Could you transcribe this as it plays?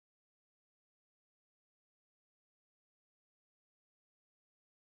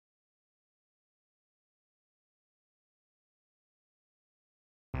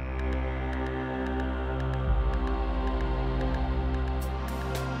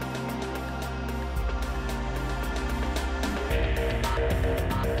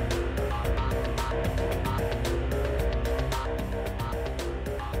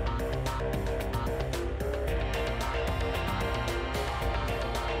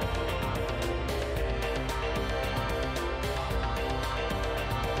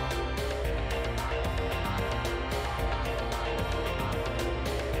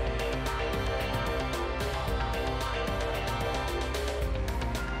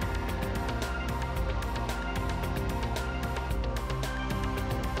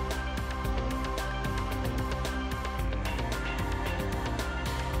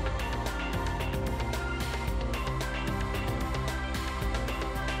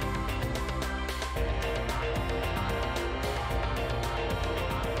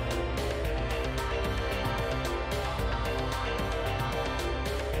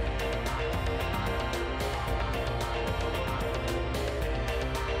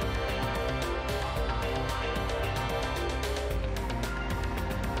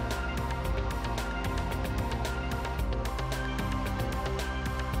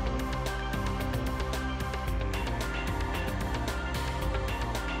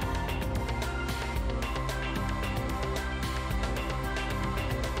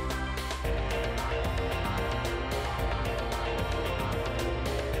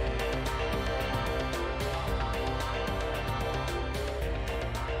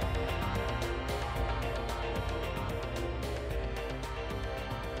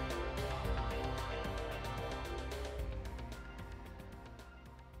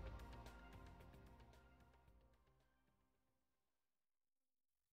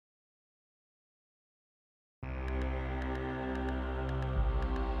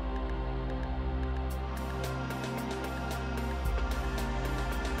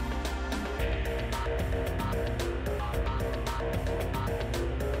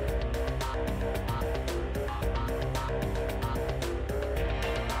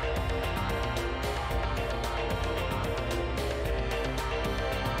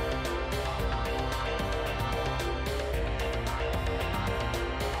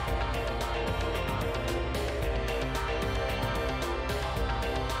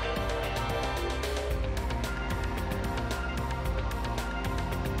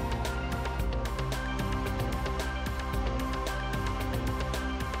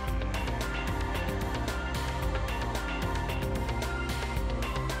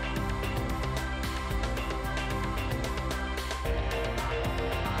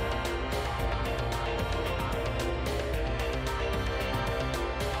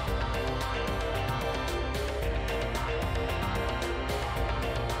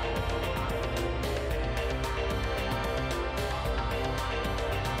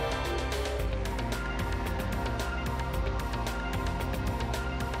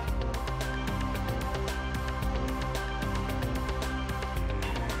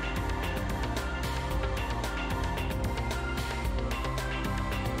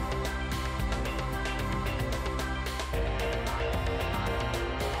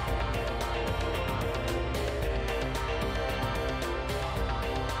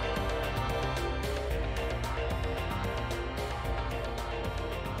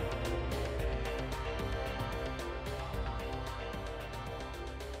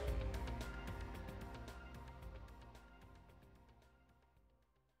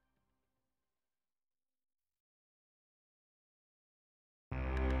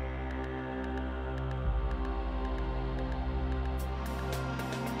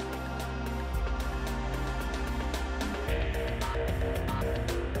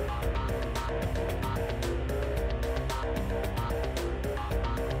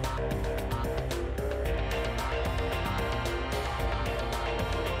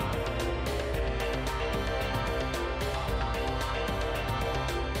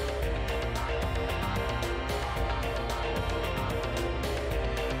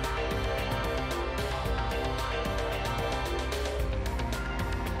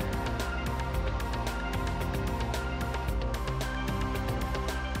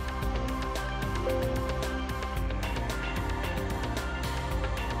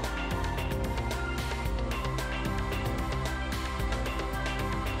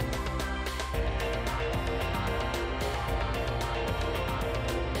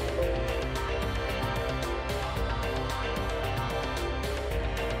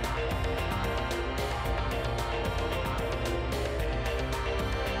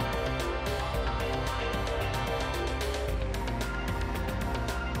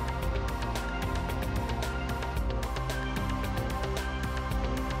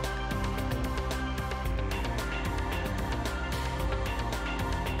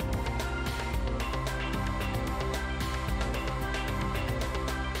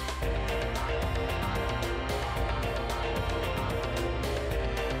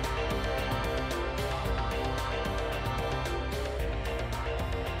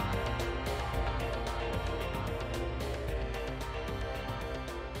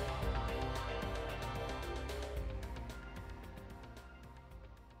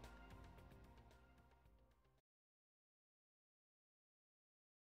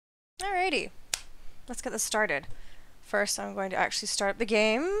Alrighty, let's get this started. First, I'm going to actually start the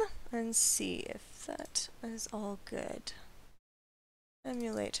game and see if that is all good.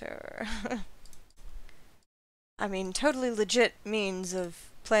 Emulator. I mean, totally legit means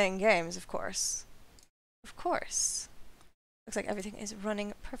of playing games, of course. Of course. Looks like everything is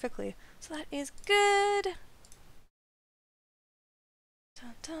running perfectly, so that is good.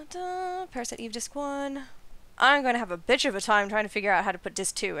 Dun, dun, dun. Parasite Eve Disc 1. I'm going to have a bitch of a time trying to figure out how to put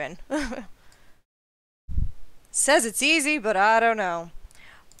Disc 2 in. Says it's easy, but I don't know.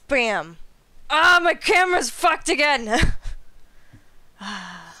 Bam! Ah, my camera's fucked again!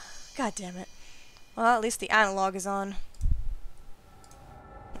 God damn it. Well, at least the analog is on.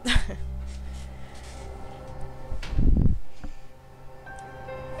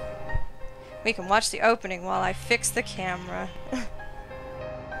 We can watch the opening while I fix the camera.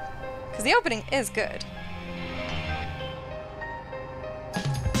 Because the opening is good.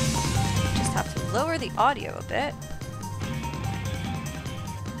 Just have to lower the audio a bit.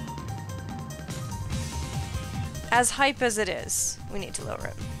 As hype as it is, we need to lower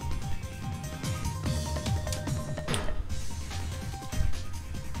it.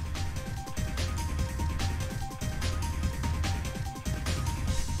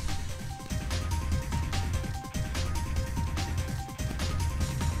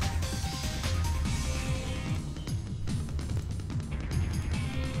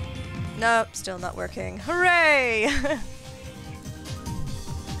 Nope, still not working. Hooray!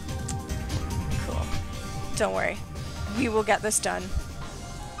 Cool. Don't worry. We will get this done.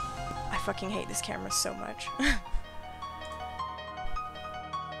 I fucking hate this camera so much.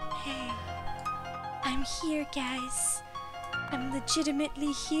 Hey. I'm here, guys. I'm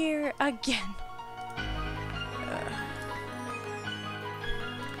legitimately here again.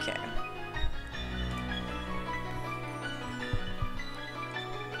 Okay.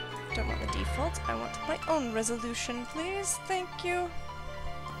 Don't want the default. I want my own resolution, please. Thank you.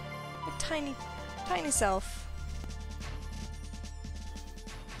 My tiny, tiny self.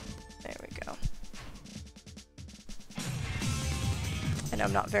 There we go. I know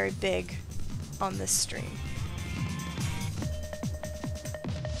I'm not very big on this stream.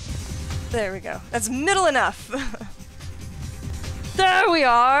 There we go. That's middle enough. There we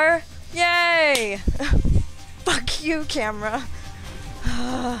are. Yay! Fuck you, camera.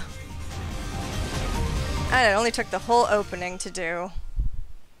 And it only took the whole opening to do.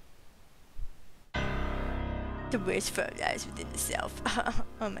 The worst photo lies within the self.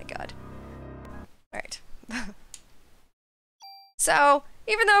 Oh my god. Alright. So,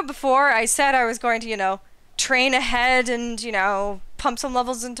 even though before I said I was going to, you know, train ahead and, you know, pump some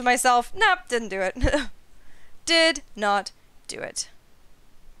levels into myself, nope, didn't do it. Did not do it.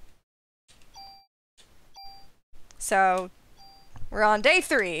 So, we're on day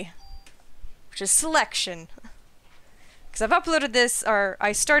 3. Which is selection. Because I've uploaded this, or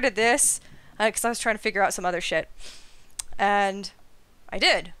I started this, because I was trying to figure out some other shit. And I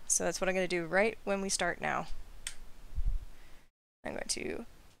did. So that's what I'm going to do right when we start now. I'm going to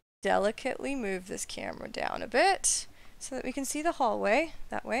delicately move this camera down a bit so that we can see the hallway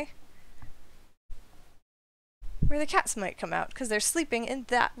that way. Where the cats might come out, because they're sleeping in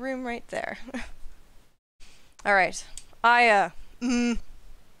that room right there. Alright.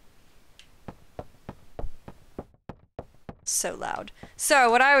 So loud.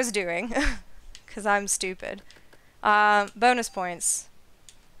 So, what I was doing, because I'm stupid, bonus points.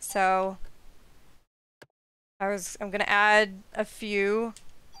 So, I'm gonna add a few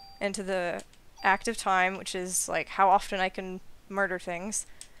into the active time, which is like how often I can murder things,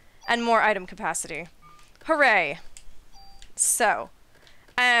 and more item capacity. Hooray! So,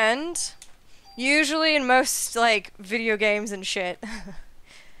 and usually in most like video games and shit,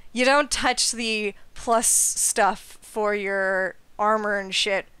 you don't touch the plus stuff for your armor and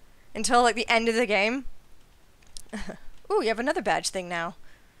shit until like the end of the game. Ooh, you have another badge thing now.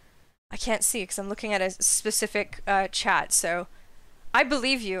 I can't see because I'm looking at a specific chat, so I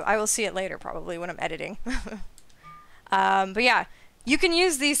believe you. I will see it later probably when I'm editing. But yeah, you can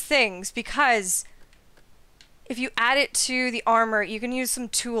use these things because if you add it to the armor, you can use some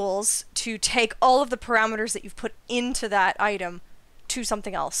tools to take all of the parameters that you've put into that item to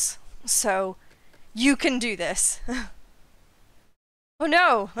something else. So you can do this. Oh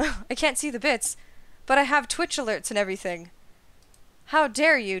no! I can't see the bits. But I have Twitch alerts and everything. How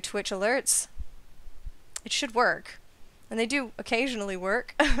dare you, Twitch alerts? It should work. And they do occasionally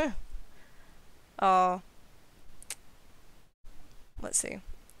work. Oh. Let's see.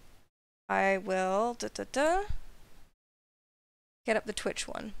 I will get up the Twitch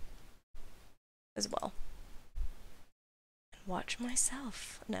one as well. watch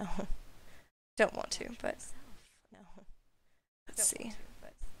myself. No. Don't want to, but no. Let's see.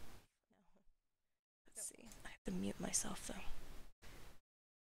 Let's see. I have to mute myself though.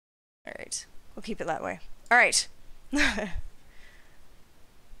 Alright. We'll keep it that way. Alright.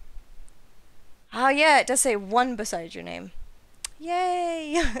 Oh yeah, it does say 1 beside your name.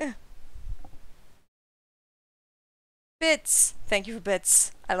 Yay! Bits! Thank you for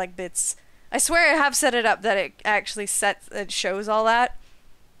bits. I like bits. I swear I have set it up that it actually shows all that.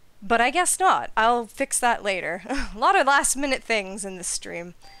 But I guess not. I'll fix that later. A lot of last minute things in this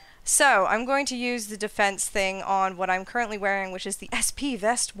stream. So, I'm going to use the defense thing on what I'm currently wearing, which is the SP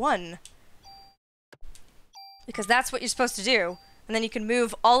Vest 1. Because that's what you're supposed to do. And then you can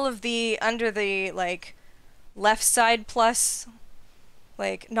move all of the, under the, like, left side plus,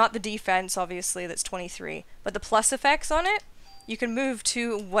 like, not the defense, obviously, that's 23, but the plus effects on it, you can move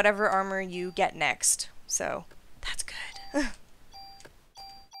to whatever armor you get next. So, that's good.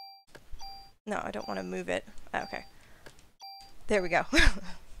 No, I don't want to move it. Okay. There we go.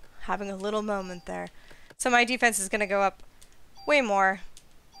 Having a little moment there. So my defense is going to go up way more.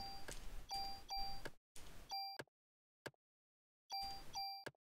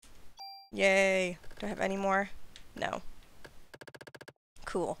 Yay. Do I have any more? No.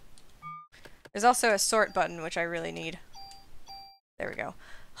 Cool. There's also a sort button, which I really need. There we go.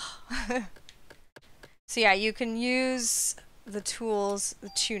 So yeah, you can use the tools,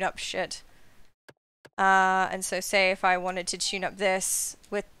 the tune-up shit. And so say if I wanted to tune up this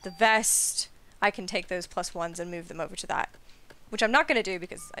with the vest, I can take those +1s and move them over to that. Which I'm not going to do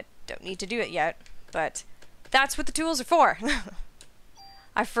because I don't need to do it yet, but that's what the tools are for.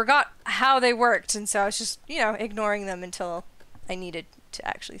 I forgot how they worked, and so I was just, you know, ignoring them until I needed to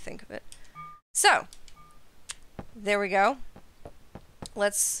actually think of it. So, there we go.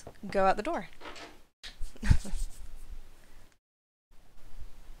 Let's go out the door.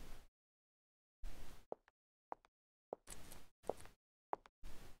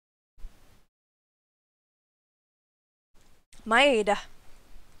 Myra.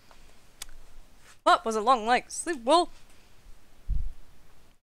 What was a long night? Sleep well.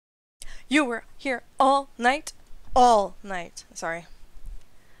 You were here all night? All night. Sorry.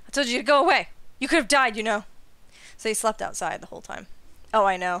 I told you to go away. You could have died, you know. So you slept outside the whole time. Oh,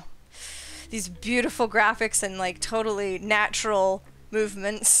 I know. These beautiful graphics and, like, totally natural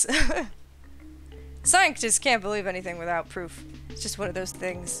movements. Scientists can't believe anything without proof. It's just one of those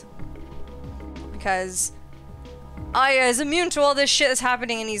things. Because Aya is immune to all this shit that's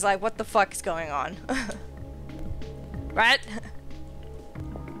happening, and he's like, what the fuck is going on? Right?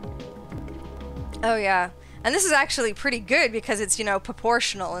 Oh yeah. And this is actually pretty good because it's, you know,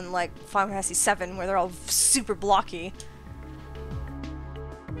 proportional in like Final Fantasy VII where they're all super blocky.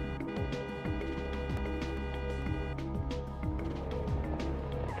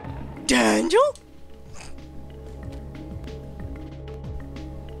 Daniel?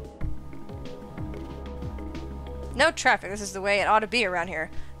 No traffic, this is the way it ought to be around here.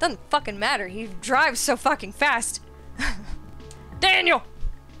 Doesn't fucking matter, he drives so fucking fast. Daniel!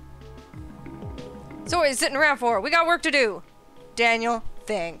 So what are you sitting around for? We got work to do. Daniel,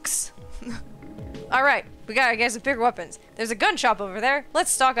 thanks. Alright, we gotta get some bigger weapons. There's a gun shop over there. Let's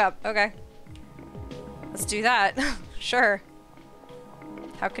stock up. Okay. Let's do that. Sure.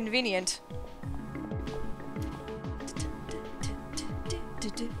 How convenient.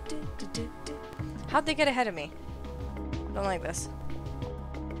 How'd they get ahead of me? Don't like this.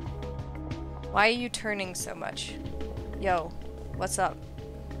 Why are you turning so much? Yo, what's up?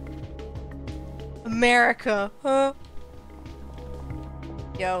 America, huh?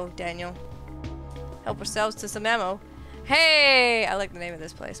 Yo, Daniel. Help ourselves to some ammo. Hey! I like the name of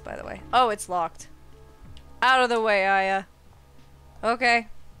this place, by the way. Oh, it's locked. Out of the way, Aya. Okay.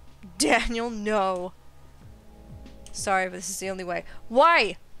 Daniel, no. Sorry, but this is the only way.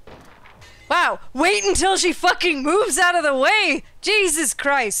 Why? Wow, wait until she fucking moves out of the way! Jesus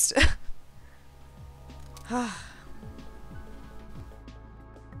Christ! Are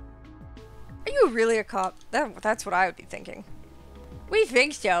you really a cop? That's what I would be thinking. We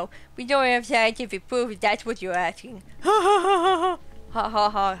think so. We don't have scientific proof if that's what you're asking. Ha ha ha ha ha ha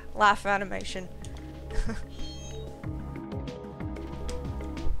ha. Laugh animation.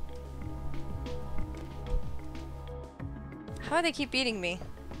 How do they keep beating me?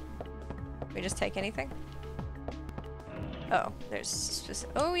 Can we just take anything? Oh, there's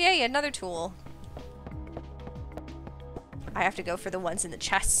oh yay, another tool. I have to go for the ones in the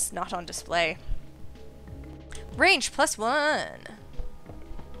chests, not on display. Range +1.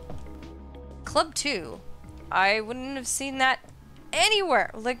 Club 2. I wouldn't have seen that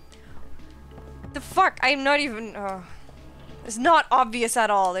anywhere. Like, the fuck? I'm not even... It's not obvious at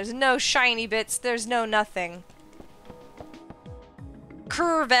all. There's no shiny bits. There's no nothing.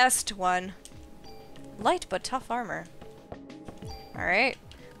 Cur vest 1. Light but tough armor. Alright.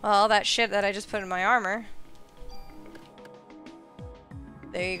 Well, all that shit that I just put in my armor.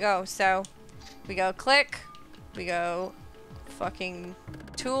 There you go. So, we go click. We go fucking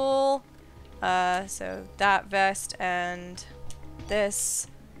tool. So that vest and this.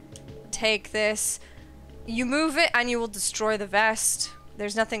 Take this. You move it and you will destroy the vest.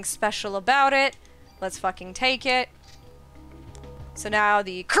 There's nothing special about it. Let's fucking take it. So now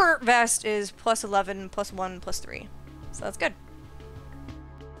the current vest is +11, +1, +3. So that's good.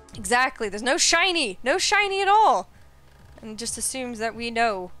 Exactly. There's no shiny. No shiny at all. And it just assumes that we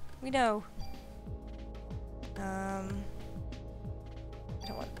know. We know. I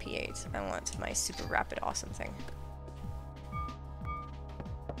don't want P8. I want my super rapid awesome thing.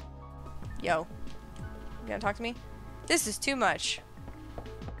 Yo. You gonna talk to me? This is too much.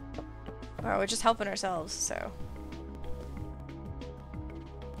 Wow, we're just helping ourselves, so.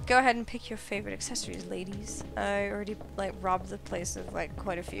 Go ahead and pick your favorite accessories, ladies. I already, like, robbed the place of, like,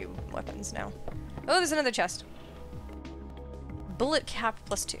 quite a few weapons now. Oh, there's another chest. Bullet cap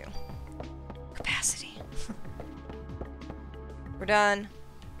 +2. Capacity. We're done.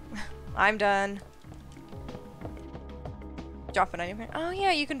 I'm done. Drop an item. Oh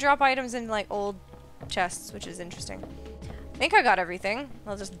yeah, you can drop items in like old chests, which is interesting. I think I got everything.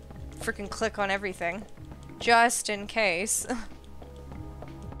 I'll just freaking click on everything. Just in case.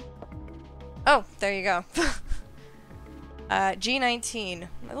 Oh, there you go. G19.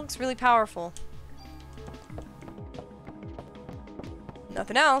 It looks really powerful.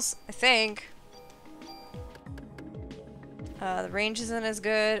 Nothing else, I think. The range isn't as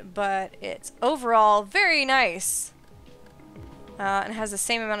good, but it's overall very nice. And has the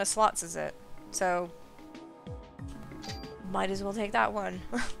same amount of slots as it. So, might as well take that one.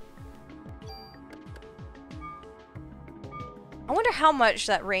 I wonder how much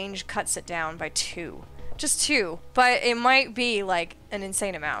that range cuts it down by 2. Just 2. But it might be, like, an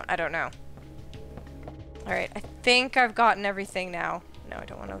insane amount. I don't know. Alright, I think I've gotten everything now. No, I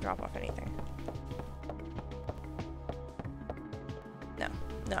don't want to drop off anything. No.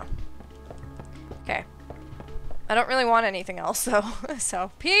 No. Okay. I don't really want anything else, though.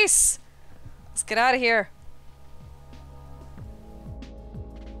 So, peace! Let's get out of here.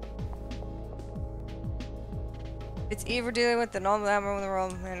 It's evil dealing with the normal ammo in the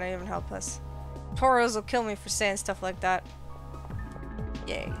world, and not even help us. Toros will kill me for saying stuff like that.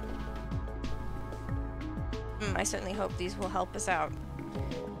 Yay. I certainly hope these will help us out.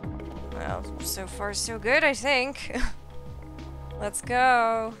 Well, so far so good, I think. Let's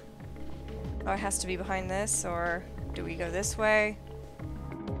go. Oh, it has to be behind this, or do we go this way?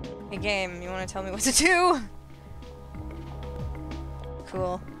 Hey game, you want to tell me what to do?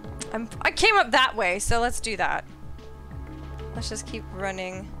 Cool. I came up that way, so let's do that. Let's just keep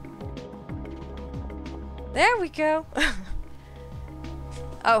running. There we go.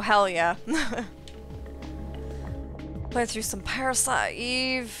 Oh, hell yeah. Play through some Parasite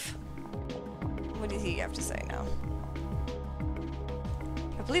Eve. What does he have to say now?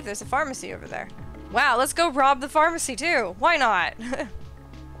 I believe there's a pharmacy over there. Wow, let's go rob the pharmacy too. Why not?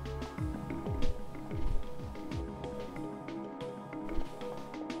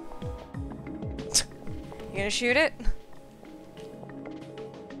 You gonna shoot it?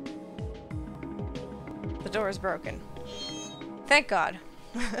 The door is broken. Thank God.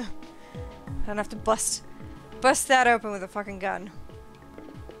 I don't have to bust that open with a fucking gun.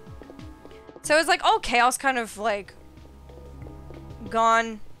 So it's like all chaos kind of like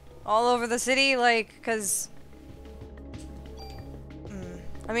gone all over the city, like, cause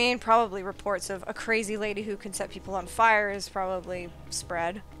I mean, probably reports of a crazy lady who can set people on fire is probably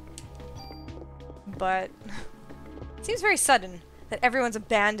spread. But it seems very sudden that everyone's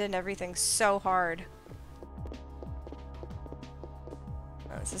abandoned everything so hard.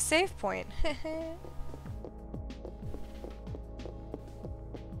 Oh, it's a save point.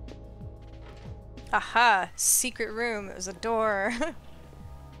 Aha! Secret room. It was a door.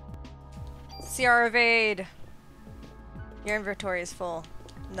 CR evade. Your inventory is full.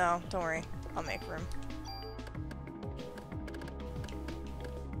 No, don't worry. I'll make room.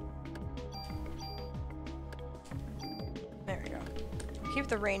 There we go. Keep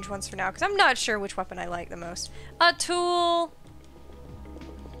the range ones for now, because I'm not sure which weapon I like the most. A tool!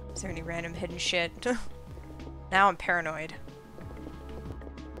 Is there any random hidden shit? Now I'm paranoid.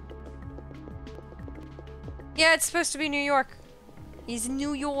 Yeah, it's supposed to be New York. He's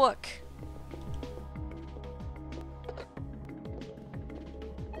New York.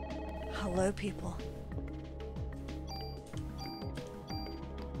 Hello, people.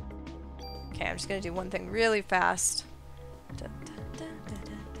 Okay, I'm just gonna do one thing really fast.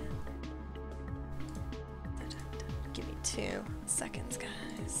 Give me 2 seconds,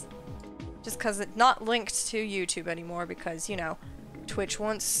 guys. Just because it's not linked to YouTube anymore because, you know, Twitch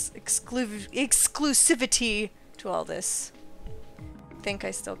wants exclusivity to all this. I think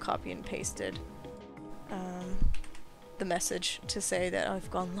I still copy and pasted the message to say that I've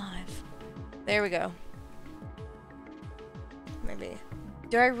gone live. There we go. Maybe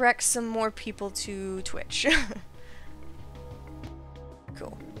direct some more people to Twitch.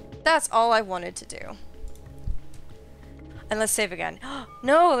 Cool. That's all I wanted to do. And let's save again.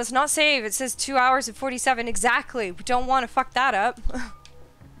 No, let's not save. It says 2 hours and 47 exactly. We don't want to fuck that up.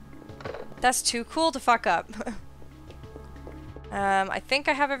 That's too cool to fuck up. I think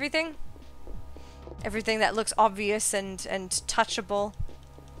I have everything. Everything that looks obvious and touchable.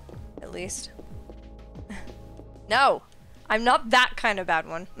 At least. No! I'm not that kind of bad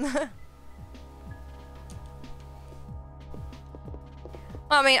one.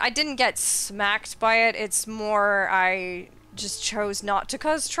 I mean, I didn't get smacked by it. It's more I just chose not to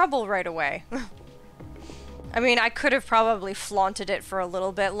cause trouble right away. I mean, I could have probably flaunted it for a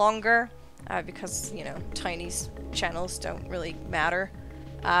little bit longer. Because, you know, tiny channels don't really matter.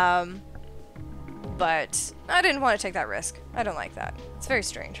 But I didn't want to take that risk. I don't like that. It's very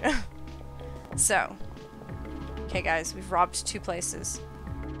strange. So. Okay, guys, we've robbed 2 places.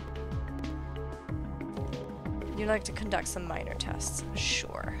 You'd like to conduct some minor tests?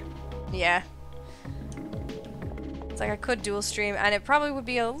 Sure. Yeah. It's like I could dual stream, and it probably would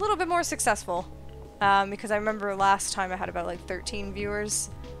be a little bit more successful. Because I remember last time I had about like 13 viewers.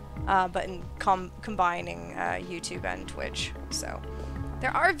 But in combining YouTube and Twitch. So,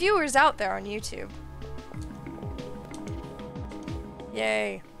 there are viewers out there on YouTube.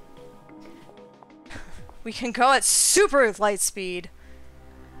 Yay. We can go at super light speed.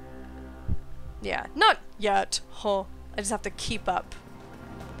 Yeah, not yet. Huh. I just have to keep up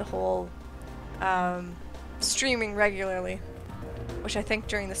the whole streaming regularly. Which I think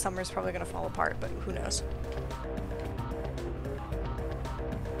during the summer is probably going to fall apart, but who knows.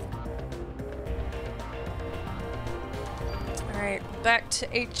 Alright, back to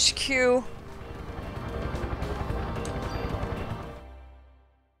HQ.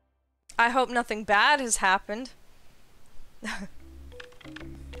 I hope nothing bad has happened.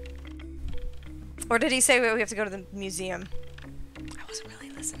 Or did he say we have to go to the museum? I wasn't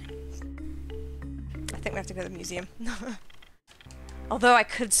really listening. I think we have to go to the museum. Although I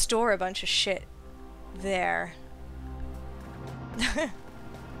could store a bunch of shit there.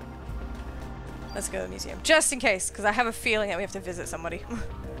 Let's go to the museum. Just in case, because I have a feeling that we have to visit somebody.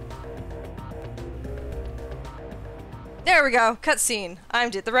 There we go. Cutscene. I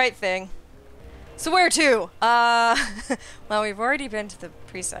did the right thing. So where to? Well, we've already been to the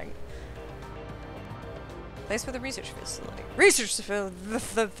precinct. Place for the research facility. Research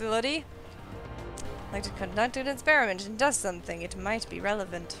facility? I'd like to conduct an experiment and does something. It might be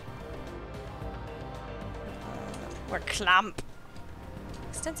relevant. Or clamp.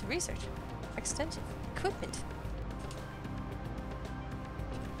 Extensive research. Extensive equipment.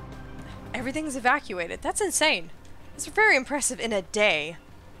 Everything's evacuated. That's insane. It's very impressive in a day.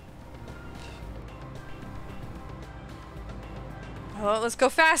 Oh, let's go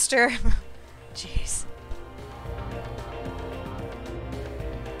faster. Jeez.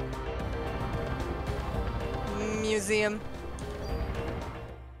 Museum.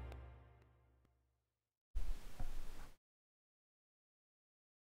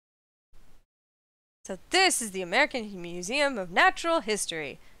 So this is the American Museum of Natural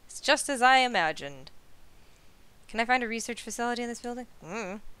History. It's just as I imagined. Can I find a research facility in this building?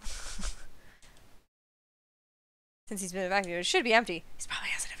 Since he's been evacuated, it should be empty. He probably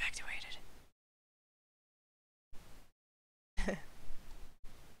hasn't evacuated.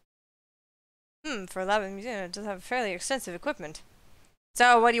 For a lab in the museum, it does have fairly extensive equipment.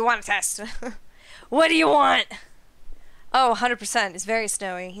 So, what do you want to test? What do you want? Oh, 100%. It's very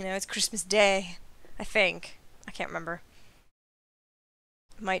snowy. You know, it's Christmas Day. I think. I can't remember.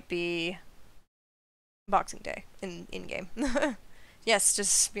 Might be Boxing Day in-game. Yes,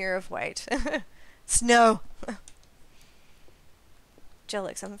 just smear of white. Snow! Gel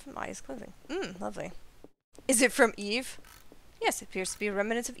something from Aya's clothing. Lovely. Is it from Eve? Yes, it appears to be a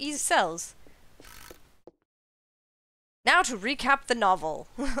remnant of Eve's cells. Now to recap the novel.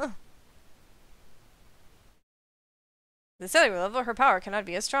 The cellular level, her power cannot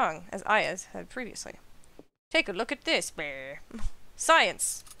be as strong as Aya's had previously. Take a look at this.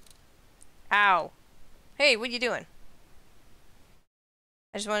 Science. Ow. Hey, what are you doing?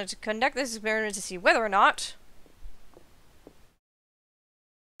 I just wanted to conduct this experiment to see whether or not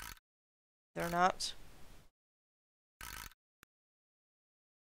They're not.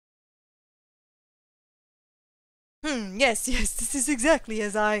 Yes, this is exactly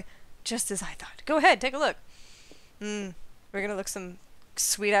just as I thought. Go ahead, take a look. We're gonna look some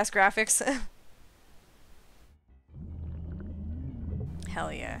sweet-ass graphics.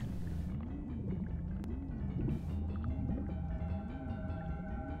 Hell yeah.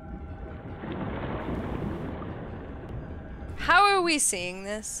 How are we seeing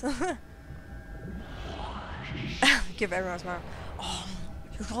this? Give everyone a smile. Oh,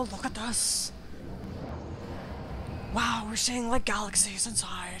 you go look at this. Wow, we're seeing like galaxies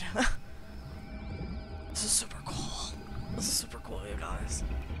inside. This is super cool. This is super cool, you guys.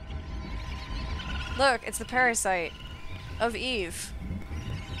 Look, it's the parasite of Eve.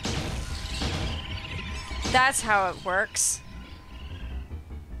 That's how it works.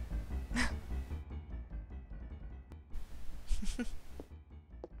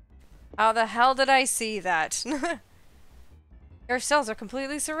 How the hell did I see that? Your cells are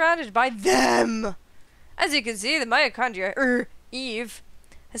completely surrounded by them! As you can see, the mitochondria, Eve,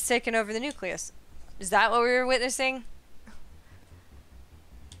 has taken over the nucleus. Is that what we were witnessing?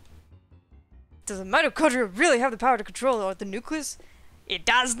 Does the mitochondria really have the power to control the nucleus? It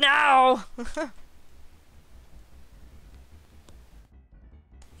does now!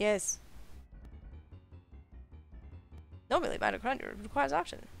 Yes. Normally, mitochondria requires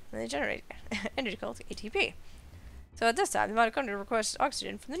oxygen, and they generate energy called ATP. So at this time, the mitochondria requires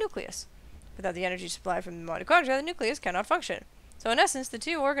oxygen from the nucleus. Without the energy supply from the mitochondria, the nucleus cannot function. So in essence, the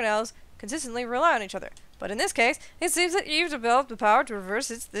two organelles consistently rely on each other. But in this case, it seems that Eve developed the power to reverse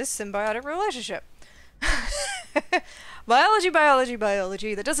this symbiotic relationship. Biology.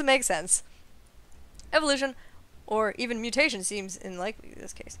 That doesn't make sense. Evolution, or even mutation, seems unlikely in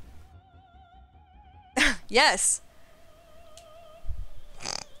this case. Yes!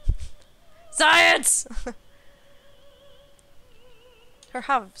 Science! Her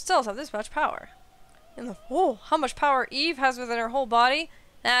cells have this much power. How much power Eve has within her whole body?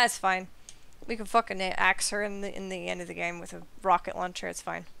 Nah, it's fine. We can fucking axe her in the end of the game with a rocket launcher. It's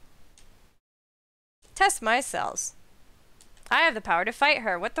fine. Test my cells. I have the power to fight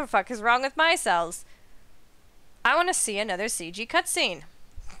her. What the fuck is wrong with my cells? I want to see another CG cutscene.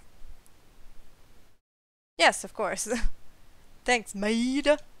 Yes, of course. Thanks,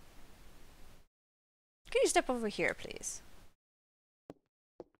 Myra. Can you step over here, please?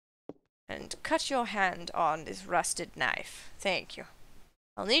 And cut your hand on this rusted knife. Thank you.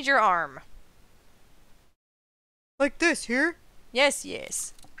 I'll need your arm. Like this here? Yes,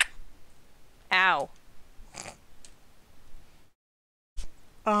 yes. Ow.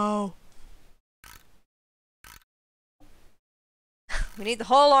 Oh. We need the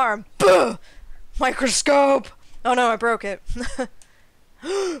whole arm. Buh! Microscope! Oh no, I broke it.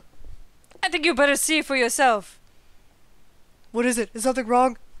 I think you better see for yourself. What is it? Is something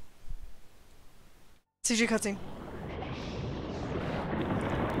wrong? CG cutscene.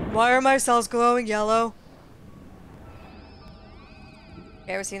 Why are my cells glowing yellow?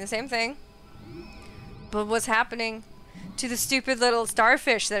 Okay, we're seeing the same thing. But what's happening to the stupid little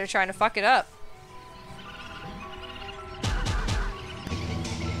starfish that are trying to fuck it up?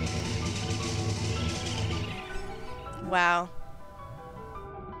 Wow.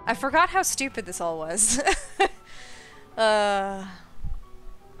 I forgot how stupid this all was.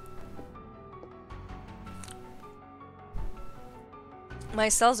 My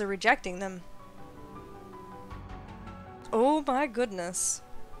cells are rejecting them. Oh my goodness.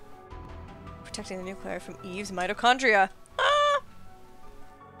 Protecting the nuclei from Eve's mitochondria. Ah!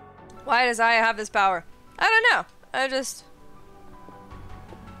 Why does I have this power? I don't know.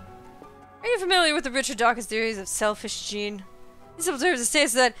 Are you familiar with the Richard Dawkins theories of selfish gene? This observes the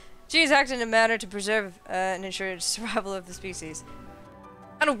states that genes act in a manner to preserve and ensure the survival of the species.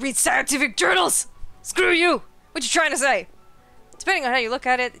 I don't read scientific journals! Screw you! What you trying to say? Depending on how you look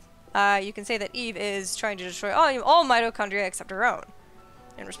at it, you can say that Eve is trying to destroy all mitochondria except her own.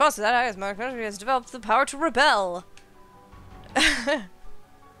 In response to that, Aya's mitochondria has developed the power to rebel.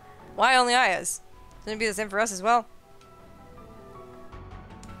 Why only Aya's? Shouldn't it be the same for us as well?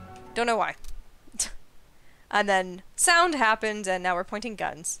 Don't know why. And then sound happened, and now we're pointing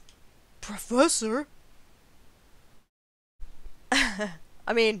guns. Professor?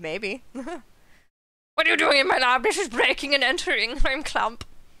 I mean, maybe. What are you doing in my lab? This is breaking and entering. I'm Clump.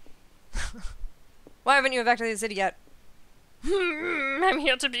 Why haven't you evacuated the city yet? I'm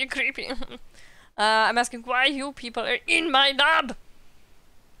here to be creepy. I'm asking why you people are in my lab.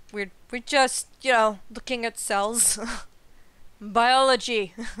 We're just, you know, looking at cells.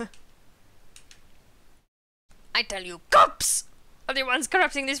 Biology. I tell you, cops are the ones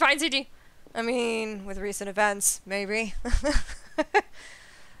corrupting this fine city. I mean, with recent events, maybe.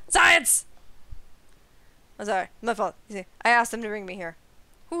 Science! I'm sorry, my fault. You see, I asked them to bring me here.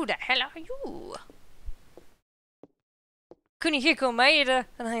 Who the hell are you? Kunihiko Myra,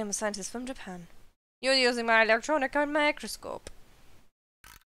 and I am a scientist from Japan. You're using my electronic microscope.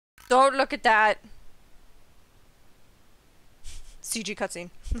 Don't look at that. CG cutscene.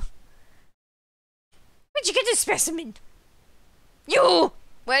 Where'd you get this specimen? You!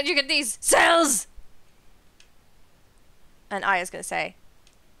 Where'd you get these cells? And Aya's gonna say,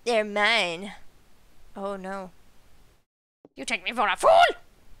 they're mine. Oh no. You take me for a fool?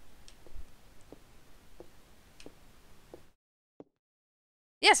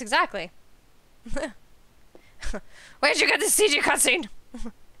 Yes, exactly. Where'd you get this CG cutscene?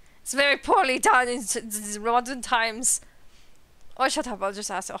 It's very poorly done in modern times. Oh, shut up, I'll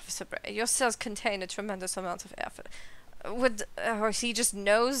just ask Officer Bray. Your cells contain a tremendous amount of effort. Would, or he just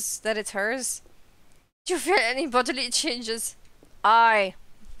knows that it's hers? Do you feel any bodily changes? I.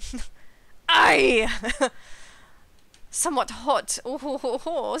 Somewhat hot.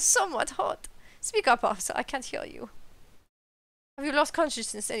 Oh, somewhat hot. Speak up, officer, I can't hear you. Have you lost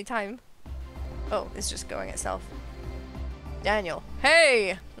consciousness any time? Oh, it's just going itself. Daniel.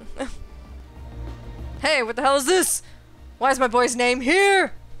 Hey! Hey, what the hell is this? Why is my boy's name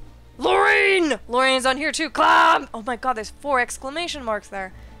here? Lorraine! Lorraine's on here too. Clam! Oh my god, there's 4 exclamation marks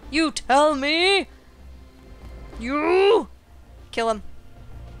there. You tell me! You! Kill him.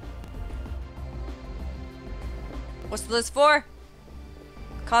 What's the list for?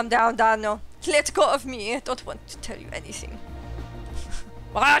 Calm down, Daniel. Let go of me. I don't want to tell you anything.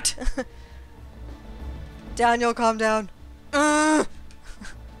 What? Daniel, calm down.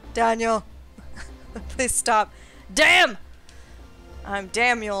 Daniel. Please stop. Damn! I'm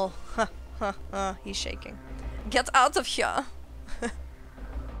Daniel. He's shaking. Get out of here.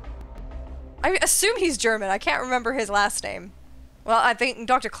 I assume he's German. I can't remember his last name. Well, I think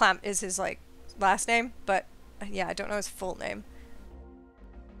Dr. Clamp is his, like, last name, but yeah, I don't know his full name.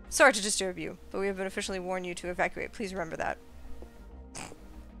 Sorry to disturb you, but we have been officially warned you to evacuate. Please remember that.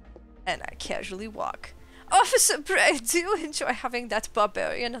 And I casually walk. Officer Bray, do you enjoy having that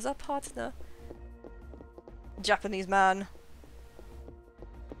barbarian as a partner? Japanese man.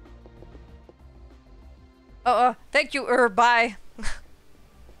 Thank you, bye.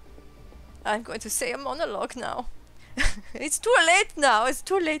 I'm going to say a monologue now. It's too late now. It's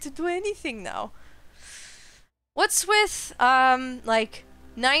too late to do anything now. What's with, like,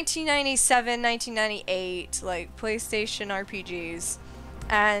 1997, 1998, like, PlayStation RPGs,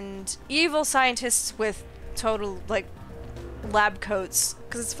 and evil scientists with total, like, lab coats?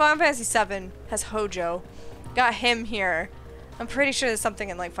 Because it's Final Fantasy VII has Hojo. Got him here. I'm pretty sure there's something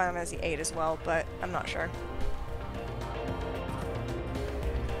in, like, Final Fantasy VIII as well, but I'm not sure.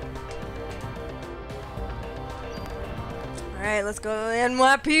 Alright, let's go to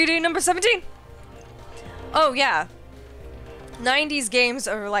NYPD number 17! Oh, yeah. 90s games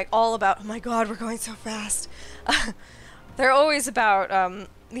are, like, all about... Oh my god, we're going so fast. They're always about,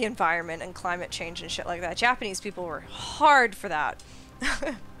 the environment and climate change and shit like that. Japanese people were hard for that.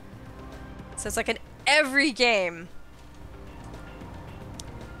 So it's like in every game.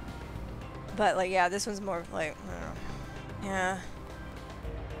 But, like, yeah, this one's more, like, I don't know. Yeah.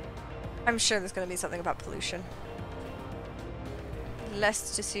 I'm sure there's gonna be something about pollution.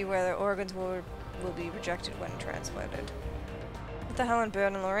 Less to see whether organs will be rejected when transplanted. What the hell, and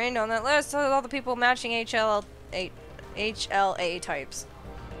Bern and Lorraine on that list? All the people matching HLA types.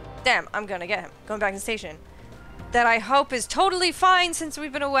 Damn, I'm gonna get him. Going back to the station. That I hope is totally fine since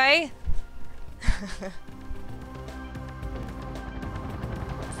we've been away.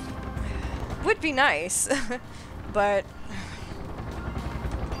 Would be nice, but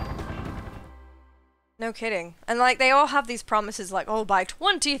no kidding. And like they all have these promises like, oh, by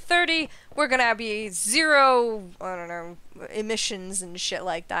 2030 we're gonna be zero, I don't know, emissions and shit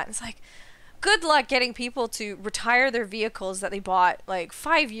like that. It's like, good luck getting people to retire their vehicles that they bought like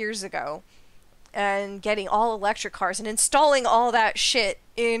 5 years ago and getting all electric cars and installing all that shit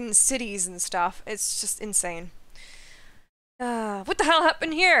in cities and stuff. It's just insane. What the hell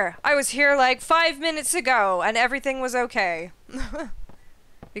happened here? I was here like 5 minutes ago and everything was okay.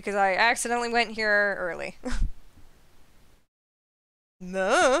 Because I accidentally went here early.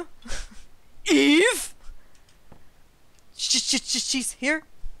 No. Eve? She's here?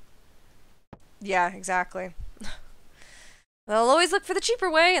 Yeah, exactly. They'll always look for the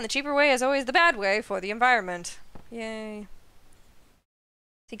cheaper way, and the cheaper way is always the bad way for the environment. Yay.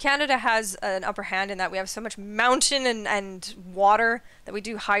 See, Canada has an upper hand in that we have so much mountain and water that we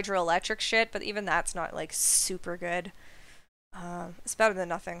do hydroelectric shit, but even that's not, like, super good. It's better than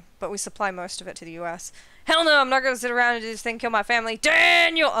nothing, but we supply most of it to the US. Hell no, I'm not gonna sit around and do this thing, kill my family.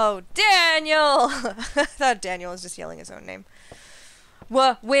 Daniel! Oh, Daniel! I thought Daniel was just yelling his own name.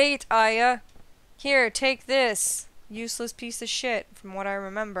 Wait, Aya. Here, take this. Useless piece of shit, from what I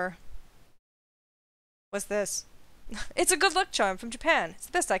remember. What's this? It's a good luck charm from Japan. It's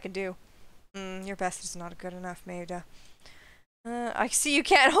the best I can do. Your best is not good enough, Myra. I see you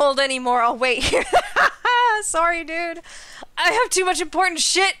can't hold anymore. I'll wait here. Sorry, dude. I have too much important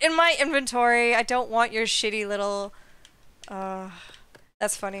shit in my inventory. I don't want your shitty little...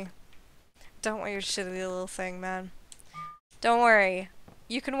 That's funny. Don't want your shitty little thing, man. Don't worry.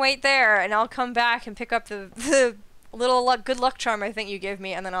 You can wait there, and I'll come back and pick up the little good luck charm I think you gave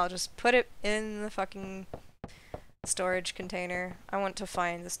me, and then I'll just put it in the fucking storage container. I want to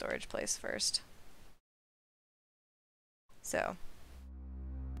find the storage place first. So.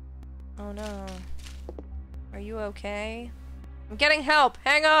 Oh no. Are you okay? I'm getting help!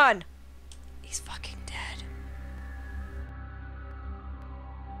 Hang on! He's fucking dead.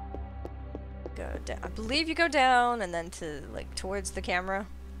 Go down. I believe you go down and then to, like, towards the camera.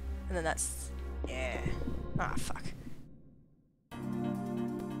 And then that's... yeah. Ah, fuck.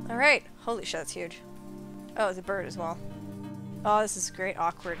 Alright. Holy shit, that's huge. Oh, it's a bird as well. Oh, this is great.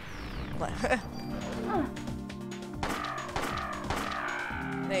 Awkward.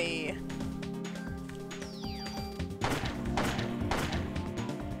 Hey.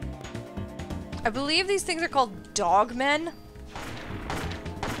 I believe these things are called dogmen.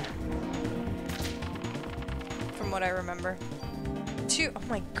 From what I remember. Oh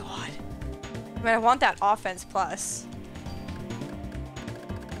my god. I mean, I want that offense plus.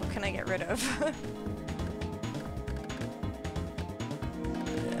 What can I get rid of?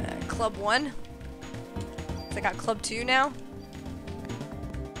 Club 1. So I got Club 2 now.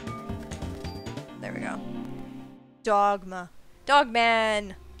 There we go. Dogma.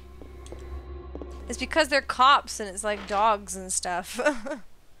 Dogman! It's because they're cops and it's like dogs and stuff.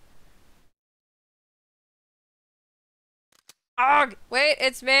 Og! Wait,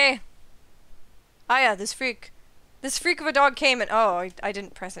 it's me! Ah yeah, this freak. This freak of a dog came and- oh, I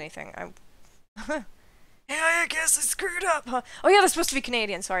didn't press anything. Yeah, I guess I screwed up, huh? Oh yeah, that's supposed to be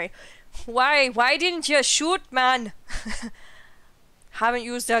Canadian, sorry. Why didn't you shoot, man? Haven't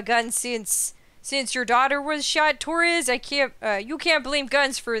used a gun since your daughter was shot, Torres. I can't, you can't blame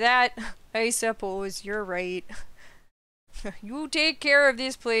guns for that. I suppose, you're right. You take care of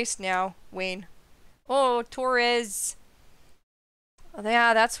this place now, Wayne. Oh, Torres. Oh,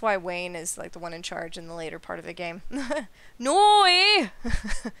 yeah, that's why Wayne is like the one in charge in the later part of the game. No, eh?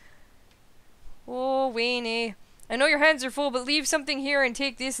 Oh, Wayne, eh? I know your hands are full, but leave something here and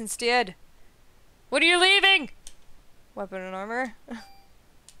take this instead. What are you leaving? Weapon and armor.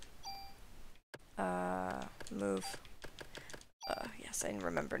 Move. Yes, I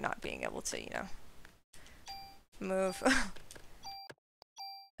remember not being able to, you know, move.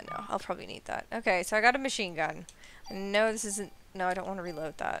 No, I'll probably need that. Okay, so I got a machine gun. No, this isn't... no, I don't want to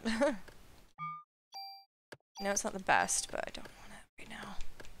reload that. No, it's not the best, but I don't want it right now.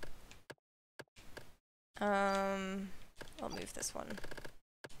 I'll move this one.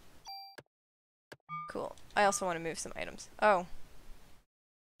 Cool. I also want to move some items. Oh.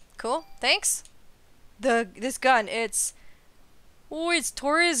 Cool. Thanks. This gun, it's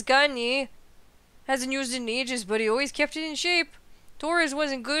Torres' gun, yeah. Hasn't used it in ages, but he always kept it in shape. Torres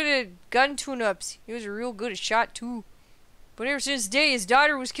wasn't good at gun tune-ups. He was real good at shot, too. But ever since the day his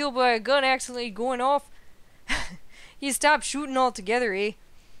daughter was killed by a gun accidentally going off, he stopped shooting altogether, eh?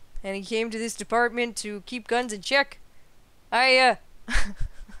 And he came to this department to keep guns in check. I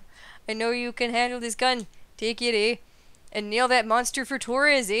know you can handle this gun. Take it, eh? And nail that monster for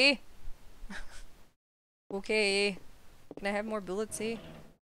Torres, eh? Okay, eh? Can I have more bullets, eh?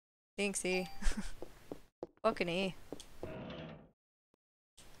 Thanks, eh? Fucking eh.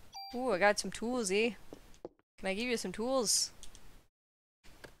 Ooh, I got some tools, eh? Can I give you some tools?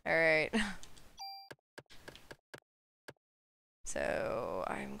 Alright. So,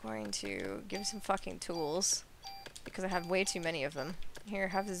 I'm going to give some fucking tools. Because I have way too many of them. Here,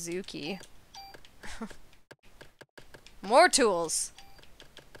 have the Zuki. More tools!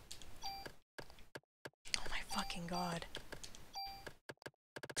 Oh my fucking god.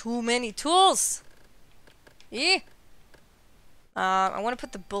 Too many tools! Eh? I want to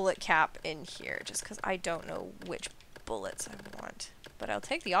put the bullet cap in here, just because I don't know which bullets I want. But I'll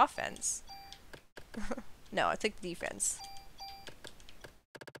take the offense. No, I'll take the defense.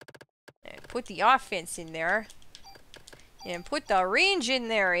 And put the offense in there. And put the range in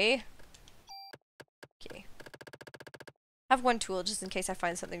there, eh? Okay. I have one tool just in case I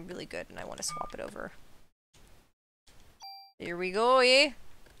find something really good and I want to swap it over. Here we go, eh?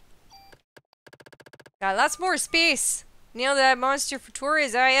 Got lots more space. Nail that monster for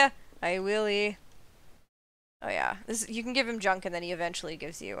tourists, are ya? I will, eh? Oh yeah, this you can give him junk and then he eventually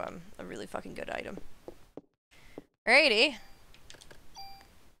gives you a really fucking good item. Alrighty.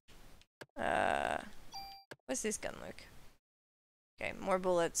 What's this gun look? Okay, more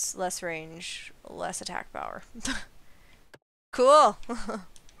bullets, less range, less attack power. Cool!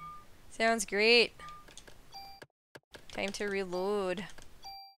 Sounds great. Time to reload.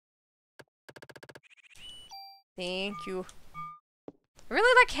 Thank you. I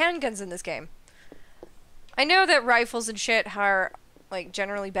really like handguns in this game. I know that rifles and shit are, like,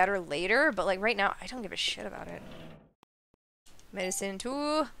 generally better later, but, like, right now, I don't give a shit about it. Medicine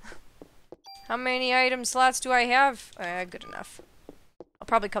 2. How many item slots do I have? Good enough. I'll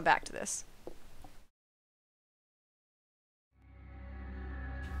probably come back to this.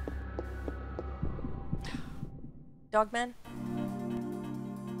 Dogman.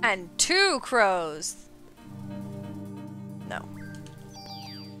 And 2 crows. No.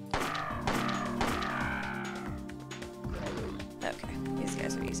 Okay, these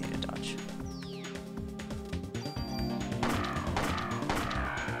guys are easy to dodge.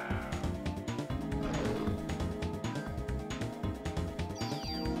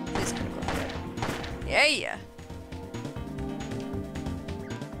 Please critical hit. Yeah.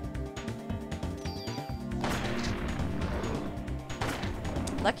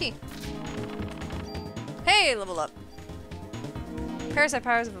 Lucky. Hey, level up. Parasite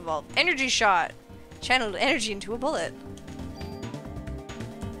powers have evolved. Energy shot. Channeled energy into a bullet.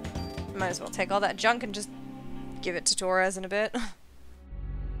 Might as well take all that junk and just give it to Torres in a bit.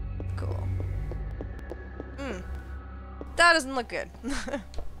 Cool. That doesn't look good.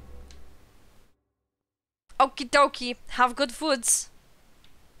 Okie dokie. Have good foods.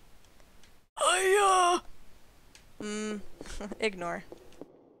 Ignore.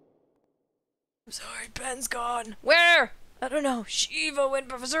 I'm sorry, Ben's gone. Where? I don't know. Shiva went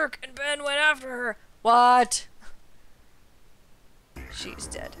berserk and Ben went after her. What? She's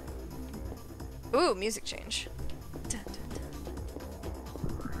dead. Ooh, music change.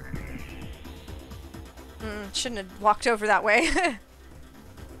 Shouldn't have walked over that way.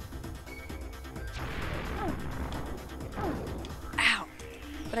 Ow.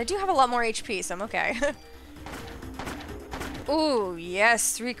 But I do have a lot more HP, so I'm okay. Ooh,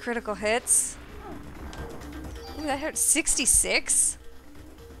 yes, 3 critical hits. Ooh, that hurt 66?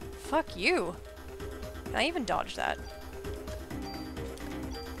 Fuck you. Can I even dodge that?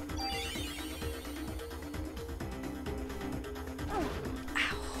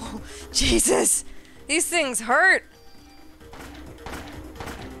 Ow. Jesus! These things hurt!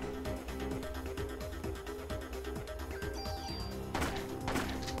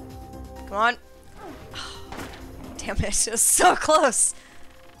 Come on. Damn it, it was so close.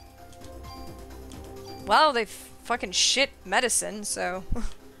 Well, they fucking shit medicine, so...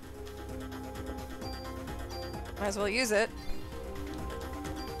 might as well use it.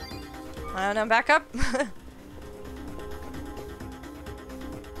 And I'm back up. I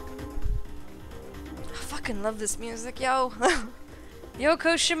fucking love this music, yo.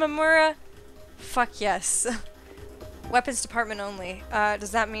 Yoko Shimamura? Fuck yes. Weapons department only.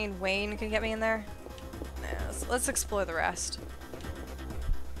 Does that mean Wayne can get me in there? Nah, let's explore the rest.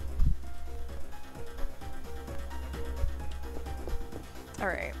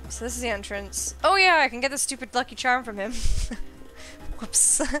 Alright, so this is the entrance. Oh yeah, I can get the stupid Lucky Charm from him.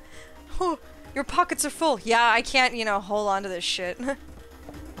 Whoops. Oh, your pockets are full. Yeah, I can't, you know, hold on to this shit.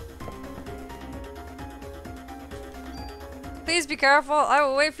 Please be careful. I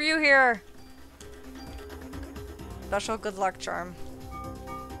will wait for you here. Special good luck charm.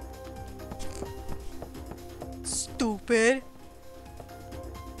 Stupid.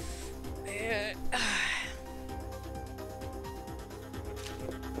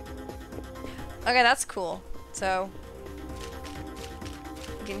 Okay, that's cool. So,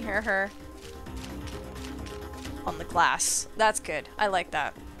 you can hear her on the glass. That's good. I like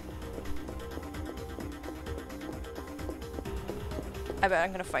that. I bet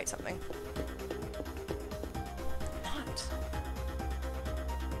I'm gonna fight something. Not.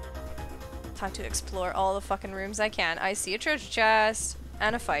 Time to explore all the fucking rooms I can. I see a treasure chest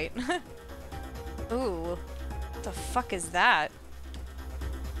and a fight. Ooh. What the fuck is that?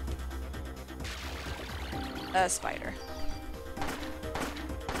 A spider.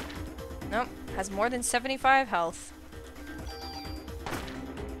 Nope. Has more than 75 health.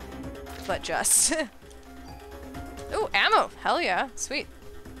 But just. Ooh, ammo! Hell yeah. Sweet.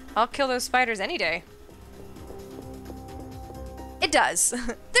 I'll kill those spiders any day. It does.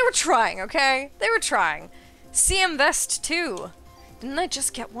 They were trying, okay? They were trying. CM Vest 2! Didn't I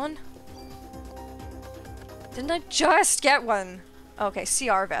just get one? Didn't I just get one? Okay,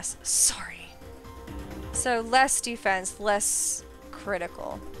 CR Vest. Sorry. So less defense, less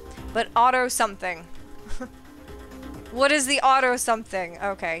critical. But auto something. What is the auto something?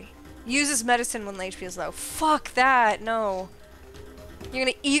 Okay. Uses medicine when HP is low. Fuck that! No. You're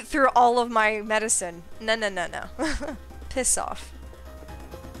gonna eat through all of my medicine. No, no, no, no. Piss off.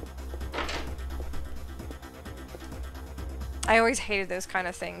 I always hated those kind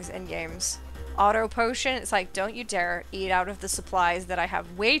of things in games. Auto potion, it's like, don't you dare eat out of the supplies that I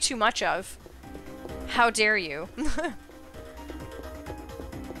have way too much of. How dare you?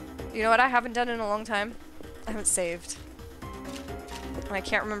 You know what I haven't done in a long time? I haven't saved. And I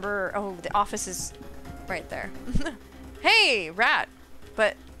can't remember. Oh, the office is right there. Hey, rat!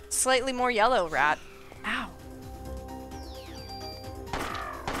 But slightly more yellow rat. Ow.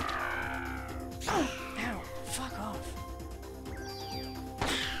 Ow. Fuck off.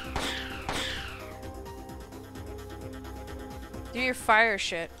 Do your fire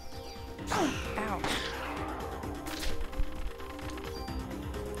shit. Ow.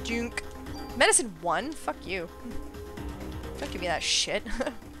 Junk. Medicine 1? Fuck you. Don't give me that shit.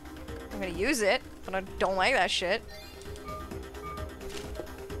 I'm gonna use it, but I don't like that shit.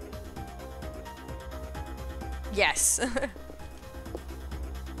 Yes.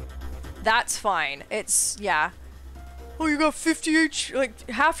 That's fine. It's, yeah. Oh, you got 50 like,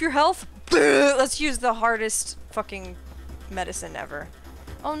 half your health? Let's use the hardest fucking medicine ever.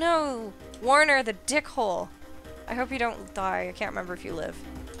 Oh no! Warner, the dickhole! I hope you don't die. I can't remember if you live.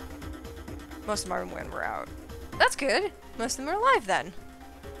 Most of them are when we're out. That's good. Most of them are alive then.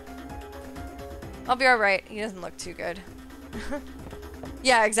 I'll be alright. He doesn't look too good.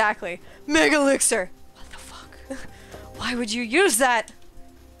 Yeah, exactly. Mega Elixir! What the fuck? Why would you use that?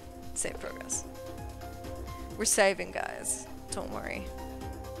 Save progress. We're saving, guys. Don't worry.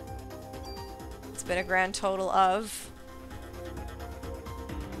 It's been a grand total of...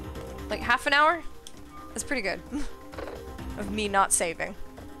 like half an hour? That's pretty good. Of me not saving.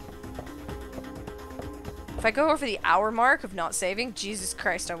 If I go over the hour mark of not saving, Jesus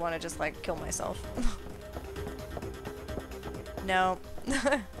Christ, I want to just, like, kill myself. No.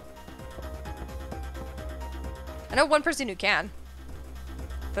 I know one person who can.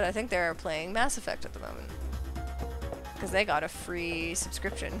 But I think they're playing Mass Effect at the moment. Because they got a free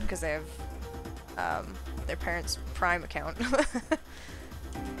subscription, because they have their parents' Prime account.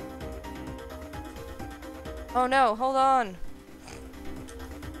 Oh no, hold on.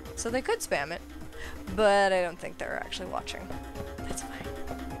 So they could spam it. But I don't think they're actually watching. That's fine.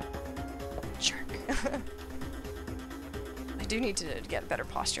 Jerk. I do need to get better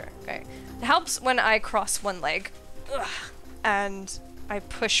posture. Okay. It helps when I cross one leg. Ugh, and I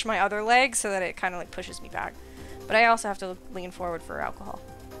push my other leg so that it kind of like pushes me back. But I also have to lean forward for alcohol.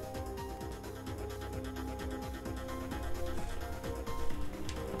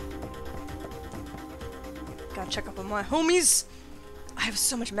 Gotta check up on my homies. I have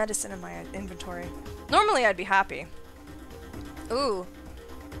so much medicine in my inventory. Normally I'd be happy. Ooh.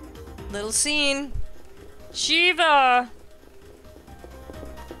 Little scene. Shiva!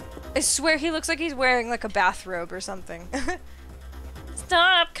 I swear he looks like he's wearing like a bathrobe or something.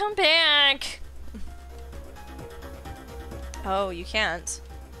 Stop! Come back! Oh, you can't.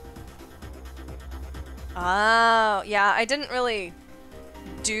 Oh, yeah, I didn't really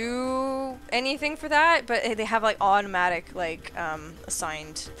do anything for that, but they have like automatic like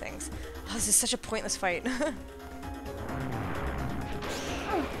assigned things. Oh, this is such a pointless fight. Oh,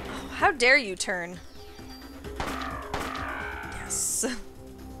 how dare you turn? Yes.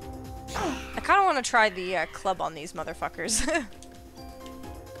 I kind of want to try the club on these motherfuckers.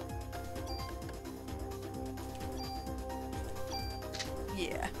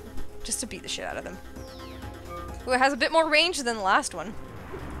 Yeah, just to beat the shit out of them. Ooh, it has a bit more range than the last one.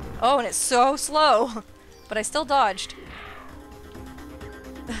 Oh, and it's so slow. But I still dodged.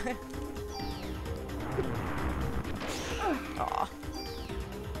 Aw.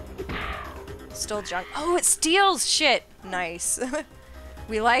 Still junk. Oh, it steals shit! Nice.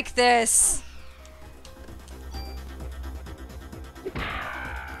 We like this.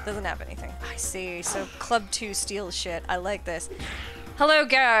 Doesn't have anything. I see. So Club 2 steals shit. I like this. Hello,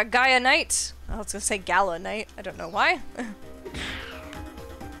 Gaia Knight. I was gonna say Gala Knight. I don't know why.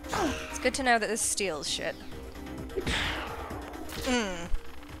 It's good to know that this steals shit.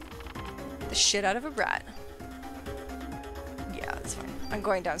 The shit out of a rat. Yeah, that's fine. I'm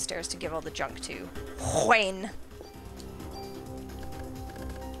going downstairs to give all the junk to Wayne.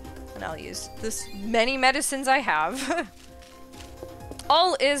 And I'll use this many medicines I have.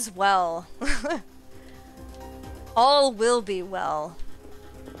 All is well. All will be well.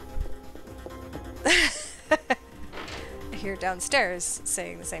 I hear downstairs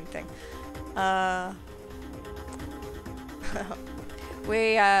saying the same thing.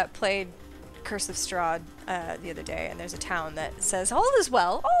 We played Curse of Strahd the other day, and there's a town that says, all is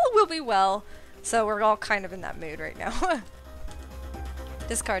well, all will be well. So we're all kind of in that mood right now.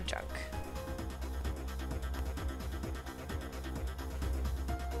 Discard junk.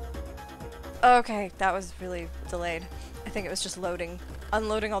 Okay, that was really delayed. I think it was just unloading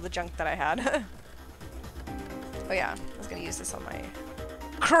all the junk that I had. Oh yeah, I was gonna use this on my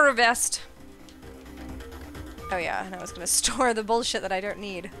crew vest. Oh yeah, and I was gonna store the bullshit that I don't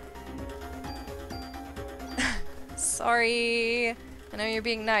need. Sorry. I know you're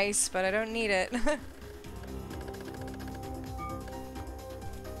being nice, but I don't need it.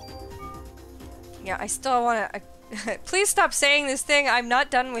 Yeah, I still wanna... Please stop saying this thing, I'm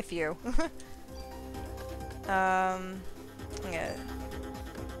not done with you. I'm gonna...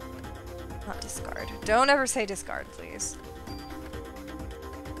 Not discard. Don't ever say discard, please.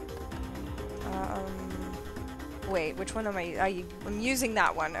 Wait, which one am I'm using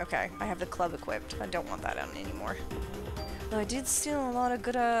that one. Okay, I have the club equipped. I don't want that on anymore. Though I did steal a lot of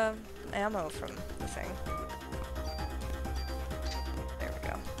good ammo from the thing. There we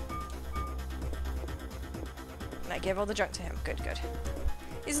go. And I gave all the junk to him. Good, good.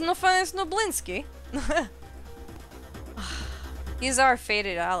 He's no fun as Noblinsky. He's our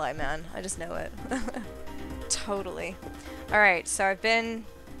fated ally, man. I just know it. Totally. Alright, so I've been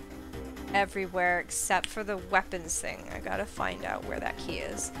everywhere except for the weapons thing. I gotta find out where that key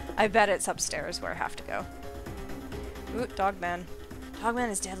is. I bet it's upstairs where I have to go. Ooh, Dogman. Dogman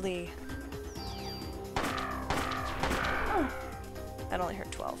is deadly. Oh. That only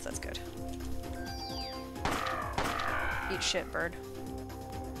hurt 12. That's good. Eat shit, bird.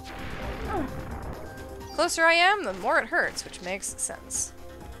 Oh. Closer I am, the more it hurts, which makes sense.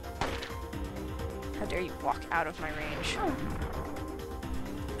 How dare you walk out of my range? Oh.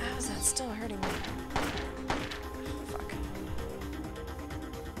 How is that still hurting me? Oh, fuck.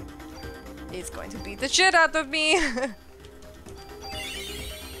 He's going to beat the shit out of me!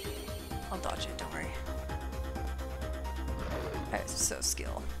 I'll dodge it, don't worry. That is so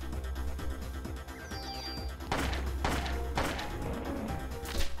skill.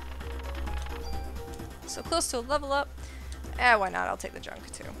 So close to a level up. Eh, why not? I'll take the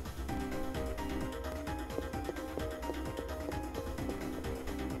junk too.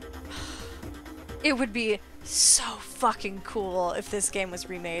 It would be so fucking cool if this game was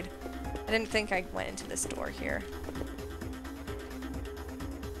remade. I didn't think I went into this door here.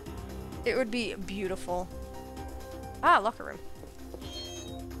 It would be beautiful. Ah, locker room.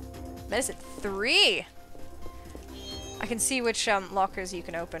 Medicine 3! I can see which lockers you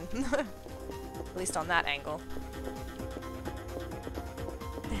can open. At least on that angle.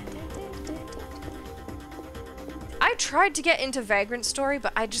 I tried to get into Vagrant Story,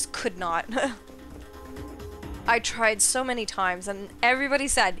 but I just could not. I tried so many times, and everybody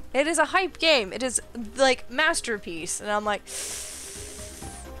said, it is a hype game, it is, like, masterpiece. And I'm like,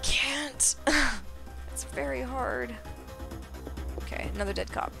 can't. It's very hard. Okay, another dead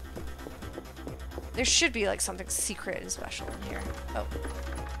cop. There should be, like, something secret and special in here. Oh.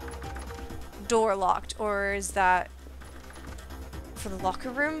 Door locked, or is that for the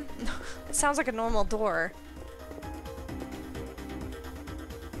locker room? It sounds like a normal door.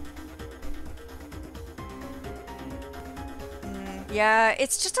 Yeah,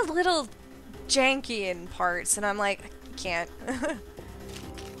 it's just a little janky in parts, and I'm like, I can't.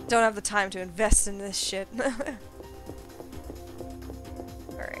 Don't have the time to invest in this shit.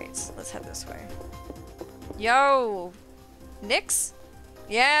 Alright, let's head this way. Yo! Nix?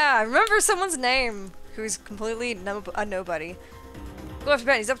 Yeah, I remember someone's name who's completely a nobody. Go after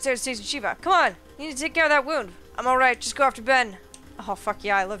Ben, he's upstairs Station Shiva. Come on, you need to take care of that wound. I'm alright, just go after Ben. Oh, fuck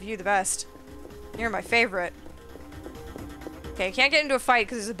yeah, I love you the best. You're my favorite. Okay, I can't get into a fight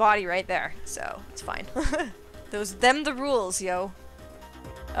because there's a body right there, so it's fine. Them the rules, yo.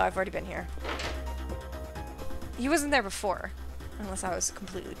 Oh, I've already been here. He wasn't there before, unless I was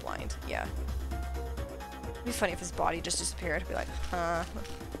completely blind. Yeah. It'd be funny if his body just disappeared. I'd be like, huh.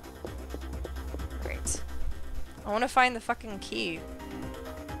 Great. I want to find the fucking key.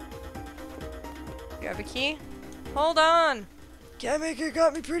 You have a key? Hold on! It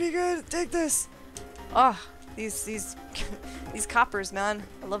got me pretty good. Take this. Oh, these these coppers, man.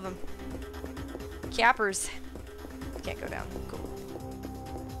 I love them. Cappers. Can't go down. Cool.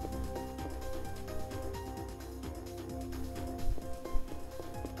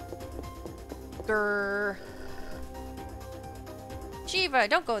 Grrr. Shiva,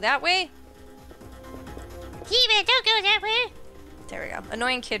 don't go that way. Shiva, don't go that way. There we go.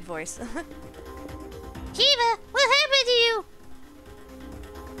 Annoying kid voice. Shiva, what happened to you?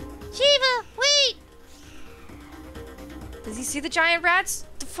 Shiva, wait. Does he see the giant rats?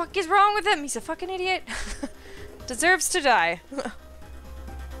 The fuck is wrong with him? He's a fucking idiot. Deserves to die.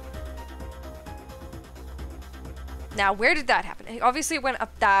 Now, where did that happen? Obviously it went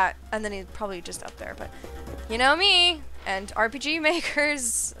up that, and then he's probably just up there, but you know me, and RPG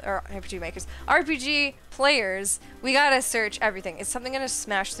makers, or RPG players, we gotta search everything. Is something gonna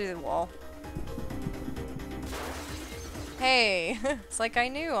smash through the wall? Hey, it's like I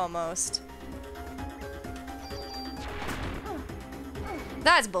knew almost.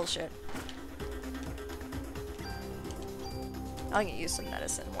 That's bullshit. I'll get you some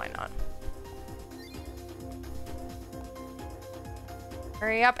medicine, why not?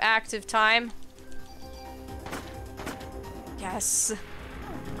 Hurry up, active time. Yes.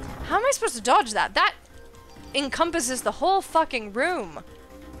 How am I supposed to dodge that? That encompasses the whole fucking room.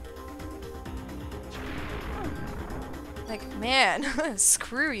 Like, man,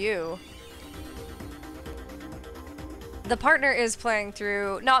 screw you. The partner is playing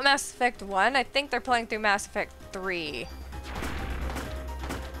through, not Mass Effect 1, I think they're playing through Mass Effect 3.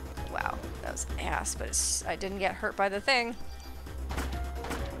 Wow, that was ass, but I didn't get hurt by the thing.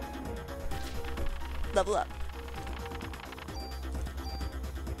 Level up.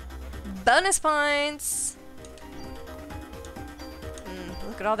 Bonus points!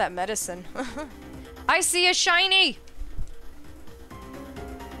 Look at all that medicine. I see a shiny!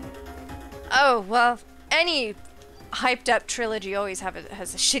 Oh, well, any hyped up trilogy always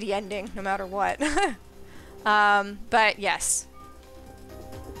has a shitty ending, no matter what. But yes.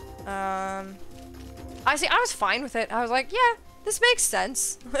 I was fine with it. I was like, yeah, this makes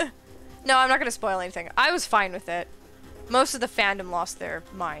sense. No, I'm not gonna spoil anything. I was fine with it. Most of the fandom lost their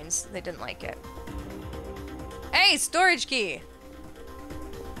minds. They didn't like it. Hey, storage key!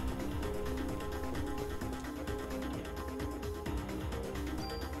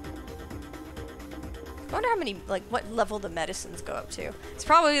 I wonder how many, like, what level the medicines go up to. It's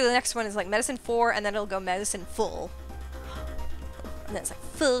probably the next one is like medicine 4, and then it'll go medicine full. And then it's like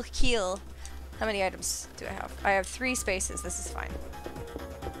full heal. How many items do I have? I have 3 spaces. This is fine.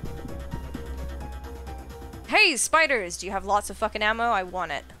 Hey, spiders! Do you have lots of fucking ammo? I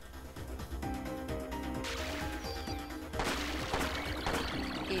want it.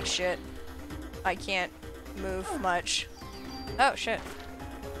 Eat shit. I can't move much. Oh, shit.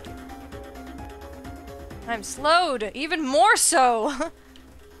 I'm slowed! Even more so!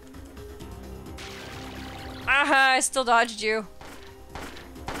 Aha, I still dodged you.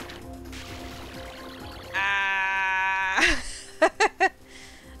 Ah!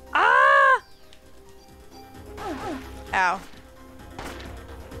 Ah! Ow.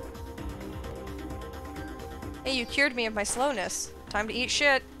 Hey, you cured me of my slowness. Time to eat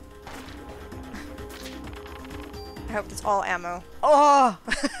shit. I hope that's all ammo. Oh!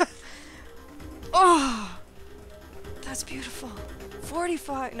 Oh! That's beautiful.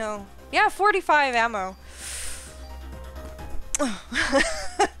 45, no. Yeah, 45 ammo.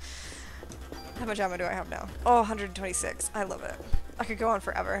 How much ammo do I have now? Oh, 126. I love it. I could go on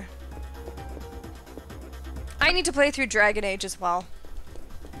forever. I need to play through Dragon Age as well.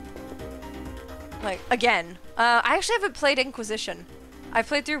 Like, again. I actually haven't played Inquisition. I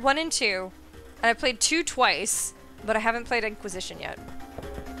played through 1 and 2, and I played 2 twice, but I haven't played Inquisition yet.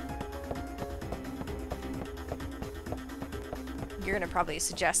 You're gonna probably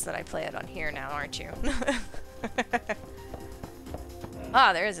suggest that I play it on here now, aren't you?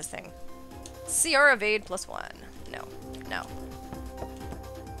 Ah, there is this thing. CR evade +1. No. No.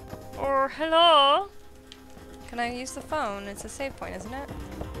 Or hello? Can I use the phone? It's a save point, isn't it?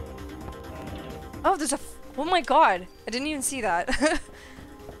 Oh, there's a oh my god! I didn't even see that.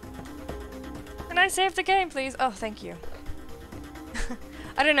 Can I save the game, please? Oh, thank you.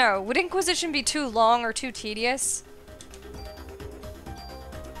 I don't know. Would Inquisition be too long or too tedious?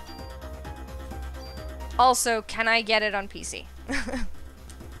 Also, can I get it on PC? Because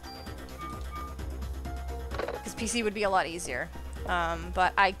PC would be a lot easier.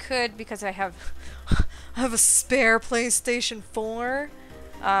 But I could because I have a spare PlayStation 4.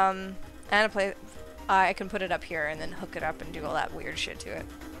 And I can put it up here and then hook it up and do all that weird shit to it.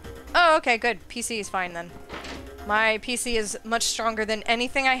 Oh, okay, good. PC is fine then. My PC is much stronger than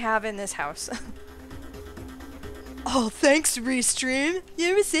anything I have in this house. Oh, thanks, Restream!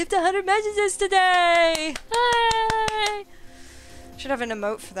 You received 100 messages today! Hey! Should have an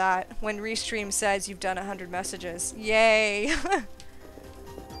emote for that. When Restream says you've done 100 messages. Yay!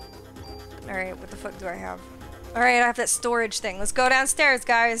 Alright, what the fuck do I have? Alright, I have that storage thing. Let's go downstairs,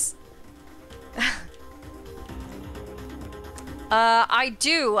 guys! I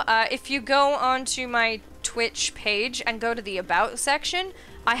do. If you go onto my Twitch page and go to the About section,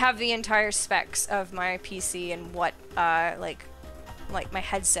 I have the entire specs of my PC and what, like my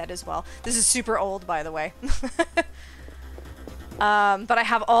headset as well. This is super old, by the way. But I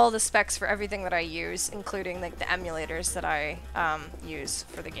have all the specs for everything that I use, including, like, the emulators that I, use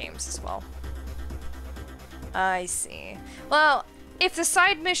for the games as well. I see. Well, if the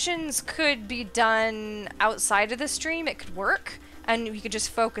side missions could be done outside of the stream, it could work, and we could just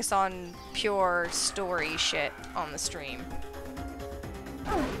focus on pure story shit on the stream.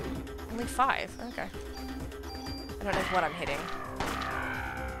 Only 5, okay. I don't know what I'm hitting.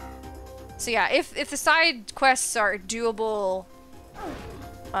 So yeah, if the side quests are doable,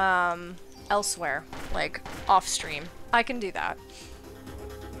 elsewhere, like off stream, I can do that.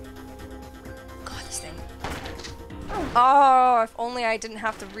 God, this thing. Oh, if only I didn't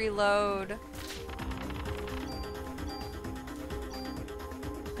have to reload.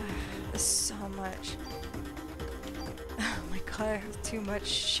 There's so much. Oh my god, I have too much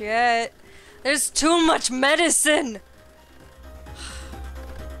shit. There's too much medicine!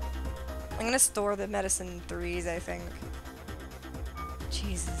 I'm gonna store the medicine 3s, I think.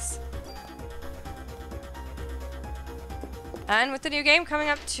 Jesus. And with the new game coming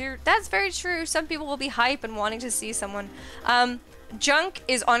up too, that's very true. Some people will be hype and wanting to see someone. Junk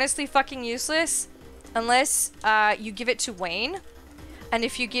is honestly fucking useless unless you give it to Wayne. And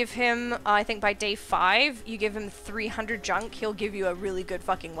if you give him, I think by day 5, you give him 300 junk, he'll give you a really good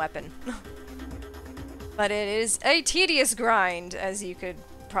fucking weapon. But it is a tedious grind, as you could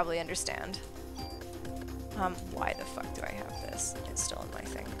probably understand. Why the fuck do I have this? It's still in my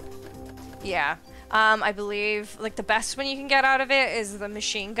thing. Yeah. I believe, like, the best one you can get out of it is the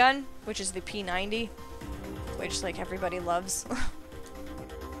machine gun, which is the P90, which, like, everybody loves.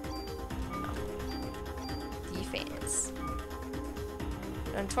 Defense.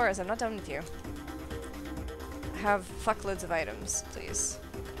 And Taurus, I'm not done with you. I have fuckloads of items, please.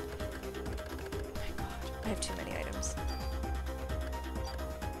 Oh my god, I have too many items.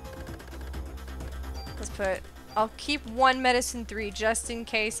 Let's put... I'll keep 1 medicine 3 just in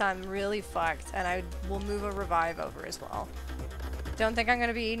case I'm really fucked, and I will move a revive over as well. Don't think I'm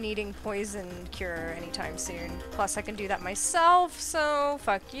gonna be needing poison cure anytime soon. Plus I can do that myself, so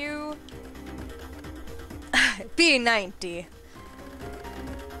fuck you. B90.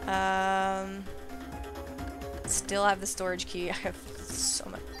 Still have the storage key. I have so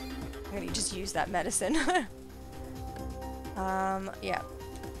much. I'm gonna just use that medicine. Yeah.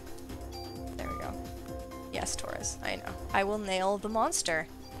 There we go. Yes, Taurus, I know. I will nail the monster.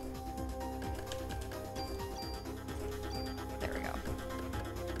 There we go.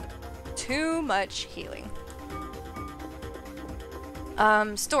 Too much healing.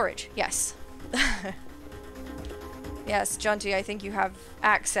 Storage, yes. Yes, Jonty, I think you have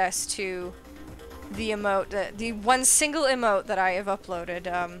access to the emote, the one single emote that I have uploaded,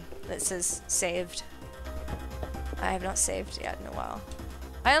 that says saved. I have not saved yet in a while.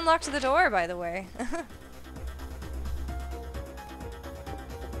 I unlocked the door, by the way.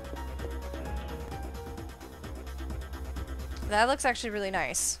 That looks actually really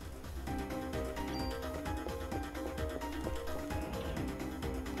nice.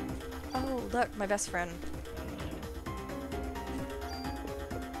 Oh, look, my best friend.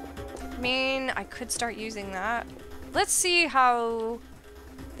 I mean, I could start using that. Let's see how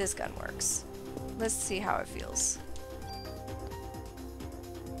this gun works. Let's see how it feels.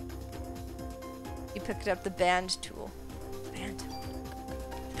 You picked up the band tool. The band tool.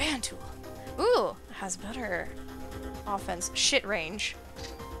 The band tool. Ooh, it has better offense. Shit range.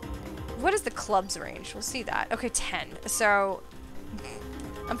 What is the club's range? We'll see that. Okay, 10. So,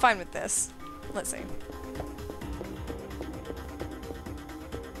 I'm fine with this. Let's see.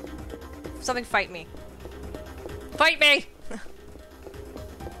 Something fight me. Fight me!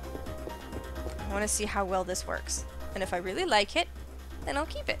 I want to see how well this works. And if I really like it, then I'll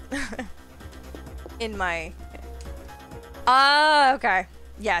keep it. In my... Ah, okay.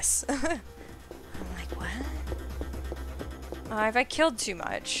 Yes. I'm like, what? Have I killed too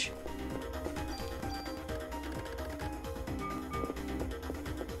much?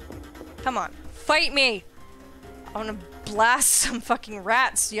 Come on. Fight me! I want to blast some fucking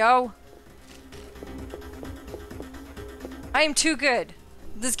rats, yo! I am too good.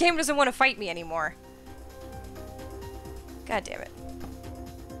 This game doesn't want to fight me anymore. God damn it.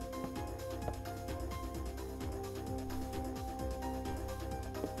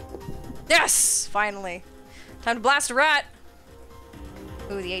 Yes! Finally. Time to blast a rat!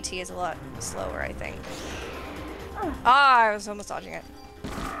 Ooh, the AT is a lot slower, I think. Ah, I was almost dodging it.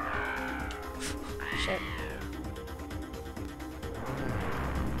 Shit.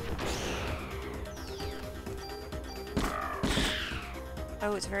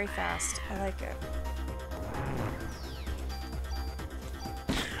 Oh, it's very fast. I like it.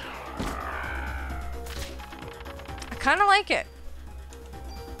 I kind of like it.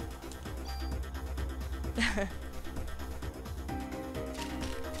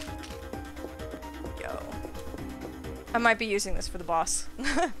 Yo. I might be using this for the boss.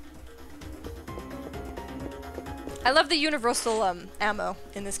 I love the universal ammo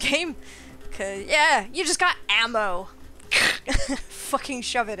in this game. Cause yeah, you just got ammo. Fucking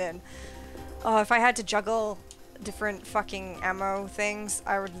shove it in. Oh, if I had to juggle different fucking ammo things,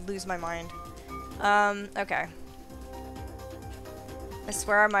 I would lose my mind. Okay. I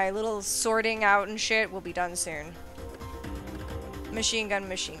swear my little sorting out and shit will be done soon. Machine gun,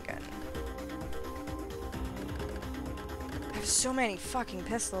 machine gun. I have so many fucking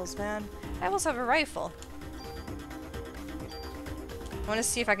pistols, man. I also have a rifle. I want to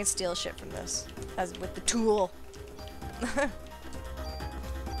see if I can steal shit from this, as with the tool.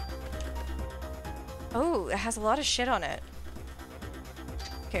 Oh, it has a lot of shit on it.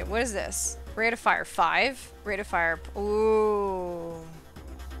 Okay, what is this? Rate of fire 5. Rate of fire. Ooh.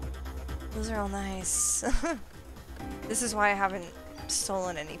 Those are all nice. This is why I haven't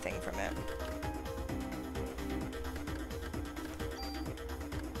stolen anything from it.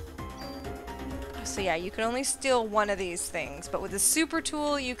 So yeah, you can only steal one of these things, but with the super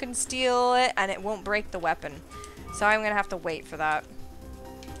tool you can steal it and it won't break the weapon. So I'm gonna have to wait for that.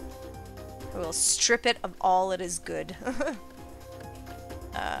 I will strip it of all it is good.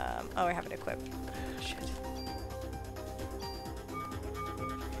 Oh, I haven't equipped. Shit.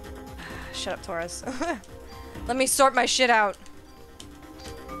 Shut up, Torres. Let me sort my shit out.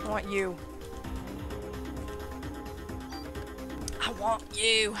 I want you. I want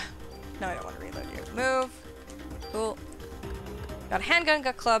you. No, I don't want to reload you. Move. Cool. Got a handgun,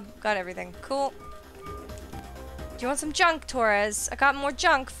 got club, got everything. Cool. Do you want some junk, Torres? I got more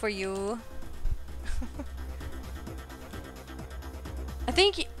junk for you. I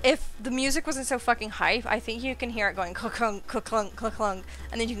think if the music wasn't so fucking hype, I think you can hear it going clunk, clunk, clunk, clunk, clunk,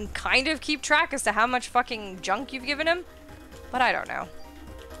 and then you can kind of keep track as to how much fucking junk you've given him. But I don't know.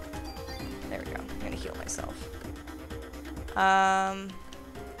 There we go. I'm gonna heal myself.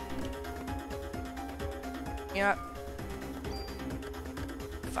 You know what?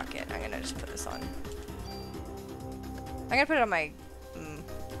 Fuck it. I'm gonna just put this on. I'm gonna put it on my...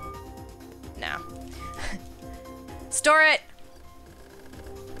 Nah. Store it!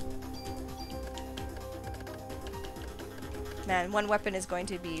 Man, one weapon is going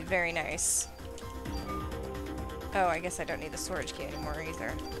to be very nice. Oh, I guess I don't need the storage key anymore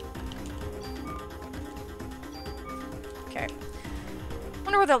either. Okay.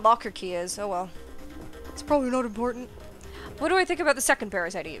 Wonder where the locker key is. Oh well. It's probably not important. What do I think about the second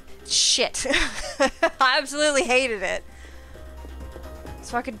Parasite Eve? Shit. I absolutely hated it.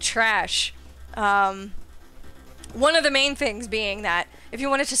 It's fucking trash. One of the main things being that if you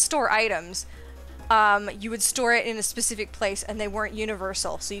wanted to store items, you would store it in a specific place and they weren't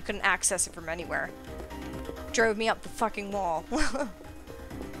universal, so you couldn't access it from anywhere. Drove me up the fucking wall.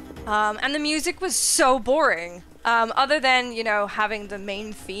 And the music was so boring. Other than, you know, having the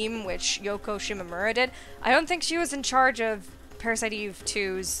main theme, which Yoko Shimomura did, I don't think she was in charge of Parasite Eve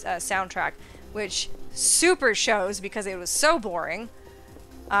 2's soundtrack, which super shows because it was so boring.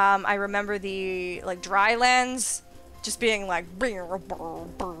 I remember the, like, dry lands just being like...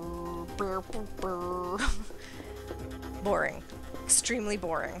 boring. Extremely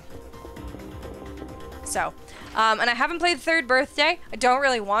boring. So, and I haven't played Third Birthday. I don't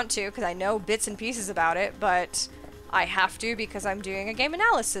really want to because I know bits and pieces about it, but I have to because I'm doing a game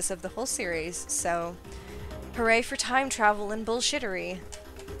analysis of the whole series. So, hooray for time travel and bullshittery.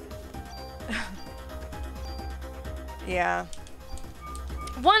 Yeah.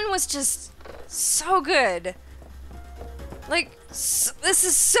 One was just so good. Like, this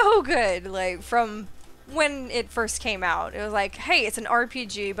is so good. Like, from when it first came out. It was like, hey, it's an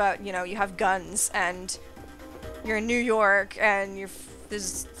RPG, but, you know, you have guns, and you're in New York, and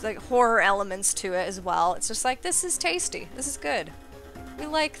there's, like, horror elements to it as well. It's just like, this is tasty. This is good. We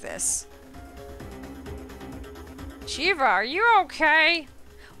like this. Shiva, are you okay?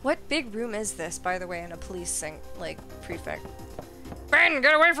 What big room is this, by the way, in a police prefect? Ben,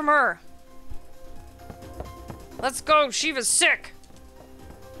 get away from her! Let's go, Shiva's sick!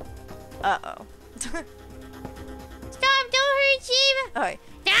 Uh-oh. Stop, don't hurt Shiva! Oh,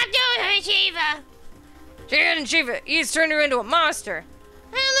 Stop, don't hurt Shiva! she didn't, Shiva. He's turned her into a monster.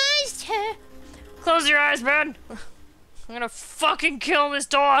 I lost her. Close your eyes, man. I'm gonna fucking kill this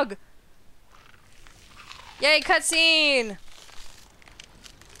dog. Yay, cutscene!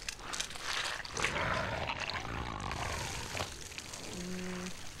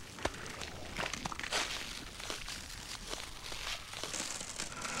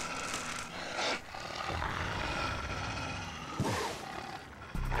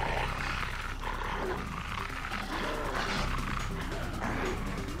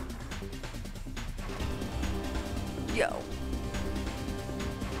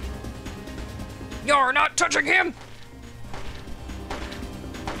 You're not touching him!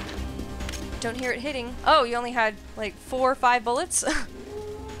 Don't hear it hitting. Oh, you only had like 4 or 5 bullets?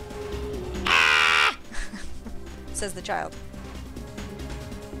 Ah! Says the child.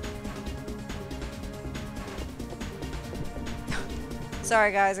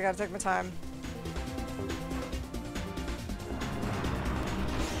 Sorry guys, I gotta take my time.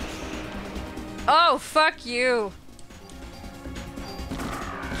 Oh, fuck you!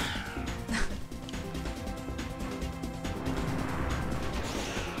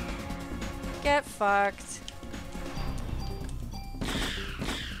 Get fucked.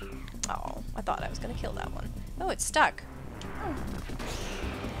 Oh, I thought I was gonna kill that one. Oh, it's stuck.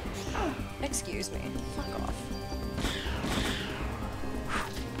 Excuse me. Fuck off.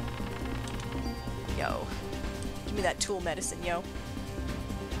 Yo. Give me that tool medicine, yo.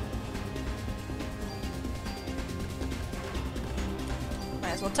 Might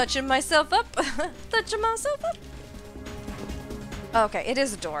as well touching myself up. Touching myself up. Okay, it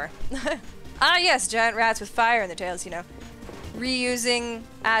is a door. Ah yes, giant rats with fire in their tails, you know. Reusing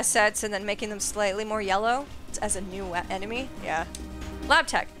assets and then making them slightly more yellow as a new enemy. Yeah. Lab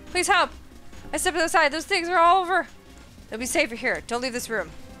tech, please help! I stepped outside, those things are all over! They'll be safer here, don't leave this room.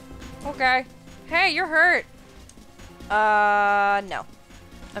 Okay. Hey, you're hurt! No.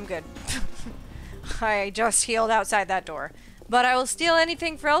 I'm good. I just healed outside that door. But I will steal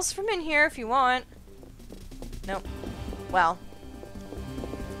anything else from in here if you want. Nope. Well.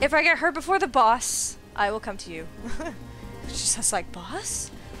 If I get hurt before the boss, I will come to you. She's just like,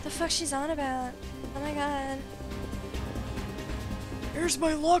 boss? What the fuck she's on about? Oh my god. Here's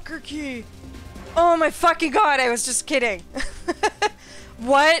my locker key. Oh my fucking god, I was just kidding.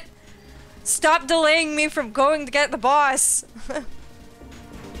 What? Stop delaying me from going to get the boss.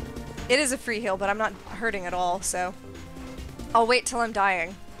 It is a free heal, but I'm not hurting at all, so I'll wait till I'm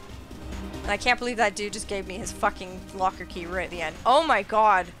dying. And I can't believe that dude just gave me his fucking locker key right at the end. Oh my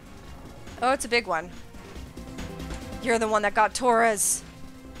god. Oh, it's a big one. You're the one that got Torres.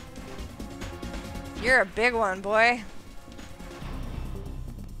 You're a big one, boy.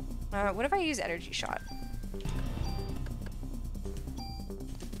 What if I use energy shot?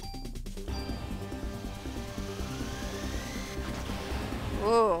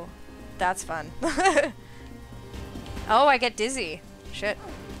 Ooh, that's fun. Oh, I get dizzy. Shit.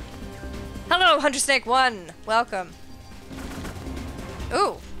 Hello, Hunter Snake 1. Welcome.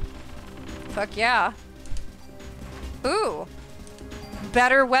 Ooh. Fuck yeah. Ooh.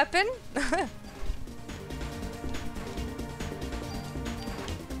 Better weapon?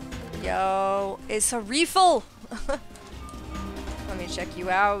 Yo, it's a refill. Let me check you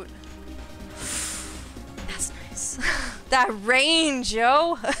out. That's nice. That range,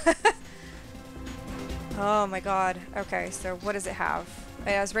 yo. Oh my god. Okay, so what does it have? It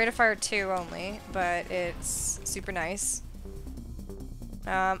has rate of fire 2 only, but it's super nice.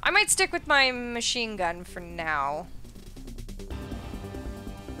 I might stick with my machine gun for now.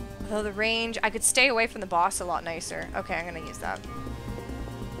 Although the range, I could stay away from the boss a lot nicer. Okay, I'm gonna use that.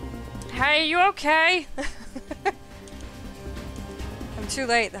 Hey, you okay? I'm too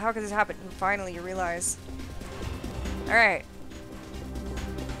late. How could this happen? Finally, you realize. Alright.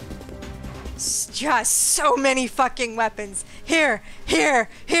 Just so many fucking weapons. Here, here,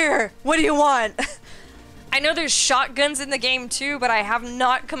 here. What do you want? I know there's shotguns in the game too, but I have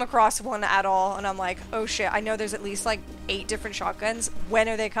not come across one at all. And I'm like, oh shit, I know there's at least like 8 different shotguns. When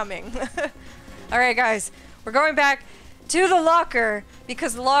are they coming? Alright guys, we're going back to the locker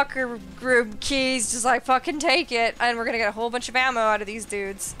because the locker group keys just like fucking take it. And we're gonna get a whole bunch of ammo out of these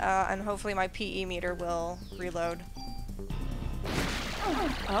dudes. And hopefully my PE meter will reload.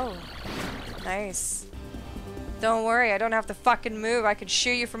 Oh, nice. Don't worry, I don't have to fucking move. I can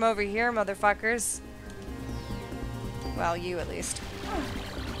shoot you from over here, motherfuckers. Well, you at least.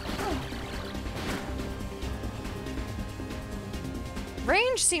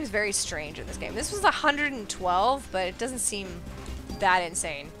 Range seems very strange in this game. This was 112, but it doesn't seem that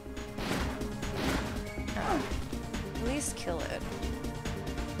insane. At least kill it.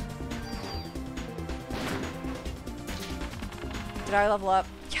 Did I level up?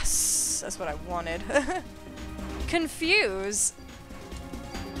 Yes! That's what I wanted. Confuse?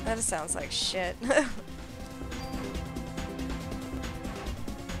 That just sounds like shit.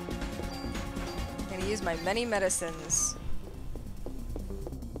 Use my many medicines.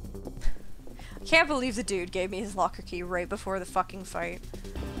 I can't believe the dude gave me his locker key right before the fucking fight.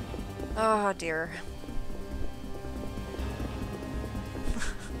 Oh dear.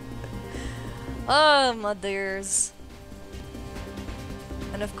 Oh mothers.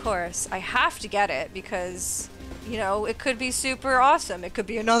 And of course, I have to get it because, you know, it could be super awesome. It could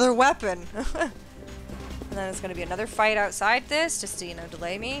be another weapon. And then it's gonna be another fight outside this, just to, you know,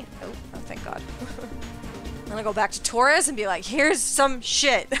 delay me. Oh, oh thank God. I'm gonna go back to Taurus and be like, here's some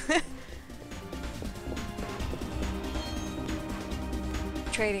shit.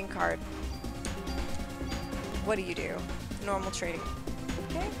 Trading card. What do you do? Normal trading.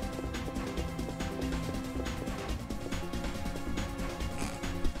 Okay.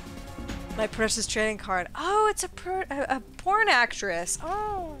 My precious trading card. Oh, it's a porn actress.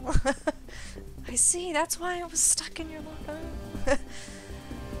 Oh. I see. That's why I was stuck in your locker.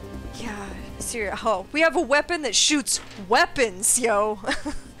 Yeah. Seriously. Oh, we have a weapon that shoots weapons, yo.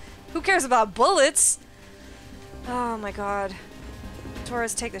 Who cares about bullets? Oh my God.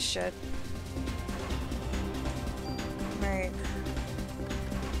 Taurus, take this shit. Right.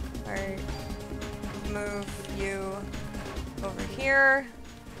 Alright. Move you over here.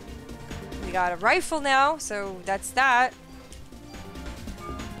 We got a rifle now, so that's that.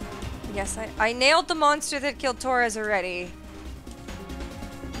 Yes, I nailed the monster that killed Torres already.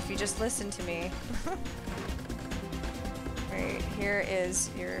 If you just listen to me. Right, here is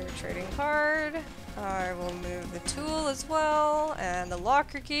your trading card. I will move the tool as well, and the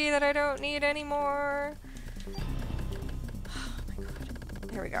locker key that I don't need anymore. Oh my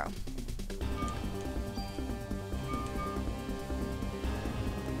God. Here we go.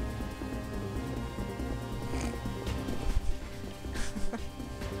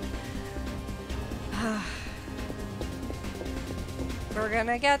 We're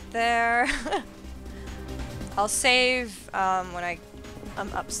gonna get there. I'll save when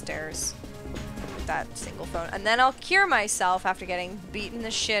I'm upstairs with that single phone, and then I'll cure myself after getting beaten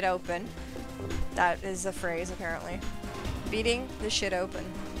the shit open. That is a phrase, apparently. Beating the shit open.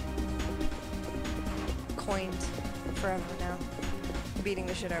 Coined forever now. Beating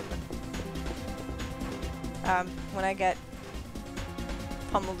the shit open. When I get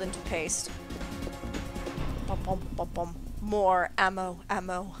pummeled into paste. Bum, bum, bum, bum. More ammo,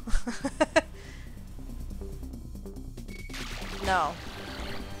 ammo. No.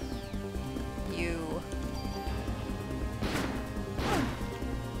 You.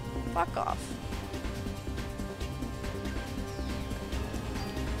 Fuck off.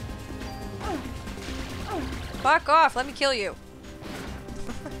 Fuck off, let me kill you.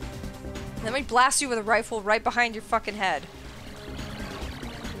 Let me blast you with a rifle right behind your fucking head.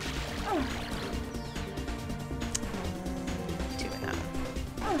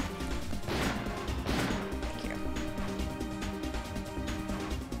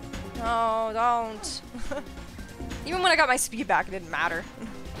 No, don't. Even when I got my speed back, it didn't matter.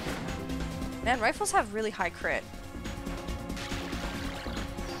 Man, rifles have really high crit.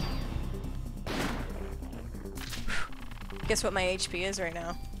 Guess what my HP is right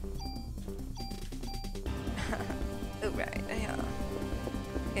now? Oh, right, yeah.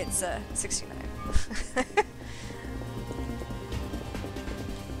 It's 69.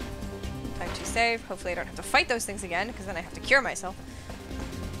 Time to save. Hopefully I don't have to fight those things again, because then I have to cure myself.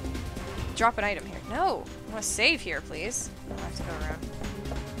 Drop an item here. No! I want to save here, please. I have to go around.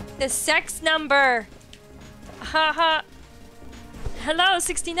 The sex number! Haha! Hello,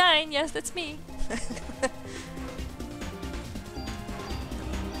 69! Yes, that's me.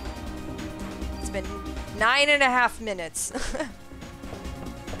 It's been 9.5 minutes.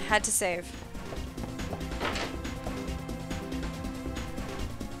 Had to save.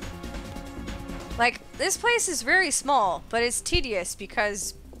 Like, this place is very small, but it's tedious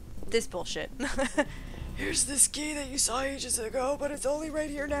because this bullshit. Here's this key that you saw ages ago, but it's only right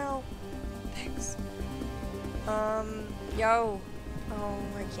here now. Thanks. Yo. Oh,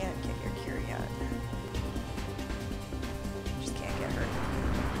 I can't get your cure yet. Just can't get hurt.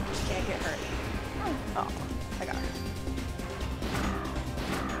 Just can't get hurt. Oh, I got her.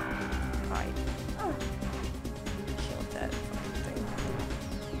 Hi. Killed that fucking thing.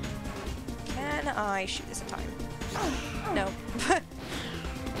 Can I shoot this in time? No.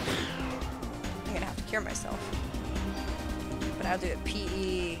 I'm gonna have to cure myself. But I'll do it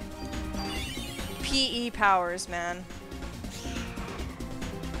PE. PE powers, man.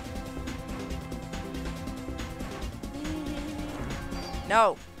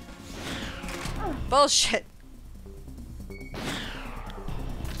 No. Bullshit.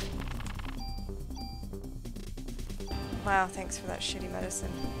 Wow, thanks for that shitty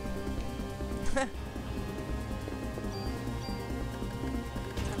medicine. Time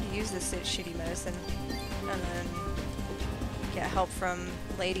to use this shitty medicine. And then get help from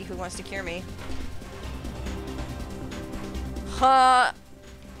lady who wants to cure me. Huh.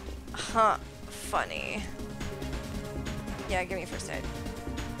 Huh. Funny. Yeah, give me first aid.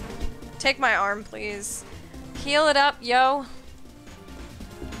 Take my arm, please. Heal it up, yo.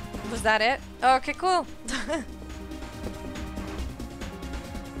 Was that it? Okay, cool.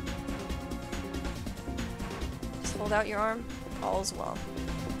 Just hold out your arm. All's well.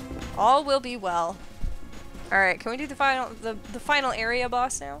 All will be well. Alright, can we do the final area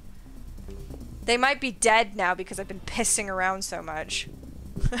boss now? They might be dead now because I've been pissing around so much.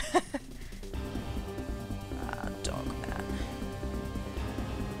 Dog man.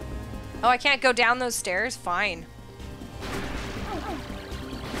 Oh, I can't go down those stairs? Fine.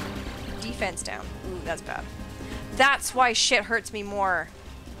 Defense down. Ooh, that's bad. That's why shit hurts me more.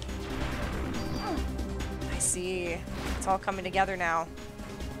 I see. It's all coming together now.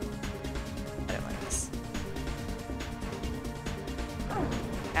 I don't like this.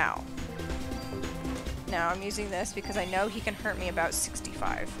 Ow. Now I'm using this because I know he can hurt me about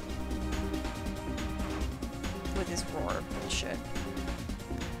 65. With his roar bullshit.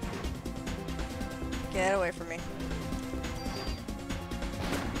 Get away from me.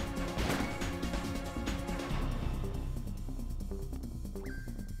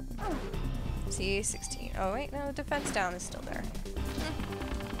 See, 16. Oh wait, no, defense down is still there.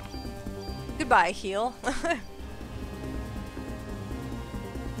 Goodbye, heal.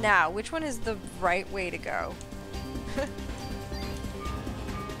 Now, which one is the right way to go? I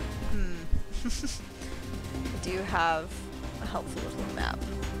do have a helpful little map.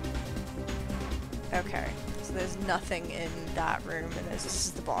 Okay, so there's nothing in that room, and this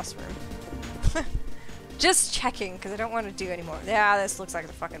is the boss room. Just checking, because I don't want to do anymore. Yeah, this looks like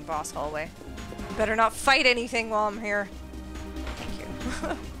the fucking boss hallway. Better not fight anything while I'm here. Thank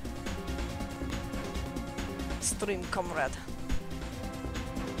you. Stream comrade.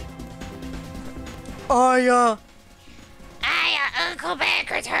 Oh yeah. Uncle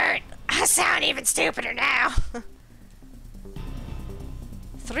Banker's hurt. I sound even stupider now.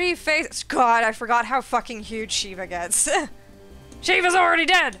 3 faces. God, I forgot how fucking huge Shiva gets. Shiva's already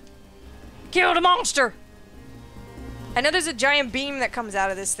dead. Killed a monster. I know there's a giant beam that comes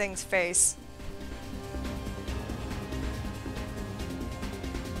out of this thing's face.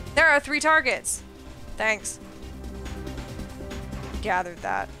 There are 3 targets. Thanks. Gathered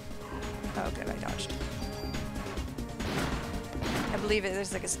that. Oh, good, I dodged. I believe it.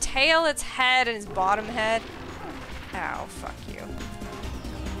 There's like his tail, its head, and his bottom head. Ow, fuck you.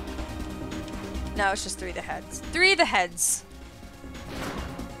 No, it's just 3 of the heads. 3 of the heads.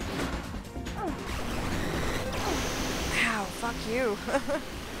 Ow, fuck you. I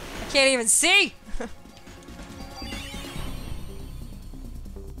can't even see!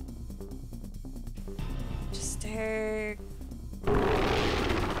 Just take...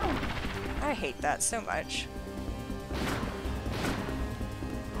 I hate that so much.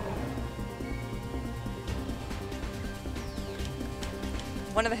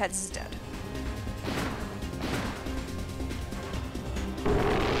 One of the heads is dead.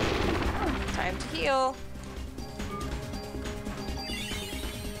 Time to heal.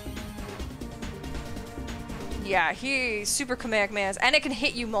 Yeah, he super Kamehameha, and it can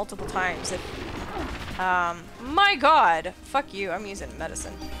hit you multiple times. My god! Fuck you, I'm using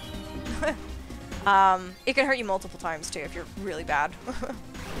medicine. It can hurt you multiple times too if you're really bad.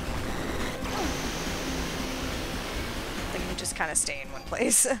 Like you just kind of stay in one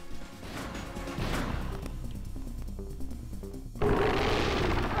place.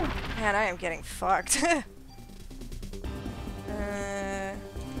 Man, I am getting fucked.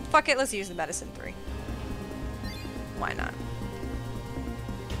 Fuck it, let's use the medicine 3. Why not?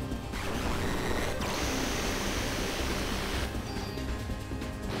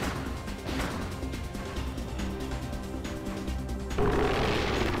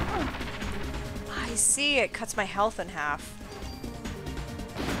 I see, it cuts my health in half.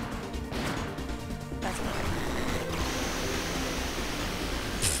 That's annoying.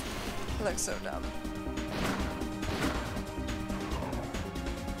 It looks so dumb.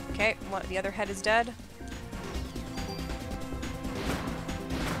 Okay, the other head is dead.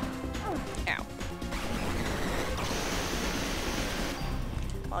 Ow.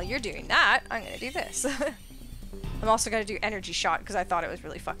 While you're doing that, I'm gonna do this. I'm also gonna do energy shot because I thought it was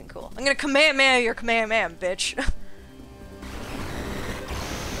really fucking cool. I'm gonna Kamehameha your Kamehameha, bitch.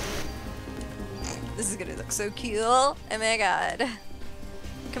 This is gonna look so cool. Oh my god.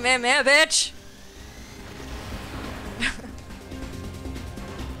 Kamehameha, bitch!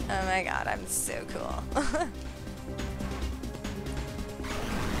 Oh my god, I'm so cool.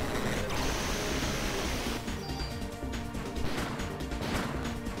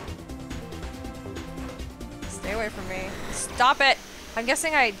 Stay away from me. Stop it! I'm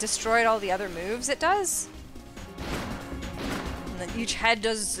guessing I destroyed all the other moves it does? And then each head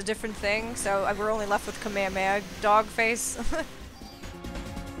does a different thing, so we're only left with Kamehameha dog face.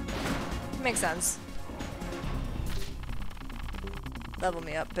 makes sense. Level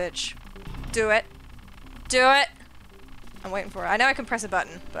me up, bitch. Do it. Do it! I'm waiting for it. I know I can press a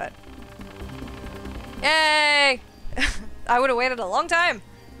button, but... Yay! I would have waited a long time!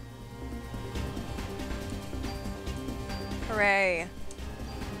 Hooray.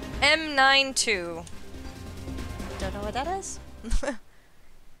 M92. Don't know what that is.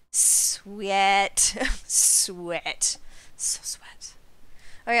 Sweat. Sweat. So sweat.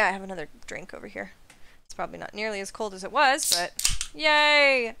 Oh yeah, I have another drink over here. It's probably not nearly as cold as it was, but...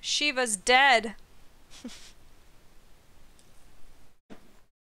 Yay! Shiva's dead.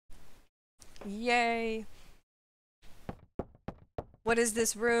 Yay. What is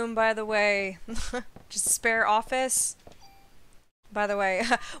this room, by the way? Just a spare office? By the way,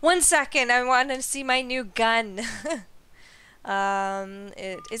 1 second, I want to see my new gun.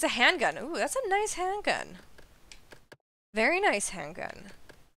 It is a handgun. Ooh, that's a nice handgun. Very nice handgun.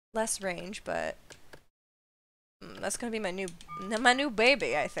 Less range, but that's gonna be my new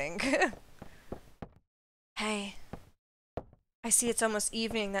baby, I think. Hey, I see it's almost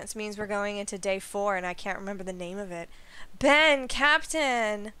evening. That means we're going into day 4, and I can't remember the name of it. Ben,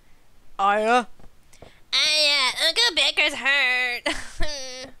 Captain. Aya. Uncle Baker's hurt.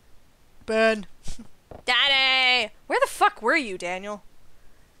 Ben. Daddy! Where the fuck were you, Daniel?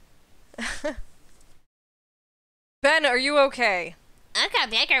 Ben, are you okay? Uncle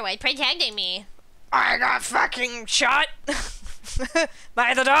Baker was protecting me. I got fucking shot!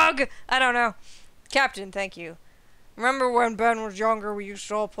 By the dog? I don't know. Captain, thank you. Remember when Ben was younger, we used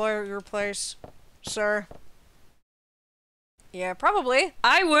to all play at your place, sir? Yeah, probably.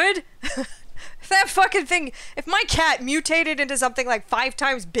 I would! That fucking thing, if my cat mutated into something like 5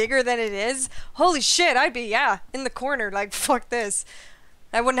 times bigger than it is, holy shit, I'd be, yeah, in the corner, like, fuck this.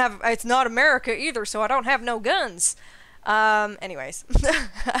 I wouldn't have, it's not America either, so I don't have no guns. Anyways,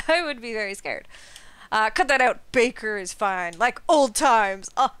 I would be very scared. Cut that out, Baker is fine, like old times,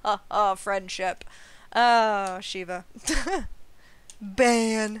 friendship. Oh, Shiva.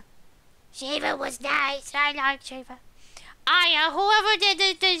 Ben. Shiva was nice. I like Shiva. Aya, whoever did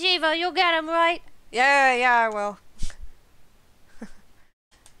this to Shiva, you'll get him right. Yeah, I will.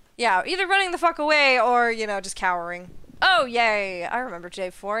 Yeah, either running the fuck away or, you know, just cowering. Oh, yay. I remember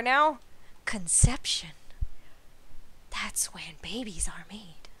J4 now. Conception. That's when babies are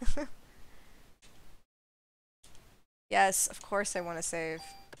made. Yes, of course I want to save.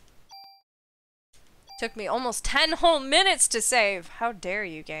 Took me almost 10 whole minutes to save. How dare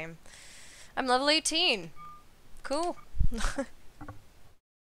you, game. I'm level 18. Cool.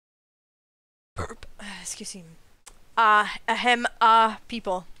 Burp. Excuse me.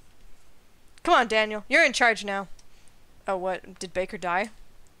 People. Come on, Daniel. You're in charge now. Oh, what? Did Baker die?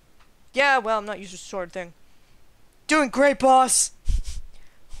 Yeah, well, I'm not used to sword thing. Doing great, boss!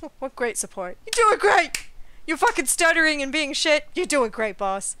 What great support. You're doing great! You fucking stuttering and being shit. You're doing great,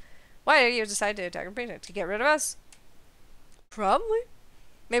 boss. Why did you decide to attack our to get rid of us? Probably.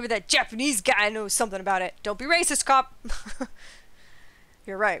 Maybe that Japanese guy knows something about it. Don't be racist, cop.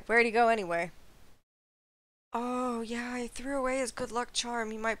 You're right. Where'd he go anyway? Oh, yeah, I threw away his good luck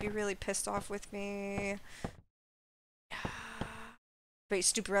charm. He might be really pissed off with me. But he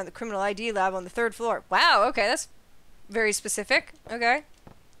snooped around the criminal ID lab on the 3rd floor. Wow, okay, that's very specific. Okay.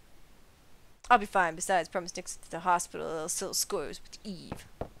 I'll be fine. Besides, promise next to the hospital, I'll still scores with Eve.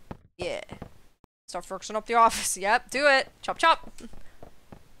 Yeah. Start fixing up the office. Yep, do it. Chop, chop.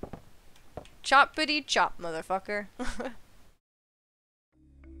 Choppity chop, motherfucker.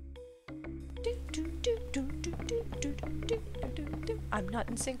 I'm not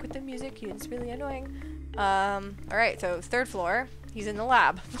in sync with the music. It's really annoying. Alright, so 3rd floor. He's in the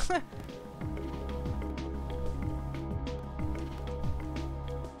lab.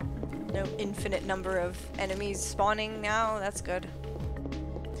 No infinite number of enemies spawning now. That's good.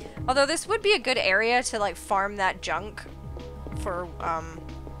 Although this would be a good area to like farm that junk for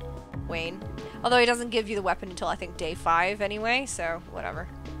Wayne. Although he doesn't give you the weapon until I think day 5 anyway, so whatever.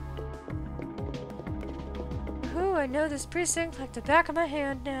 Ooh, I know this precinct like the back of my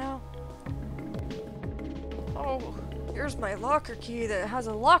hand now. Oh, here's my locker key that has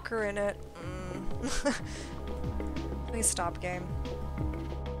a locker in it. Please stop, game.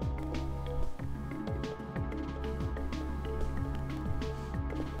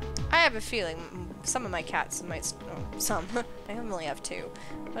 I have a feeling some of my cats might, some, I only have 2,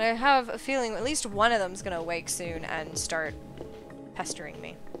 but I have a feeling at least one of them's gonna wake soon and start pestering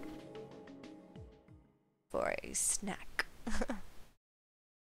me for a snack.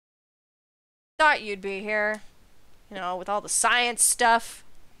 Thought you'd be here, you know, with all the science stuff.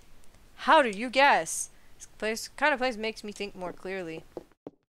 How did you guess? This kind of place makes me think more clearly.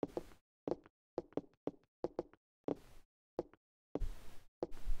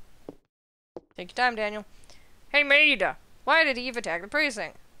 Take your time, Daniel. Hey, Maida! Why did Eve attack the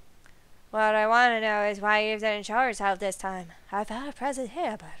precinct? What I want to know is why Eve didn't show herself this time. I thought a present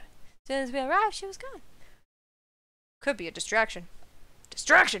here, but as soon as we arrived, she was gone. Could be a distraction.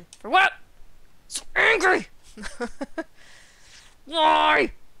 Distraction? For what? So angry! Why? Is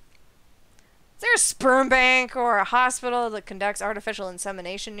there a sperm bank or a hospital that conducts artificial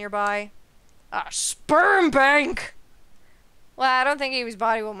insemination nearby? A sperm bank? Well, I don't think Eve's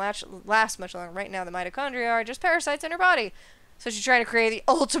body will last much longer. Right now, the mitochondria are just parasites in her body. So she's trying to create the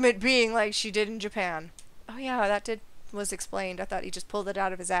ultimate being like she did in Japan. Oh yeah, was explained. I thought he just pulled it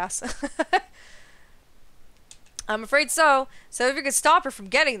out of his ass. I'm afraid so. So if you could stop her from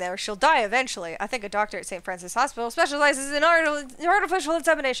getting there, she'll die eventually. I think a doctor at St. Francis Hospital specializes in artificial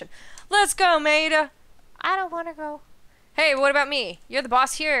insemination. Let's go, Maida. I don't want to go. Hey, what about me? You're the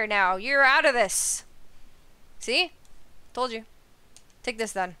boss here now. You're out of this. See? Told you. Take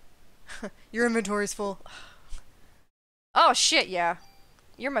this then. Your inventory's full. Oh shit, yeah.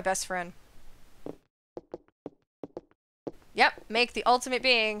 You're my best friend. Yep, make the ultimate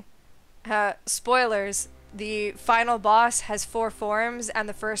being. Spoilers. The final boss has 4 forms, and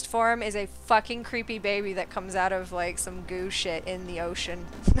the first form is a fucking creepy baby that comes out of, like, some goo shit in the ocean.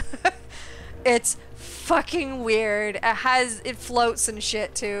 It's fucking weird. It floats and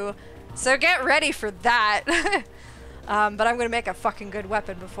shit, too. So get ready for that. But I'm gonna make a fucking good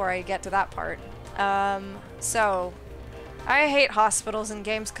weapon before I get to that part. So... I hate hospitals in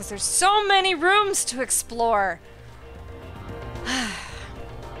games because there's so many rooms to explore.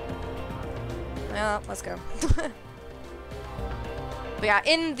 Well, let's go. But yeah,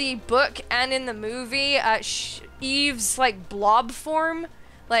 in the book and in the movie, Eve's, like, blob form,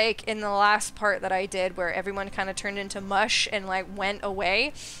 like, in the last part that I did where everyone kind of turned into mush and, like, went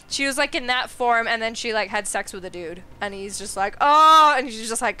away, she was, like, in that form, and then she, like, had sex with a dude. And he's just like, oh! And she's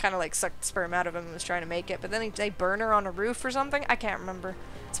just, like, kind of, like, sucked sperm out of him and was trying to make it. But then they burn her on a roof or something? I can't remember.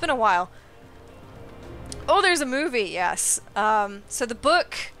 It's been a while. Oh, there's a movie, yes. So the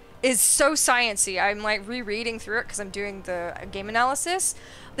book is so sciencey. I'm, like, rereading through it because I'm doing the game analysis.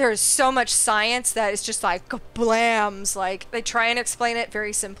 There's so much science that is just like blams. Like, they try and explain it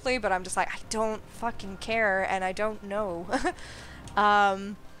very simply, but I'm just like, I don't fucking care and I don't know.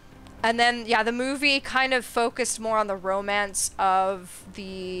 And then, yeah, the movie kind of focused more on the romance of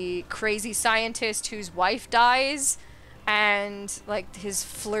the crazy scientist whose wife dies and, like, his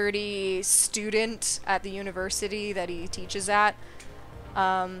flirty student at the university that he teaches at.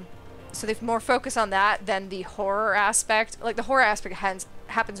 So they've more focus on that than the horror aspect. Like, the horror aspect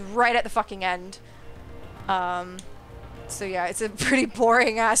happens right at the fucking end. So yeah, it's a pretty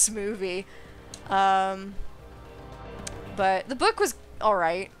boring ass movie. But the book was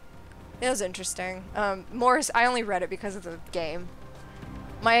alright. It was interesting. I only read it because of the game.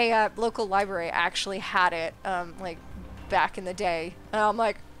 My local library actually had it, like, back in the day. And I'm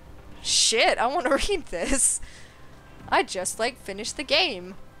like, shit, I want to read this. I just, like, finished the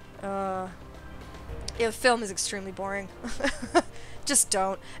game. Yeah, the film is extremely boring. Just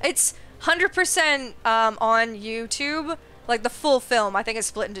don't. It's 100% on YouTube. Like, the full film, I think it's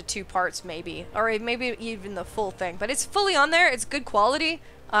split into 2 parts, maybe. Or maybe even the full thing. But it's fully on there. It's good quality.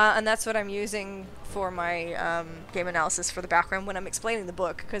 And that's what I'm using for my game analysis for the background when I'm explaining the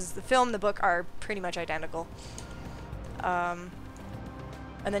book. Because the film and the book are pretty much identical. And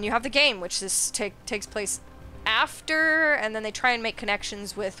then you have the game, which takes place after, and then they try and make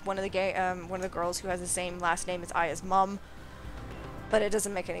connections with one of the girls who has the same last name as Aya's mom, but it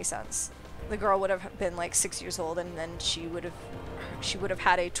doesn't make any sense. The girl would have been like 6 years old, and then she would have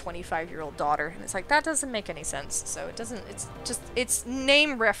had a 25-year-old daughter, and it's like, that doesn't make any sense. So it's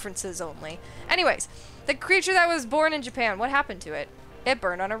name references only. Anyways, the creature that was born in Japan, what happened to it? It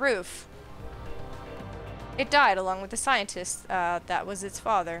burned on a roof. It died along with the scientist that was its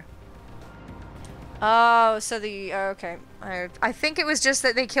father. Oh, so okay. I think it was just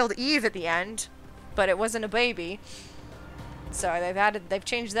that they killed Eve at the end, but it wasn't a baby. So they've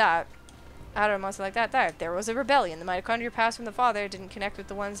changed that. Adam also like that. There was a rebellion. The mitochondria passed from the father didn't connect with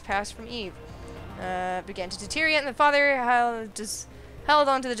the ones passed from Eve. Began to deteriorate, and the father held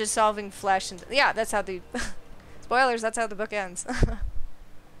onto the dissolving flesh. And yeah, that's how the spoilers. That's how the book ends.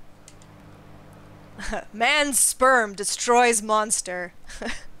 Man's sperm destroys monster.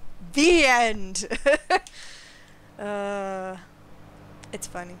 The end. It's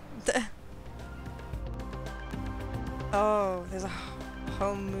funny. Oh, there's a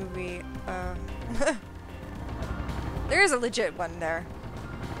home movie. There is a legit one there.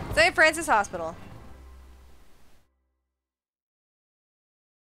 St. Francis Hospital.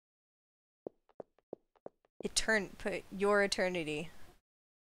 Put your eternity.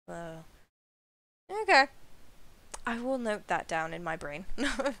 Okay. I will note that down in my brain.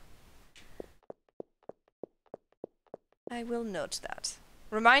 I will note that.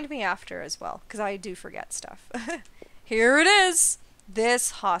 Remind me after as well, because I do forget stuff. Here it is!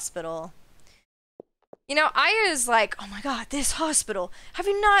 This hospital. You know, I was like, oh my god, this hospital. Have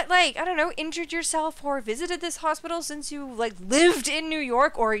you not, like, I don't know, injured yourself or visited this hospital since you, like, lived in New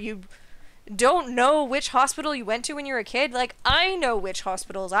York, or you don't know which hospital you went to when you were a kid? Like, I know which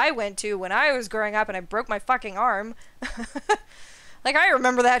hospitals I went to when I was growing up and I broke my fucking arm. Like, I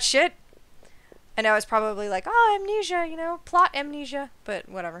remember that shit. I know it's probably like, oh, amnesia, you know, plot amnesia, but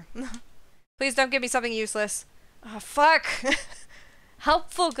whatever. Please don't give me something useless. Oh, fuck.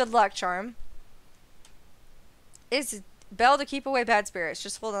 Helpful good luck charm. Is bell to keep away bad spirits.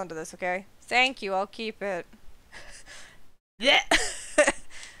 Just hold on to this, okay? Thank you, I'll keep it. Yeah.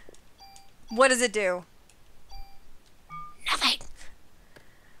 What does it do? Nothing.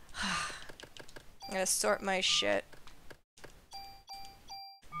 I'm gonna sort my shit.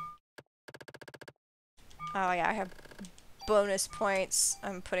 Oh yeah, I have bonus points.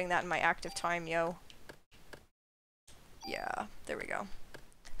 I'm putting that in my active time, yo. Yeah, there we go.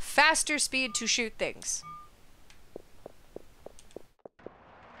 Faster speed to shoot things.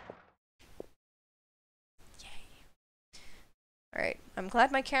 Yay. Alright, I'm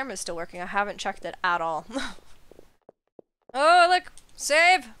glad my camera's still working. I haven't checked it at all. Oh, look!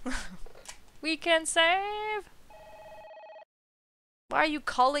 Save! We can save! Why are you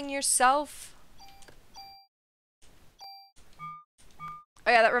calling yourself? Oh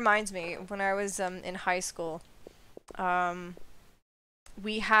yeah, that reminds me. When I was in high school,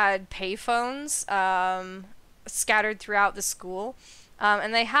 we had payphones scattered throughout the school,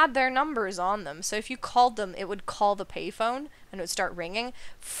 and they had their numbers on them. So if you called them, it would call the payphone and it would start ringing.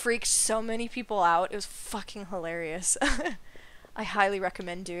 Freaked so many people out. It was fucking hilarious. I highly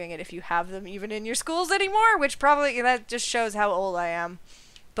recommend doing it if you have them even in your schools anymore, which probably, that just shows how old I am.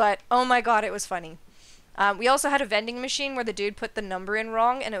 But, oh my god, it was funny. We also had a vending machine where the dude put the number in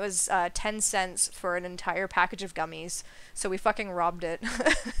wrong, and it was 10 cents for an entire package of gummies. So we fucking robbed it.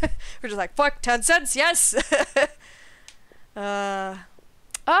 We're just like, fuck, 10 cents, yes!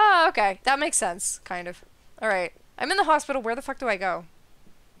 Oh, okay. That makes sense, kind of. Alright. I'm in the hospital. Where the fuck do I go?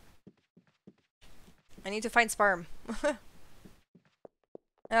 I need to find sperm.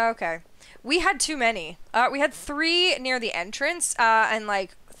 Okay. We had too many. We had 3 near the entrance, and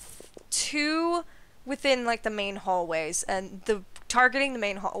like 2 within like the main hallways, and the targeting the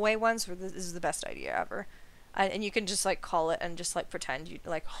main hallway ones this is the best idea ever. And you can just like call it and just like pretend you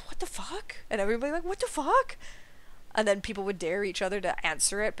like, oh, what the fuck? And everybody like, what the fuck? And then people would dare each other to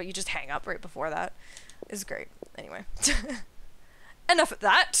answer it, but you just hang up right before that. It's great. Anyway. Enough of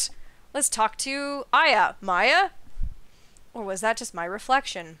that. Let's talk to Aya. Maya? Or was that just my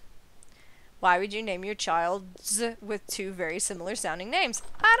reflection? Why would you name your child with 2 very similar sounding names?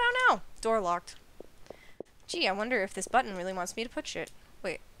 I don't know. Door locked. Gee, I wonder if this button really wants me to put shit.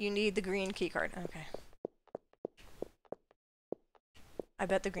 Wait, you need the green keycard. Okay. I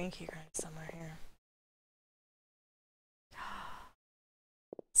bet the green keycard is somewhere here.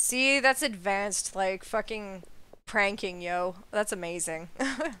 See, that's advanced, like, fucking pranking, yo. That's amazing.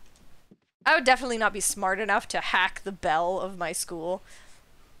 I would definitely not be smart enough to hack the bell of my school,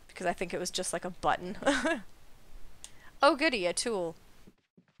 because I think it was just like a button. Oh goody, a tool.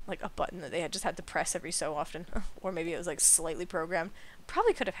 Like a button that they had just had to press every so often. Or maybe it was like slightly programmed.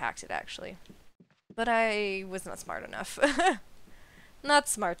 Probably could have hacked it actually. But I was not smart enough. Not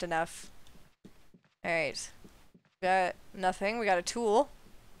smart enough. Alright. Got nothing. We got a tool.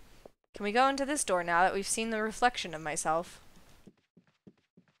 Can we go into this door now that we've seen the reflection of myself?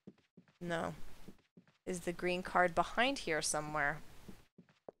 No. Is the green card behind here somewhere?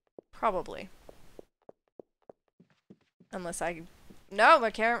 Probably. Unless I... No,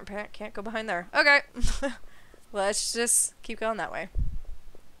 I can't go behind there. Okay. Let's just keep going that way.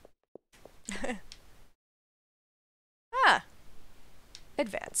 Ah.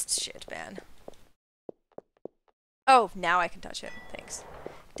 Advanced shit, man. Oh, now I can touch it. Thanks.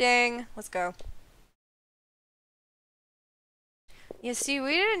 Ding. Let's go. You see,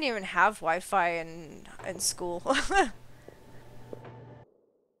 we didn't even have Wi-Fi in school.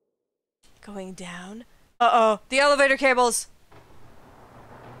 Going down. Uh-oh. The elevator cables!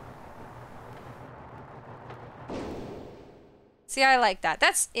 See, I like that.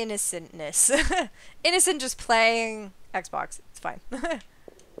 That's innocentness. Innocent just playing Xbox. It's fine.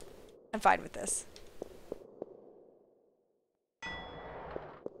 I'm fine with this.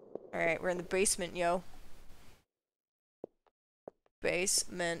 Alright, we're in the basement, yo.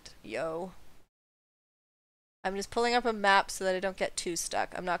 Basement, yo. I'm just pulling up a map so that I don't get too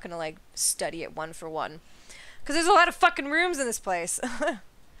stuck. I'm not gonna like study it one for one. Cause there's a lot of fucking rooms in this place.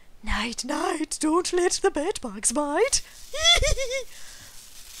 Night, night, don't let the bedbugs bite.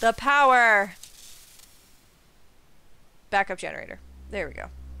 The power. Backup generator. There we go.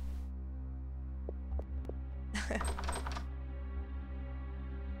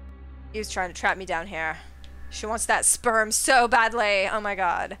 He was trying to trap me down here. She wants that sperm so badly. Oh my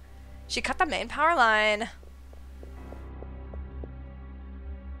god. She cut the main power line.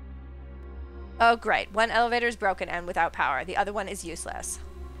 Oh great. One elevator is broken and without power. The other one is useless.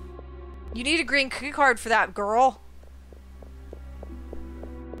 You need a green key card for that, girl.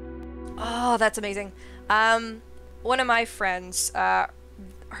 Oh, that's amazing. One of my friends,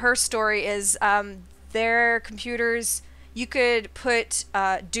 her story is their computers, you could put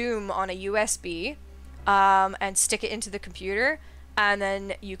Doom on a USB and stick it into the computer, and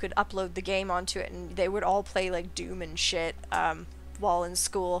then you could upload the game onto it, and they would all play like Doom and shit while in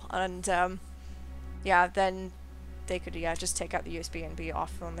school. And yeah, then they could just take out the USB and be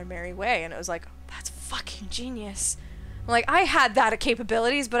off on their merry way. And it was like, that's fucking genius. Like, I had that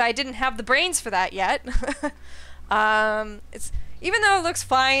capabilities, but I didn't have the brains for that yet. It's even though it looks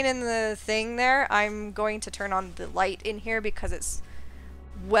fine in the thing there, I'm going to turn on the light in here because it's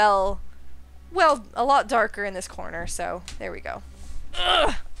well, a lot darker in this corner. So there we go.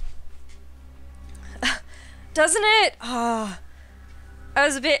 Ugh. Doesn't it? I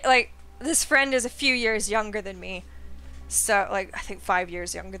was a bit like, this friend is a few years younger than me. So, like, I think 5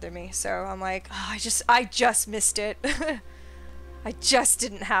 years younger than me. So I'm like, oh, I just missed it. I just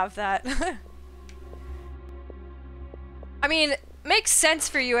didn't have that. I mean, makes sense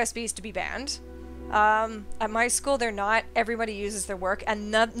for USBs to be banned. At my school, they're not. Everybody uses their work,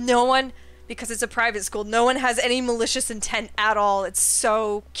 and no one, because it's a private school, no one has any malicious intent at all. It's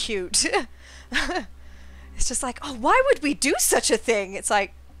so cute. It's just like, oh, why would we do such a thing? It's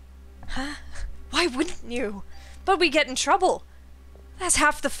like, huh? Why wouldn't you? But we get in trouble. That's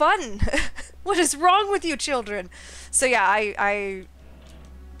half the fun. What is wrong with you children? So yeah,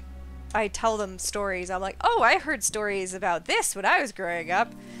 I tell them stories. I'm like, oh, I heard stories about this when I was growing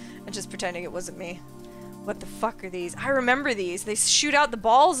up. And just pretending it wasn't me. What the fuck are these? I remember these. They shoot out the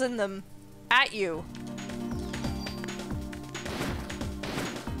balls in them at you.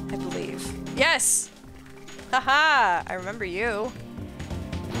 I believe. Yes! Haha! I remember you.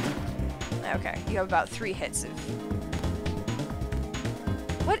 Okay, you have about 3 hits of...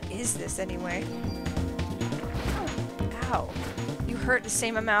 What is this anyway? Ow. You hurt the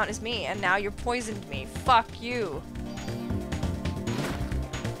same amount as me, and now you're poisoned me. Fuck you.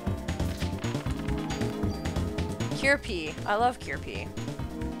 Cure P. I love Cure P.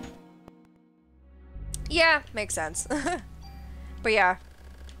 Yeah, makes sense. But yeah.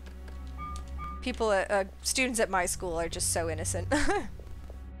 People, students at my school are just so innocent.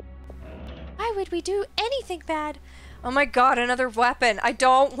 Why would we do anything bad? Oh my god, another weapon. I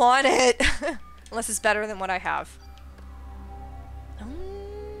don't want it. Unless it's better than what I have.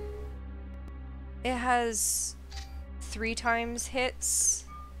 It has 3 times hits.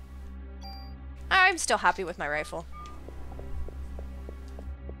 I'm still happy with my rifle.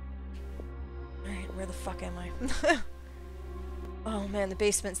 Alright, where the fuck am I? Oh man, the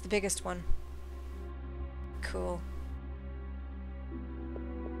basement's the biggest one. Cool.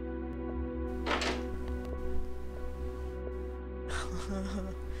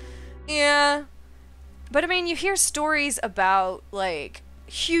 Yeah. But I mean, you hear stories about, like,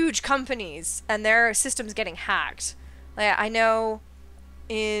 huge companies and their systems getting hacked. Like, I know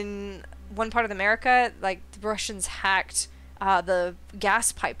in one part of America, like, the Russians hacked the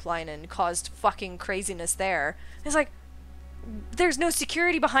gas pipeline and caused fucking craziness there. It's like, there's no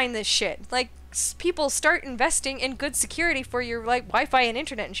security behind this shit. Like, people start investing in good security for your, like, Wi-Fi and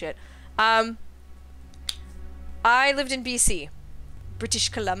internet and shit. I lived in BC. British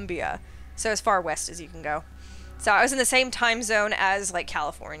Columbia, so as far west as you can go. So I was in the same time zone as like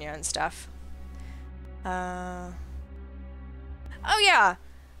California and stuff. Oh yeah,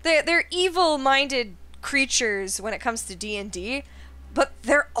 they're evil-minded creatures when it comes to D&D, but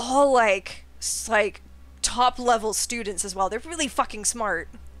they're all like top-level students as well. They're really fucking smart.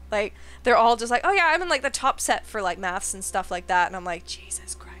 Like, they're all just like, oh yeah, I'm in like the top set for like maths and stuff like that, and I'm like,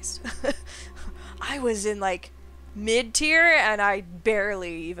 Jesus Christ. I was in like mid-tier and I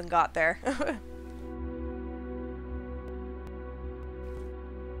barely even got there.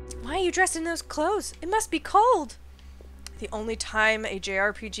 Why are you dressed in those clothes? It must be cold. The only time a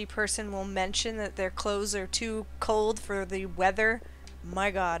JRPG person will mention that their clothes are too cold for the weather. My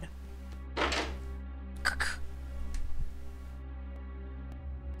god.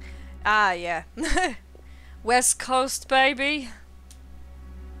 Ah, yeah. West Coast, baby.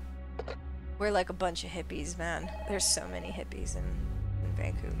 We're like a bunch of hippies, man. There's so many hippies in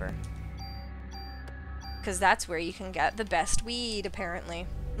Vancouver. Because that's where you can get the best weed, apparently.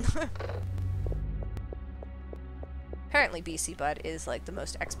 Apparently BC bud is like the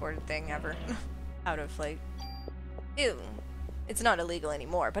most exported thing ever. Out of like... Ew. It's not illegal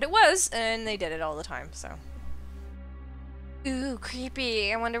anymore, but it was, and they did it all the time, so... Ooh,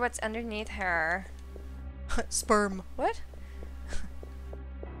 creepy. I wonder what's underneath her. Sperm. What?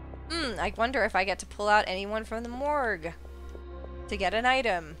 I wonder if I get to pull out anyone from the morgue to get an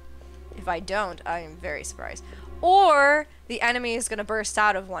item. If I don't, I am very surprised. Or the enemy is going to burst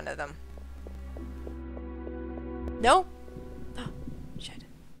out of one of them. No? Oh, shit.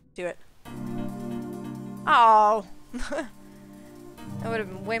 Do it. Oh. That would have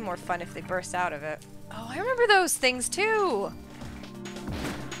been way more fun if they burst out of it. Oh, I remember those things too.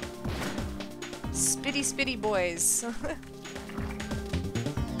 Spitty spitty boys.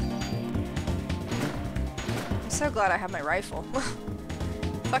 I'm so glad I have my rifle.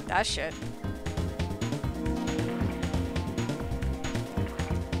 Fuck that shit.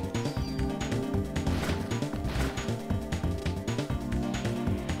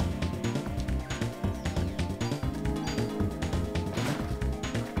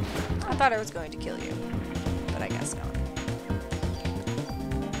 I thought I was going to kill you, but I guess not.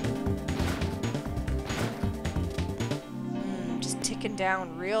 Just ticking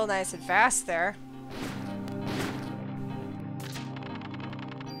down real nice and fast there.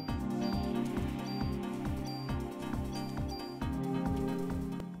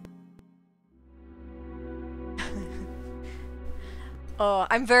 Oh,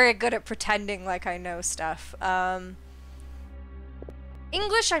 I'm very good at pretending like I know stuff.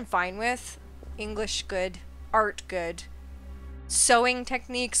 English I'm fine with. English good. Art good. Sewing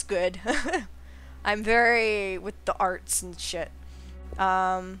techniques good. I'm very with the arts and shit.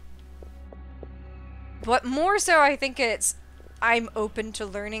 But more so I think it's I'm open to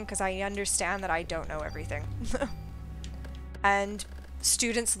learning because I understand that I don't know everything. And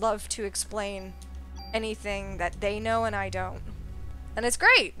students love to explain anything that they know and I don't. And it's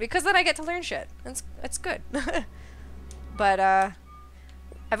great because then I get to learn shit. It's good. But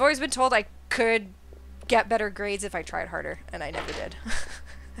I've always been told I could get better grades if I tried harder, and I never did.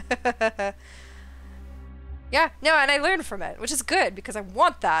 Yeah, no, and I learned from it, which is good, because I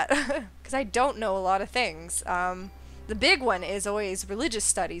want that. Because I don't know a lot of things. The big one is always religious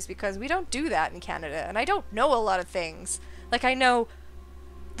studies, because we don't do that in Canada, and I don't know a lot of things. Like, I know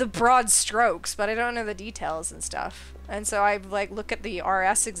the broad strokes, but I don't know the details and stuff. And so I, like, look at the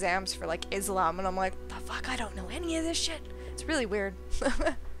RS exams for, like, Islam, and I'm like, the fuck, I don't know any of this shit. It's really weird.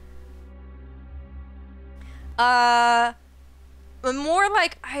 More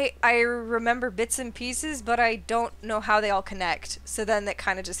like I remember bits and pieces, but I don't know how they all connect. So then it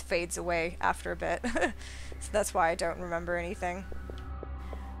kind of just fades away after a bit. So that's why I don't remember anything.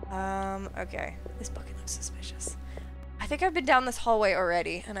 Okay. This bucket looks suspicious. I think I've been down this hallway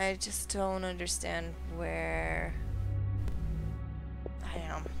already, and I just don't understand where I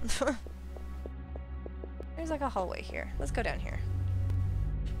am. There's like a hallway here. Let's go down here.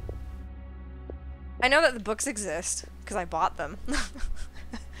 I know that the books exist, because I bought them.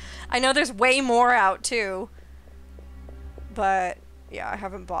 I know there's way more out, too. But, yeah, I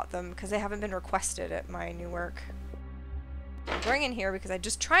haven't bought them, because they haven't been requested at my new work. I'm going in here because I'm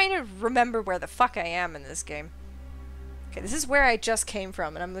just trying to remember where the fuck I am in this game. Okay, this is where I just came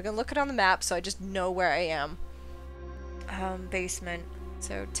from, and I'm gonna look it on the map so I just know where I am. Basement.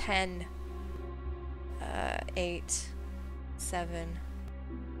 So, 10... 8, 7.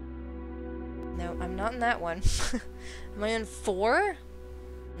 No, I'm not in that one. Am I in 4?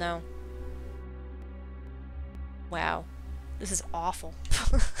 No. Wow. This is awful.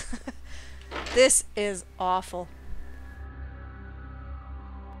 This is awful.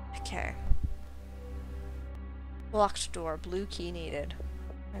 Okay. Locked door. Blue key needed.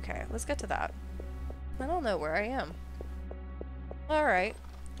 Okay, let's get to that. I don't know where I am. Alright.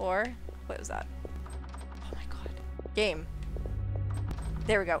 Or, what was that? Oh my god. Game.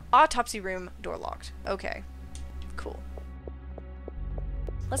 There we go. Autopsy room, door locked. Okay. Cool.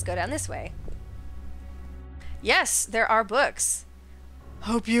 Let's go down this way. Yes, there are books.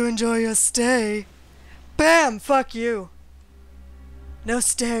 Hope you enjoy your stay. Bam! Fuck you. No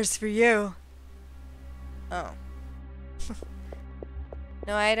stairs for you. Oh.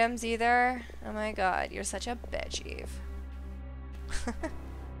 No items either? Oh my god, you're such a bitch, Eve.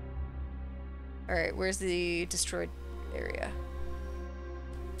 Alright, where's the destroyed area?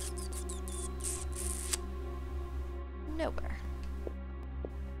 Nowhere.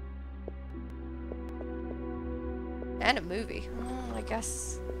 a movie. Oh, I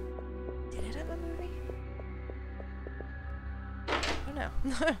guess... Did it have a movie? I don't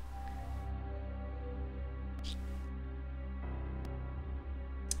know.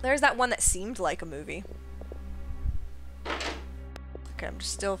 There's that one that seemed like a movie. Okay, I'm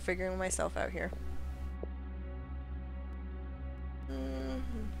just still figuring myself out here.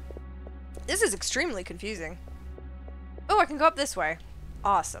 This is extremely confusing. Oh, I can go up this way.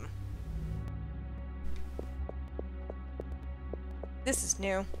 Awesome. This is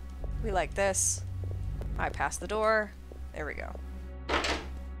new. We like this. I pass the door. There we go.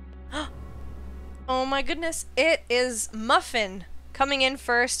 Oh my goodness. It is Muffin coming in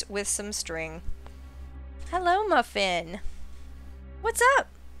first with some string. Hello, Muffin. What's up?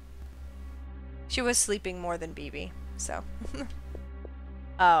 She was sleeping more than BB, so.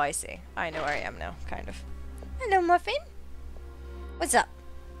 Oh, I see. I know where I am now, kind of. Hello, Muffin. What's up?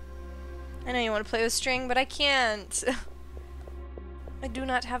 I know you want to play with string, but I can't. I do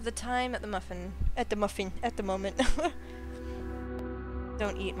not have the time at the muffin. At the moment.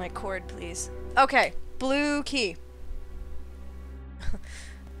 Don't eat my cord, please. Okay, blue key.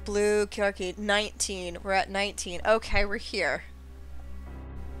 Blue key. 19. We're at 19. Okay, we're here.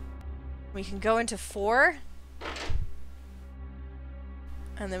 We can go into 4.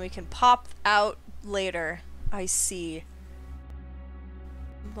 And then we can pop out later. I see.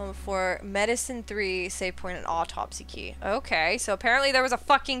 For medicine 3, save point and autopsy key. Okay, so apparently there was a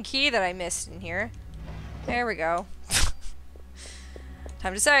fucking key that I missed in here. There we go.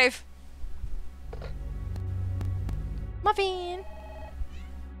 Time to save. Muffin!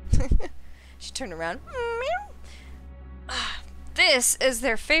 She turned around. This is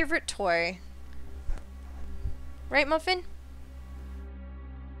their favorite toy. Right, Muffin?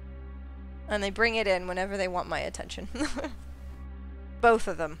 And they bring it in whenever they want my attention. Both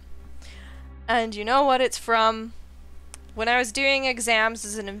of them. And you know what it's from? When I was doing exams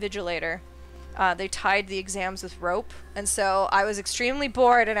as an invigilator, they tied the exams with rope. And so I was extremely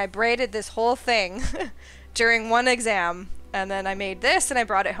bored and I braided this whole thing during one exam. And then I made this and I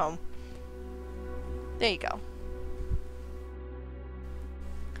brought it home. There you go.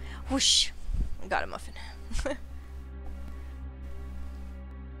 Whoosh. I got a muffin.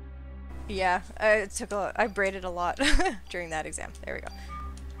 Yeah, I braided a lot during that exam. There we go.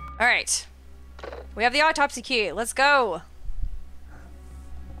 Alright. We have the autopsy key. Let's go.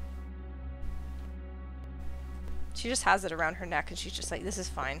 She just has it around her neck and she's just like, this is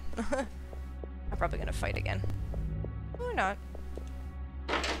fine. I'm probably gonna fight again. Or not.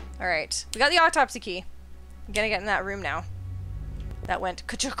 Alright. We got the autopsy key. I'm gonna get in that room now. That went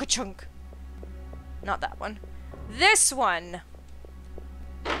ka-chunk-ka-chunk. Not that one. This one!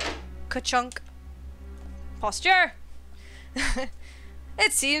 Ka-chunk. Posture!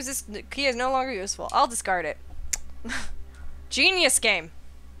 It seems this key is no longer useful. I'll discard it. Genius game!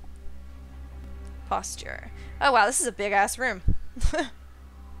 Posture. Oh wow, this is a big ass room.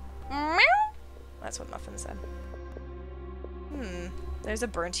 That's what Muffin said. There's a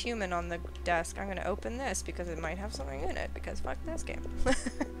burnt human on the desk. I'm gonna open this because it might have something in it, because fuck this game.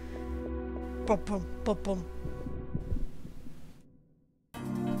 Bum bum bum bum.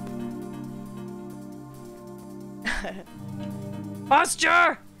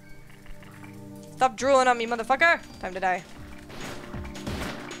 Posture! Stop drooling on me, motherfucker! Time to die.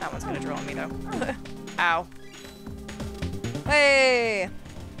 That one's gonna drool on me though. Ow. Hey!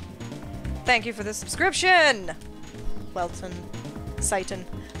 Thank you for the subscription! Welton. Satan.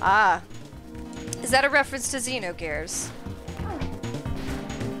 Ah. Is that a reference to Xenogears?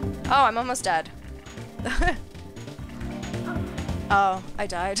 Oh, I'm almost dead. Oh, I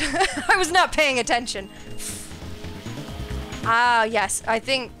died. I was not paying attention. Ah, yes. I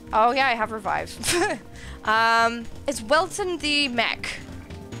think... Oh, yeah, I have revive. Is Welton the mech?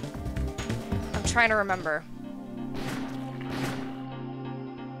 I'm trying to remember.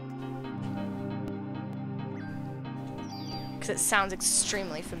 Because it sounds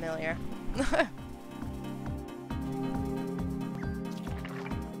extremely familiar.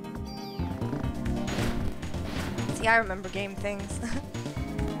 See, I remember game things.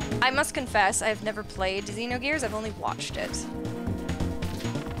 I must confess, I've never played Xenogears, I've only watched it.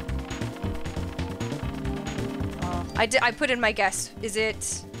 Oh, I put in my guess. Is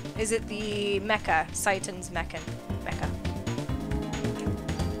it the mecha? Satan's mecha.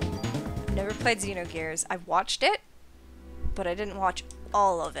 I've never played Xenogears. I've watched it, but I didn't watch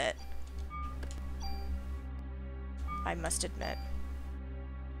all of it. I must admit.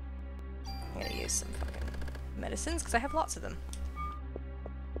 I'm gonna use some fucking medicines, because I have lots of them.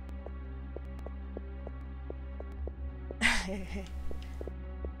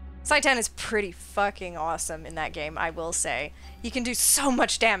 Side 10 is pretty fucking awesome in that game, I will say. You can do so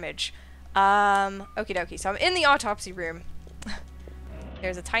much damage. Okie dokie. So I'm in the autopsy room.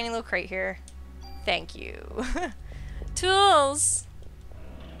 There's a tiny little crate here. Thank you. Tools!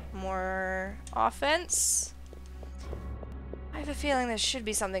 More offense. I have a feeling there should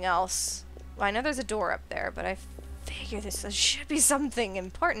be something else. Well, I know there's a door up there, but I figure there should be something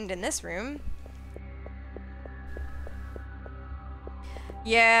important in this room.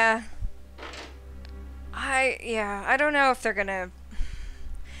 Yeah. I don't know if they're gonna...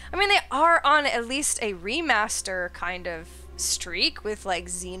 I mean, they are on at least a remaster kind of streak with, like,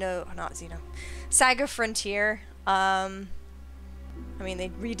 Saga Frontier. I mean,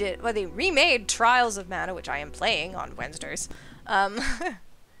 they remade Trials of Mana, which I am playing on Wednesdays.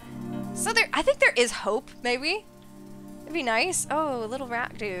 So I think there is hope, maybe. It'd be nice. Oh, little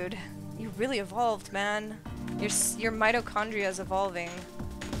rat dude. You really evolved, man. Your mitochondria is evolving.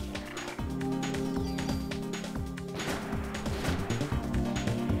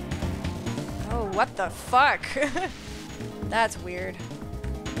 Oh, what the fuck? That's weird.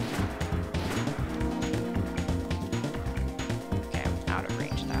 Okay, I'm out of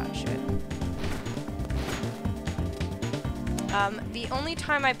range of that shit. The only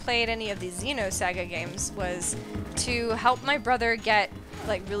time I played any of the Xenosaga games was to help my brother get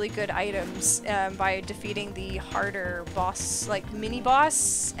like really good items by defeating the harder boss, like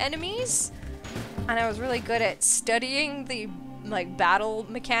mini-boss enemies. And I was really good at studying the like battle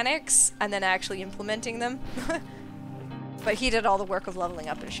mechanics and then actually implementing them. But he did all the work of leveling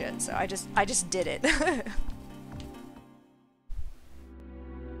up and shit, so I just did it.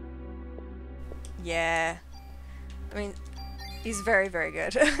 Yeah. I mean, he's very, very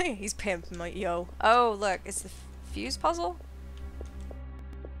good. He's pimp, yo. Oh, look, it's the fuse puzzle?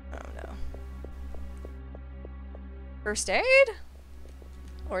 Oh, no. First aid?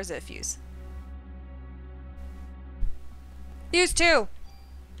 Or is it a fuse? Fuse 2!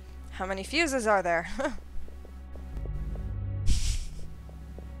 How many fuses are there?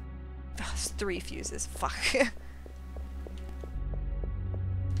 There's 3 fuses. Fuck.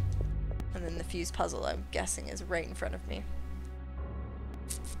 And then the fuse puzzle, I'm guessing, is right in front of me.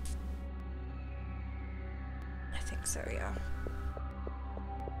 I think so, yeah.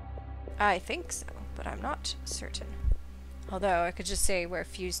 I think so, but I'm not certain. Although, I could just say where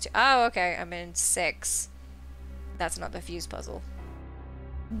fuse 2... Oh, okay, I'm in 6. That's not the fuse puzzle.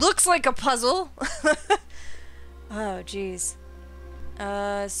 Looks like a puzzle! Oh, jeez.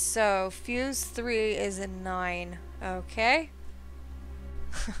 So, fuse 3 is a 9. Okay.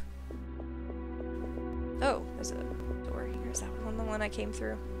 Oh, there's a door here. Is that the one I came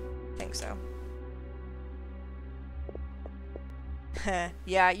through? I think so.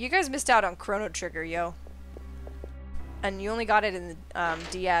 Yeah, you guys missed out on Chrono Trigger, yo. And you only got it in the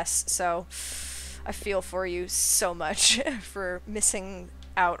DS, so I feel for you so much for missing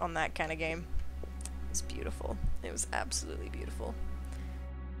out on that kind of game. It was beautiful. It was absolutely beautiful.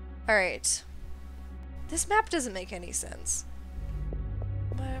 Alright. This map doesn't make any sense.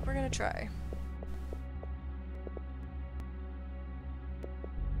 But we're gonna try.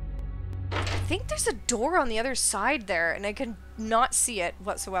 I think there's a door on the other side there, and I can not see it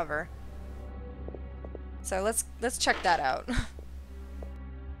whatsoever. So let's check that out.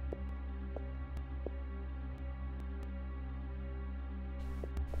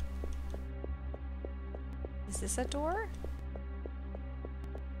 Is this a door?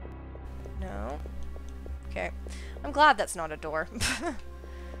 No. Okay. I'm glad that's not a door.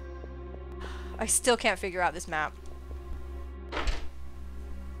 I still can't figure out this map.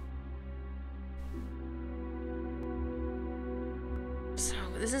 So,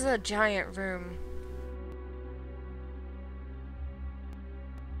 this is a giant room.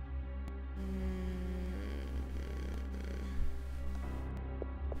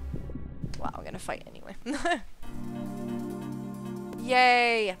 Wow, I'm gonna fight anyway.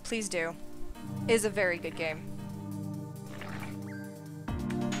 Yay! Please do. It is a very good game.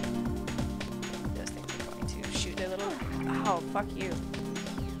 Those things are going to shoot their little... Oh, fuck you.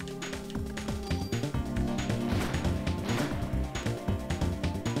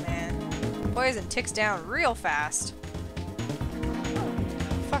 Man. Poison ticks down real fast.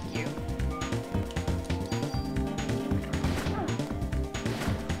 Fuck you.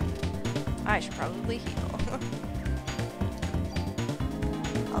 I should probably heal.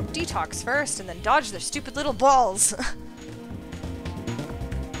 I'll detox first and then dodge their stupid little balls.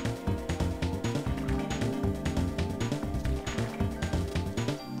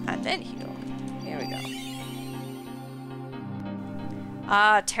 And then heal. Here we go.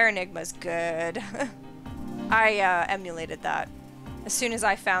 Ah, Terranigma's good. I emulated that As soon as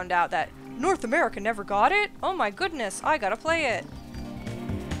I found out that North America never got it, oh my goodness, I gotta play it.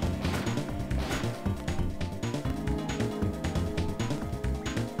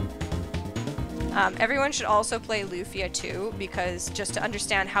 Everyone should also play Lufia too, because just to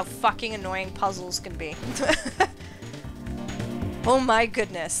understand how fucking annoying puzzles can be. Oh my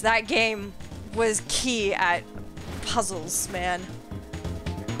goodness, that game was key at puzzles, man.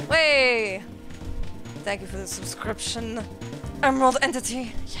 Way! Thank you for the subscription. Emerald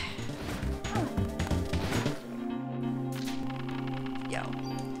Entity. Yeah. Yo.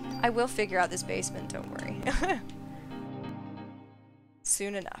 I will figure out this basement, don't worry.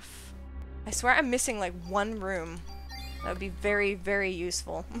 Soon enough. I swear I'm missing like one room. That would be very, very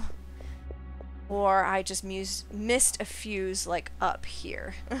useful. Or I just missed a fuse like up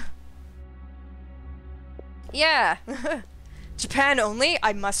here. Yeah! Japan only?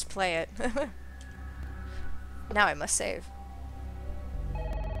 I must play it. Now I must save.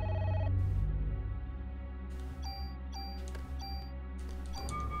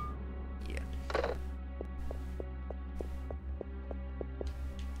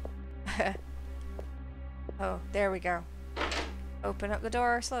 Oh, there we go. Open up the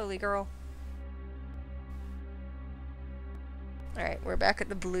door slowly, girl. Alright, we're back at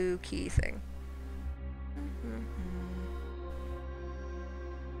the blue key thing.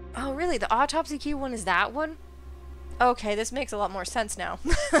 Oh, really? The autopsy key one is that one? Okay, this makes a lot more sense now.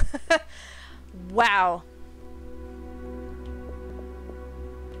 Wow.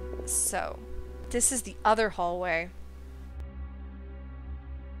 So, this is the other hallway.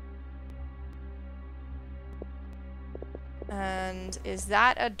 And is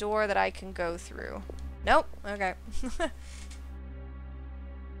that a door that I can go through? Nope. Okay.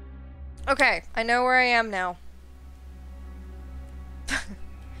 Okay, I know where I am now.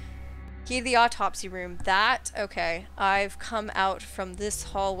 Key to the autopsy room. That, okay. I've come out from this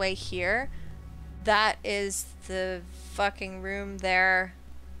hallway here. That is the fucking room there.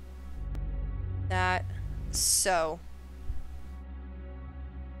 That. So.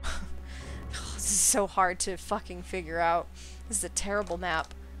 This is so hard to fucking figure out. This is a terrible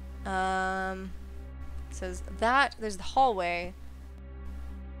map. Says that, there's the hallway.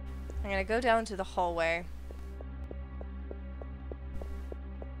 I'm gonna go down to the hallway.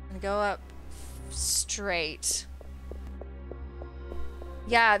 And go up straight.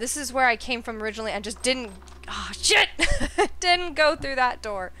 Yeah, this is where I came from originally and just didn't... Oh, shit! Didn't go through that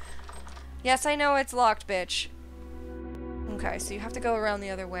door. Yes, I know it's locked, bitch. Okay, so you have to go around the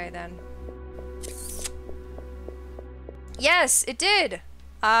other way then. Yes, it did!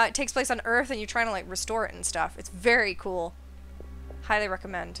 It takes place on Earth and you're trying to, like, restore it and stuff. It's very cool. Highly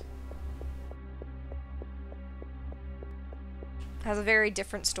recommend. Has a very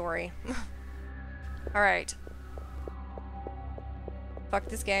different story. Alright. Fuck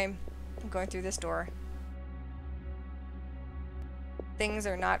this game. I'm going through this door. Things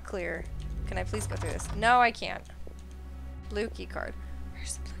are not clear. Can I please go through this? No, I can't. Blue key card.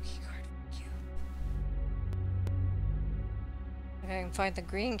 Where's the blue key card? You. Okay, I can find the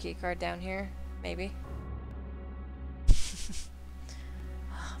green key card down here. Maybe.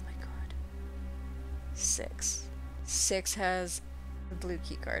 Oh my god. 6. 6 has the blue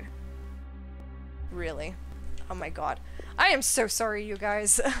key card. Really? Oh my god. I am so sorry, you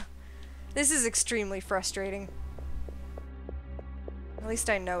guys. This is extremely frustrating. At least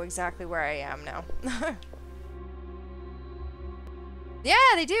I know exactly where I am now. Yeah,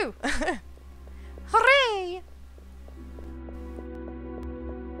 they do! Hooray!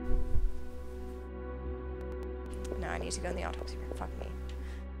 No, I need to go in the autopsy room. Fuck me.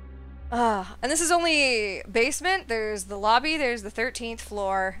 And this is only basement. There's the lobby, there's the 13th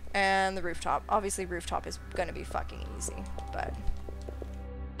floor, and the rooftop. Obviously, rooftop is gonna be fucking easy, but...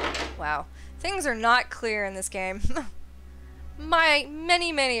 Wow. Things are not clear in this game. My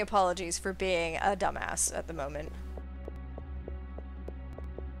many, many apologies for being a dumbass at the moment.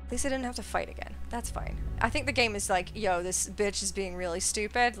 At least I didn't have to fight again. That's fine. I think the game is like, yo, this bitch is being really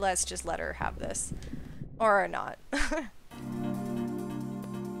stupid. Let's just let her have this. Or not.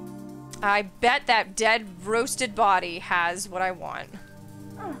 I bet that dead, roasted body has what I want.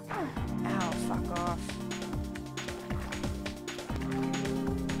 Ow, fuck off.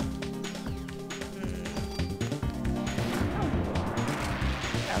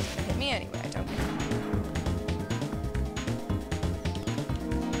 That was gonna hit me anyway, I don't care.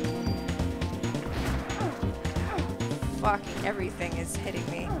 Fucking everything is hitting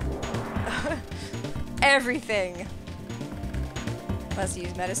me. Everything! Let's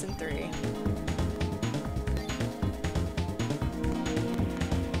use medicine 3.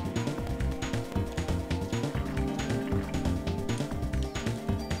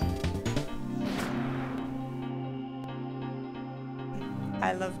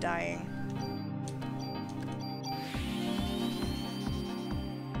 I love dying.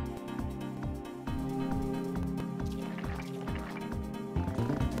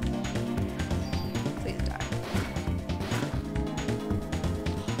 Please die.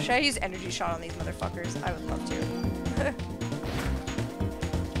 Should I use energy shot on these motherfuckers? I would love to.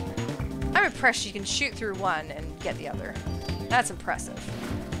 I'm impressed you can shoot through one and get the other. That's impressive.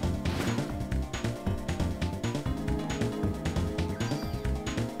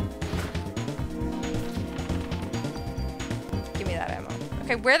 Give me that ammo.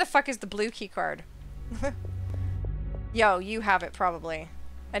 Okay, where the fuck is the blue key card? Yo, you have it probably.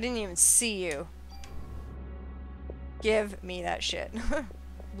 I didn't even see you. Give me that shit.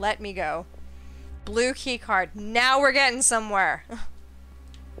 Let me go. Blue key card. Now we're getting somewhere.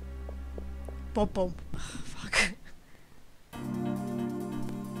 Boom, boom. Oh, fuck.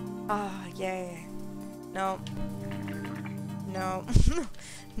 Ah, oh, yay. Nope. Nope.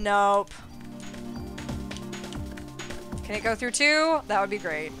 Nope. Can it go through two? That would be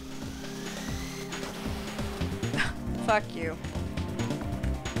great. Fuck you.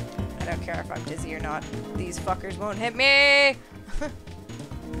 I don't care if I'm dizzy or not. These fuckers won't hit me!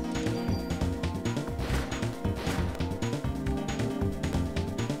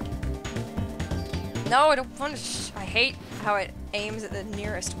 No, I don't want to I hate how it aims at the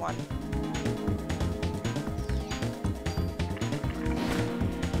nearest one.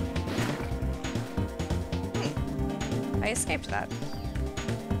 I escaped that.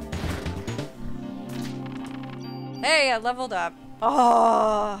 Hey, I leveled up.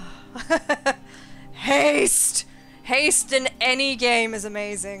 Oh! Haste! Haste in any game is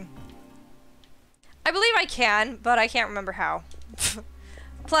amazing. I believe I can, but I can't remember how.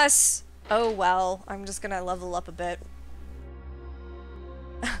 Plus, oh well, I'm just gonna level up a bit.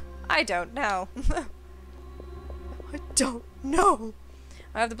 I don't know. I don't know.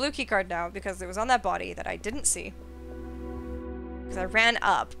 I have the blue key card now because it was on that body that I didn't see. Because I ran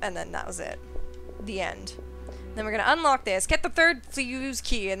up and then that was it. The end. Then we're gonna unlock this, get the third fuse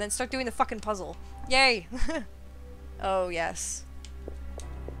key, and then start doing the fucking puzzle. Yay! Oh yes.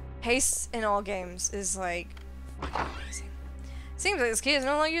 Haste in all games is like fucking amazing. Seems like this key is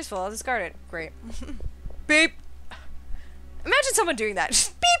no longer useful. I'll discard it. Great. Beep! Imagine someone doing that.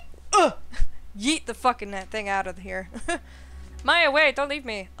 Just beep! Yeet the fucking thing out of here. Maya, wait! Don't leave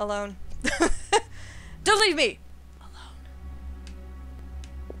me alone. Don't leave me alone.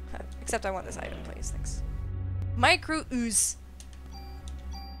 Except I want this item, please. Thanks. Micro ooze.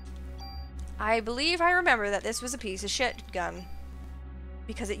 I believe I remember that this was a piece of shit gun.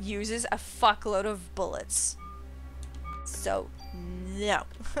 Because it uses a fuckload of bullets. So, no.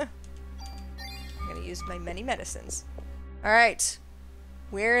 I'm gonna use my many medicines. Alright.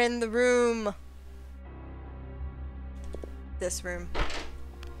 We're in the room. This room.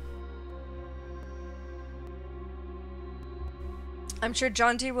 I'm sure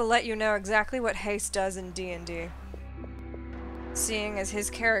John D will let you know exactly what haste does in D&D. Seeing as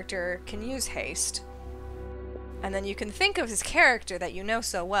his character can use haste. And then you can think of his character that you know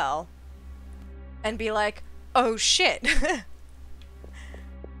so well. And be like, oh shit.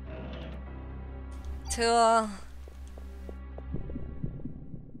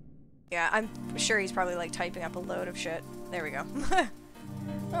 Yeah, I'm sure he's probably like typing up a load of shit. There we go.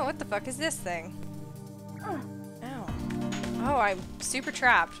 Oh, what the fuck is this thing? Ow. Oh, I'm super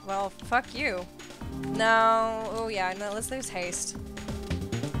trapped. Well, fuck you. No. Oh yeah, no, let's lose haste.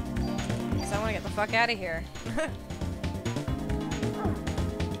 Because I want to get the fuck out of here.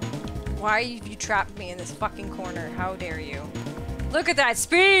 Why have you trapped me in this fucking corner? How dare you? Look at that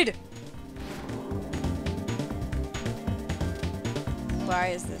speed! Why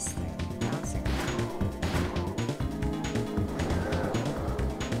is this thing bouncing?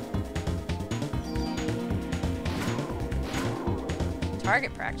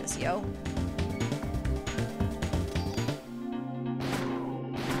 Target practice, yo.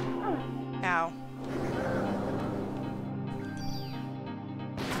 Ow.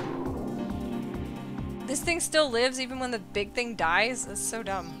 This thing still lives even when the big thing dies? That's so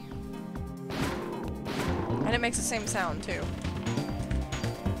dumb. And it makes the same sound, too.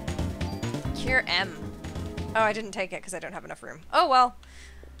 Cure M. Oh, I didn't take it because I don't have enough room. Oh, well.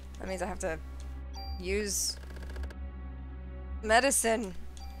 That means I have to use medicine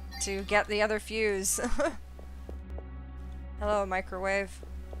to get the other fuse. Hello, microwave.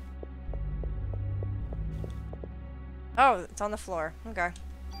 Oh, it's on the floor. Okay.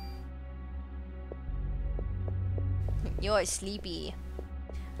 You're sleepy.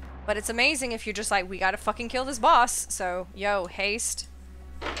 But it's amazing if you're just like, we gotta fucking kill this boss. So, yo, haste.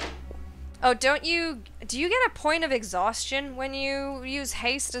 Oh, do you get a point of exhaustion when you use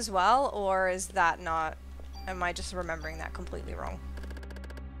haste as well, or is that not, am I just remembering that completely wrong?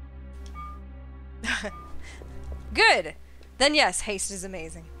 Good! Then yes, haste is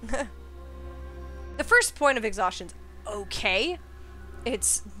amazing. The first point of exhaustion's okay.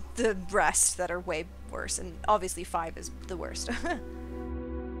 It's the rest that are way worse, and obviously 5 is the worst. I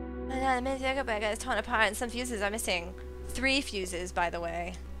got a ton apart and some fuses are missing. 3 fuses, by the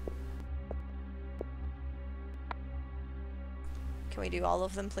way. Can we do all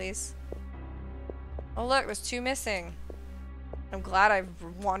of them, please? Oh look, there's 2 missing. I'm glad I've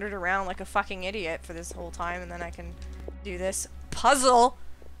wandered around like a fucking idiot for this whole time, and then I can do this puzzle.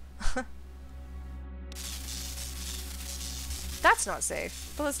 That's not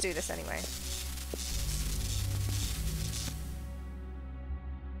safe, but let's do this anyway.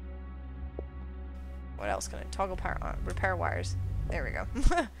 What else can I toggle power on? Repair wires. There we go.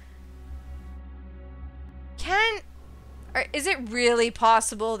 Is it really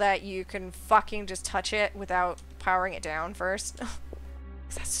possible that you can fucking just touch it without powering it down first?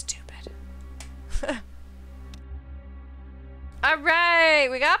 That's stupid. Alright,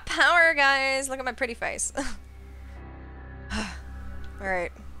 we got power, guys. Look at my pretty face.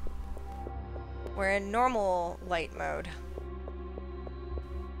 Alright. We're in normal light mode.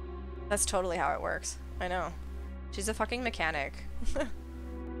 That's totally how it works. I know. She's a fucking mechanic.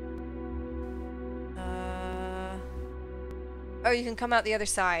 Oh, you can come out the other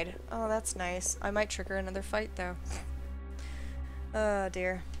side. Oh, that's nice. I might trigger another fight, though. Oh,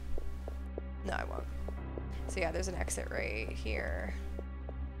 dear. No, I won't. So yeah, there's an exit right here.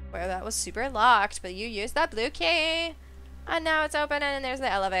 Well, that was super locked, but you used that blue key. And now it's open and there's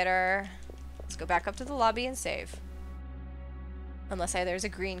the elevator. Let's go back up to the lobby and save. Unless there's a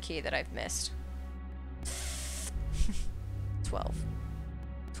green key that I've missed. 12.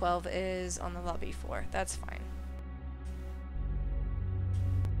 12 is on the lobby floor. That's fine.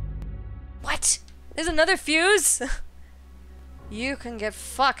 What? There's another fuse? You can get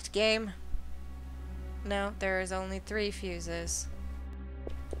fucked, game. No, there is only 3 fuses.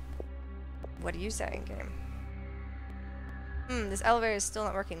 What are you saying, game? This elevator is still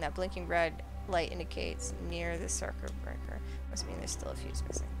not working. That blinking red light indicates near the circuit breaker. Must mean there's still a fuse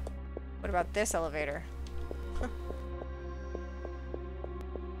missing. What about this elevator?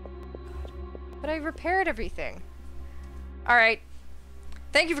 But I repaired everything. Alright.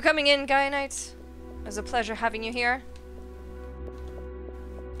 Thank you for coming in, Gaia Knights. It was a pleasure having you here.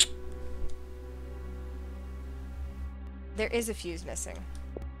 There is a fuse missing.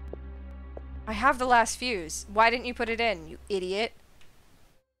 I have the last fuse. Why didn't you put it in, you idiot?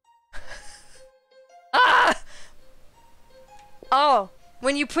 Ah! Oh,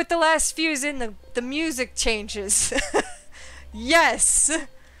 when you put the last fuse in, the music changes. Yes!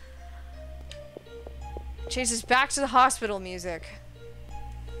 Changes back to the hospital music.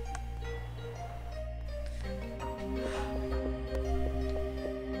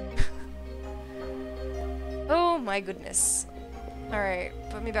 Oh my goodness. Alright,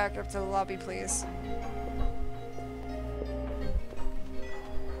 put me back up to the lobby, please.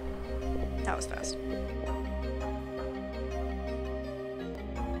 That was fast.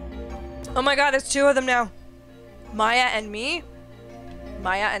 Oh my god, there's 2 of them now. Maya and me.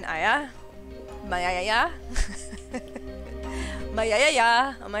 Maya and Aya. Maya ya. Maya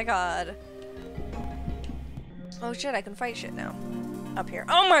ya. Oh my god. Oh shit, I can fight shit now. Up here.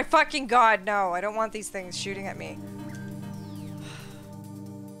 Oh my fucking god, no. I don't want these things shooting at me.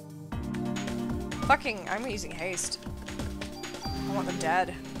 Fucking, I'm using haste. I want them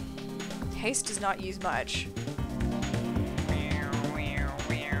dead. Haste does not use much.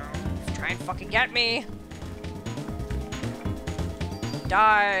 Try and fucking get me.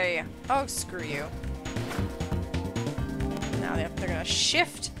 Die. Oh, screw you. Now they're gonna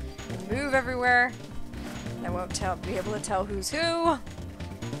shift and move everywhere. I won't be able to tell who's who.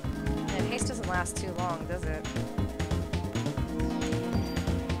 And haste doesn't last too long, does it?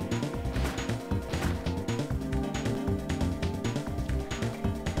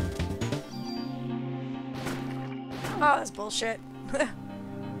 Oh, that's bullshit.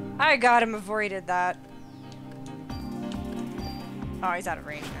 I got him before he did that. Oh, he's out of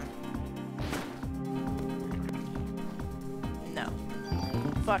range now. No.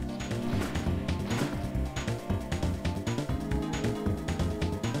 Fuck.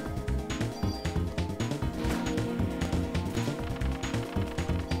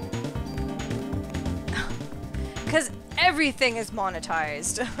 Because everything is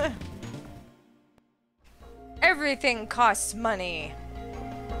monetized. Everything costs money.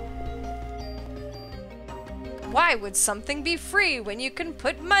 Why would something be free when you can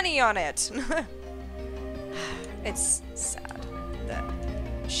put money on it? It's sad that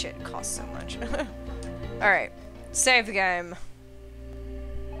shit costs so much. Alright, save the game.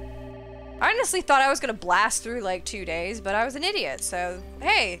 I honestly thought I was gonna blast through like 2 days, but I was an idiot, so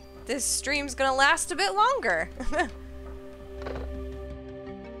hey, this stream's gonna last a bit longer.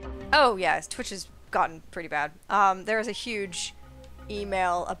 Oh yeah, Twitch has gotten pretty bad. There was a huge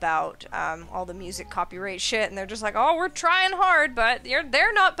email about all the music copyright shit, and they're just like, oh, we're trying hard, but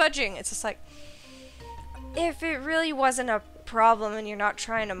they're not budging. It's just like, if it really wasn't a problem and you're not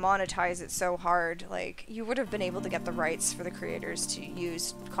trying to monetize it so hard, like, you would have been able to get the rights for the creators to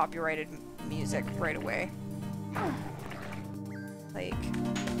use copyrighted music right away. Like,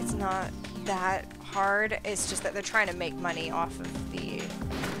 it's not that hard, it's just that they're trying to make money off of the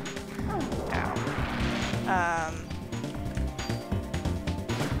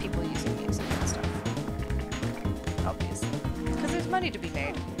people using music and stuff. Obviously. Because there's money to be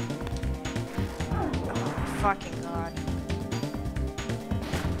made. Oh, fucking god.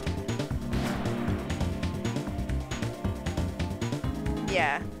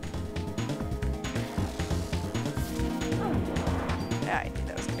 Yeah. I knew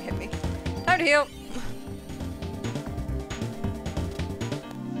that was gonna hit me. Time to heal!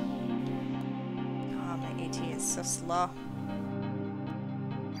 Oh, my AT is so slow.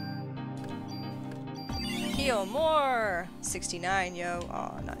 Heal more! 69, yo.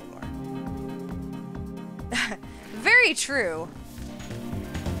 Oh, not anymore. Very true.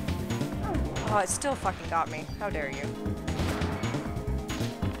 Oh, it still fucking got me. How dare you.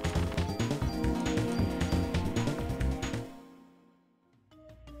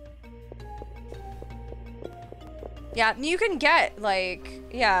 Yeah, you can get, like,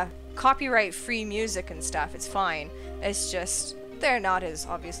 yeah, copyright-free music and stuff. It's fine. It's just, they're not as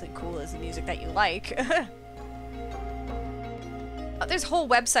obviously cool as the music that you like. There's whole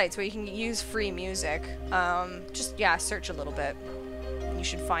websites where you can use free music. Just, yeah, search a little bit. You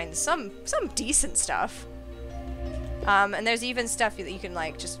should find some decent stuff. And there's even stuff that you can,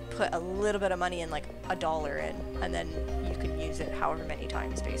 like, just put a little bit of money in, like, $1 in, and then you can use it however many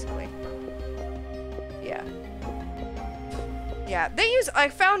times, basically. Yeah. Yeah, I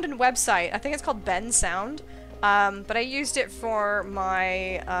found a website, I think it's called Ben Sound, but I used it for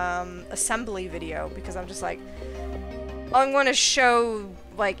my, assembly video, because I'm just like, I'm going to show,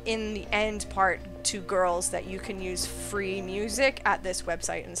 like, in the end part to girls that you can use free music at this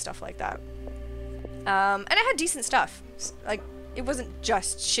website and stuff like that. And it had decent stuff. Like, it wasn't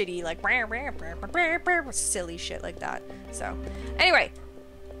just shitty, like, silly shit like that. So, anyway,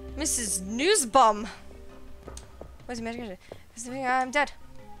 Mrs. Newsbum. What's the medication? I'm dead.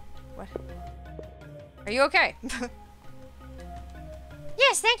 What? Are you okay?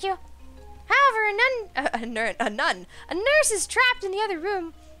 Yes, thank you. However, A nun. a nurse is trapped in the other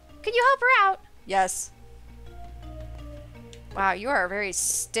room. Could you help her out? Yes. Wow, you are a very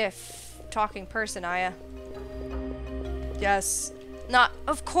stiff talking person, Aya. Yes. Not,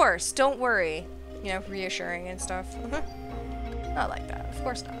 of course, don't worry. You know, reassuring and stuff. Not like that, of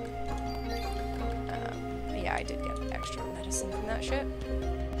course not. Yeah, I did get extra medicine from that shit.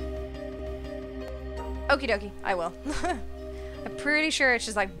 Okie dokie, I will. I'm pretty sure it's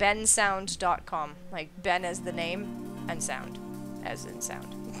just like bensound.com. Like Ben as the name and sound as in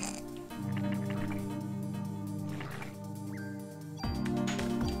sound.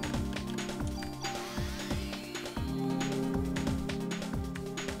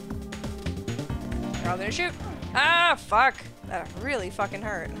 They're all gonna shoot. Ah, fuck. That really fucking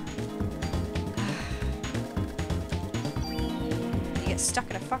hurt. You get stuck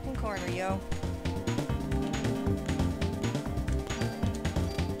in a fucking corner, yo.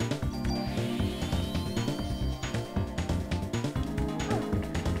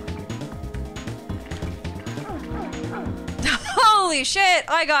 Holy shit!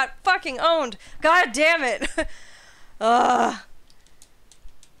 I got fucking owned! God damn it! Ugh.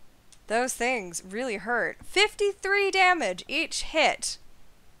 Those things really hurt. 53 damage each hit.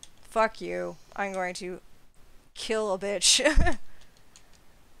 Fuck you. I'm going to kill a bitch.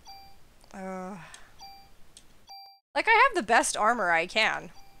 Like, I have the best armor I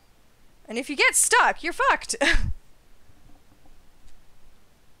can. And if you get stuck, you're fucked!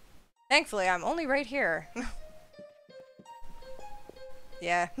 Thankfully, I'm only right here.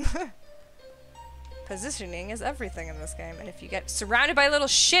 Yeah. Positioning is everything in this game, and if you get surrounded by little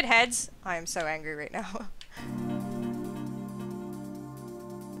shitheads, I am so angry right now.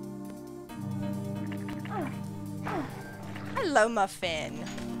 Hello, Muffin.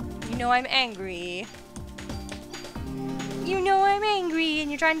 You know I'm angry. You know I'm angry, and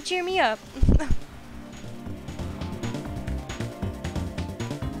you're trying to cheer me up.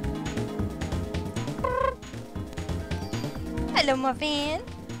 Hello, Muffin.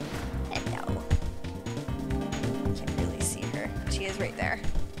 Hello. Can't really see her. She is right there.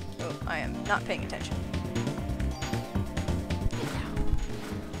 Oh, I am not paying attention.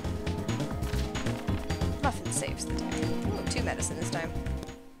 Muffin saves the day. Ooh, 2 medicine this time.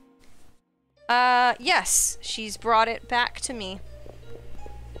 Yes, she's brought it back to me.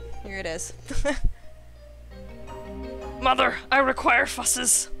 Here it is. Mother, I require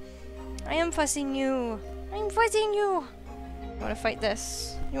fusses. I am fussing you. I'm fussing you. You wanna fight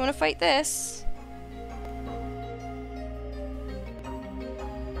this? You wanna fight this?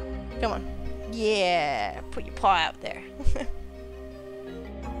 Come on. Yeah, put your paw out there.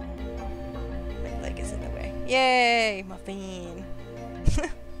 My leg is in the way. Yay, Muffin.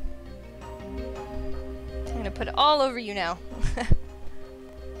 I'm gonna put it all over you now.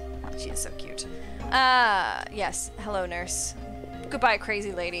 She is so cute. Yes. Hello, nurse. Goodbye,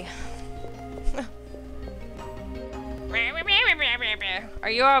 crazy lady. Are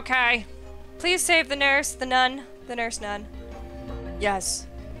you okay? Please save the nurse, the nun, the nurse nun. Yes.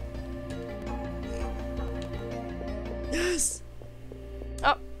 Yes.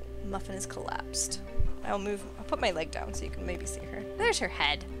 Oh, Muffin is collapsed. I'll put my leg down so you can maybe see her. There's her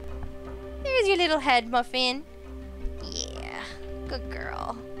head. There's your little head, Muffin. Yeah, good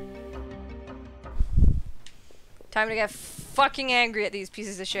girl. Time to get fucking angry at these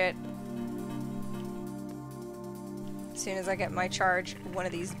pieces of shit. As soon as I get my charge, one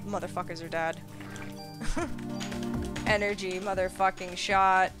of these motherfuckers are dead. Energy motherfucking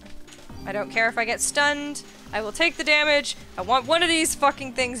shot. I don't care if I get stunned. I will take the damage. I want one of these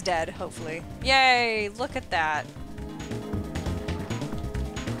fucking things dead, hopefully. Yay, look at that.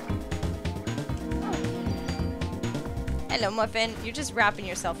 Hello, Muffin. You're just wrapping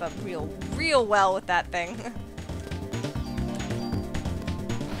yourself up real well with that thing.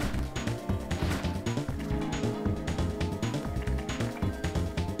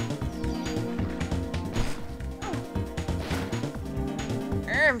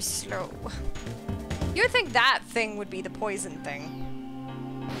 I'm slow. You would think that thing would be the poison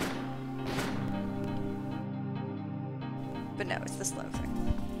thing. But no, it's the slow thing.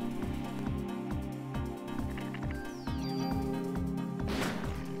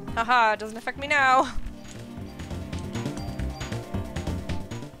 Haha, it doesn't affect me now.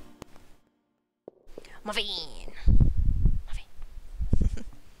 Muffin. Muffin.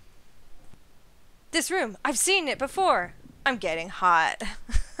 This room, I've seen it before. I'm getting hot.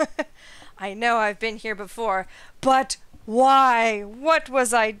 I know I've been here before, but why? What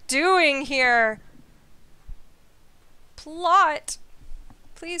was I doing here? Plot.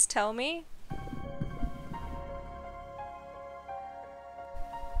 Please tell me.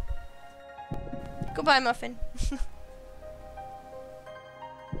 Goodbye, Muffin.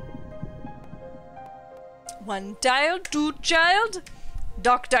 One child, 2 child,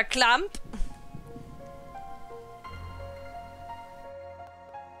 Dr. Clamp.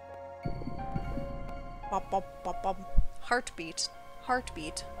 Bop, bop, bop, bop. Heartbeat.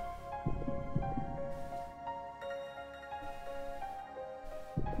 Heartbeat.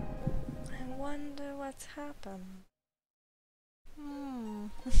 I wonder what's happened.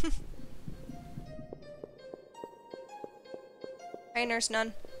 Hey, Nurse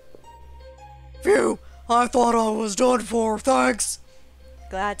Nun. Phew! I thought I was done for, thanks!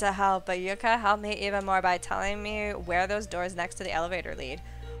 Glad to help, but you can help me even more by telling me where those doors next to the elevator lead.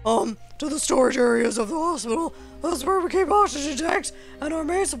 To the storage areas of the hospital. That's where we keep oxygen tanks and our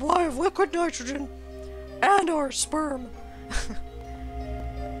main supply of liquid nitrogen. And our sperm.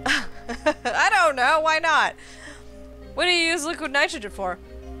 I don't know, why not? What do you use liquid nitrogen for?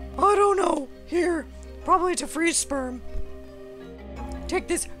 I don't know. Here. Probably to freeze sperm. Take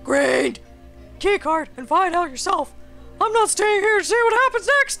this green keycard and find out yourself. I'm not staying here to see what happens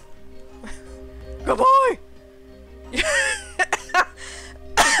next. Goodbye.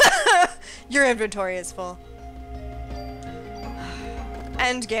 Your inventory is full.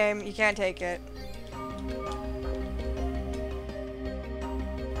 End game. You can't take it.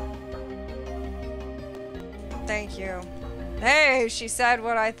 Thank you. Hey, she said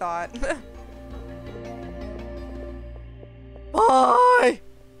what I thought. Bye!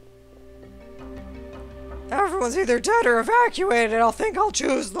 Everyone's either dead or evacuated. I think I'll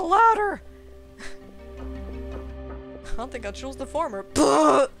choose the latter. I don't think I'll choose the former.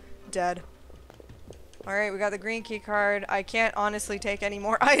 Dead. Alright, we got the green key card. I can't honestly take any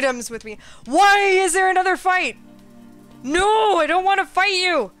more items with me. Why is there another fight? No, I don't want to fight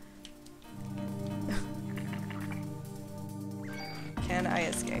you! Can I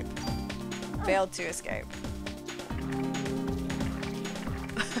escape? Failed to escape.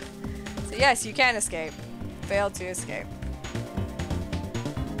 So yes, you can escape. Failed to escape.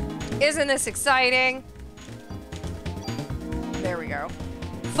 Isn't this exciting? There we go.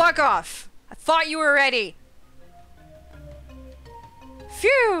 Fuck off! I thought you were ready!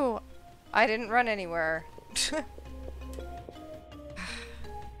 Phew! I didn't run anywhere.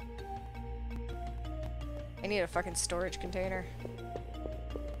 I need a fucking storage container.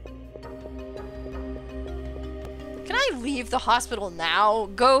 Can I leave the hospital now?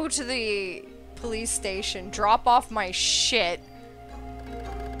 Go to the police station, drop off my shit.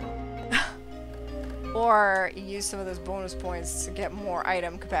 Or use some of those bonus points to get more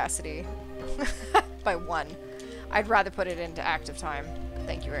item capacity. By 1. I'd rather put it into active time.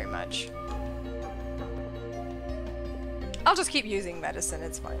 Thank you very much. I'll just keep using medicine,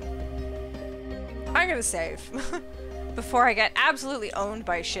 it's fine. I'm gonna save. Before I get absolutely owned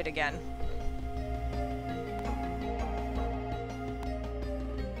by shit again.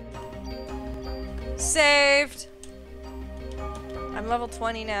 Saved! I'm level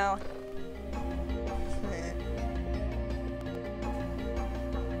 20 now.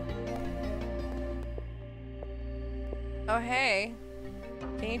 Oh hey.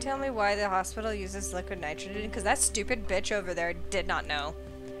 Can you tell me why the hospital uses liquid nitrogen? Because that stupid bitch over there did not know.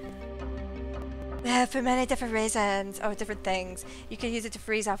 For many different reasons. Oh, different things. You can use it to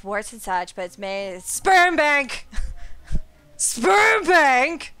freeze off warts and such, but it's made... Sperm bank! Sperm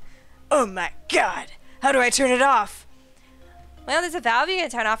bank?! Oh my god! How do I turn it off? Well, there's a valve you can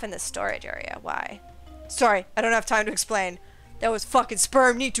turn off in the storage area. Why? Sorry, I don't have time to explain. Those fucking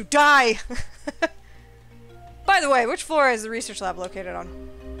sperm need to die! By the way, which floor is the research lab located on?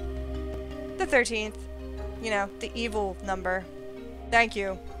 The 13th. You know, the evil number. Thank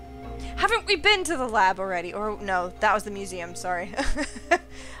you. Haven't we been to the lab already? Or, no, that was the museum, sorry.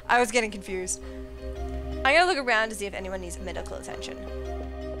 I was getting confused. I'm gonna look around to see if anyone needs medical attention.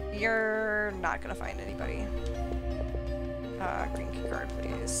 You're not gonna find anybody. Green key card,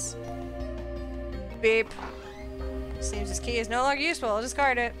 please. Beep. Seems this key is no longer useful. I'll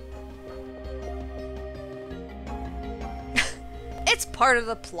discard it. It's part of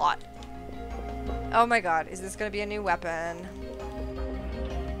the plot. Oh my god, is this gonna be a new weapon?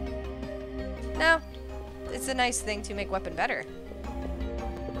 No. It's a nice thing to make weapon better.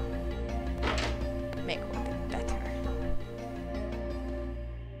 Make weapon better.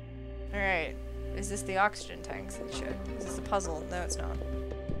 Alright. Is this the oxygen tanks and shit? Is this a puzzle? No, it's not.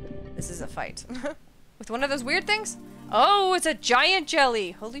 This is a fight. With one of those weird things? Oh, it's a giant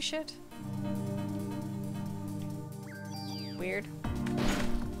jelly! Holy shit. Weird.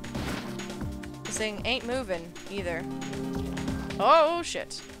 This thing ain't moving either. Oh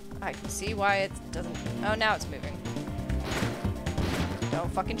shit. I can see why it doesn't. Oh, now it's moving.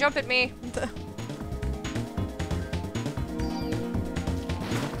 Don't fucking jump at me.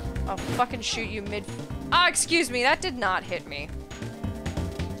 I'll fucking shoot you mid. Ah, excuse me, that did not hit me.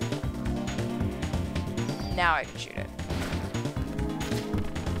 Now I can shoot it.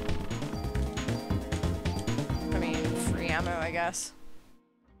 I mean, free ammo, I guess.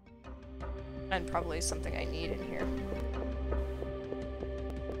 And probably something I need in here.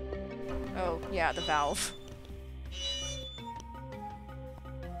 Oh, yeah, the valve.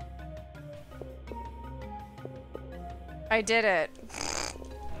 I did it.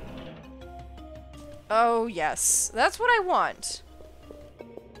 Oh, yes. That's what I want.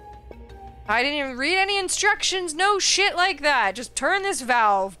 I didn't even read any instructions, no shit like that. Just turn this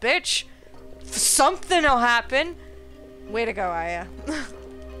valve, bitch. Something'll happen. Way to go, Aya.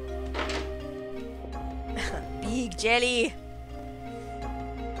 Big jelly.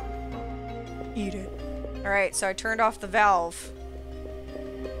 Eat it. Alright, so I turned off the valve.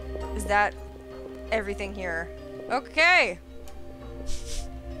 Is that everything here? Okay.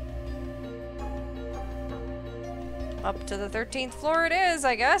 Up to the 13th floor it is,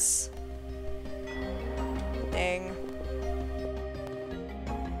 I guess. Dang.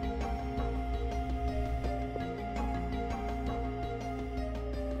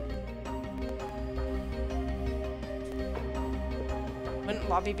 Wouldn't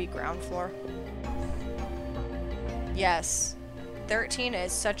lobby be ground floor? Yes. 13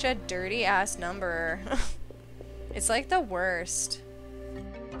 is such a dirty ass number. It's like the worst.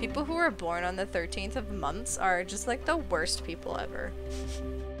 People who were born on the 13th of months are just like the worst people ever.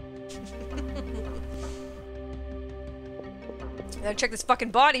 Gotta check this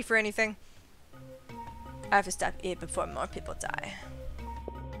fucking body for anything. I have to stop it before more people die.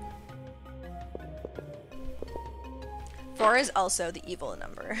 4 is also the evil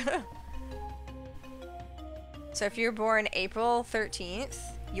number. So if you're born April 13th,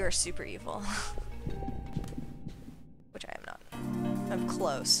 you're super evil. Which I am not. I'm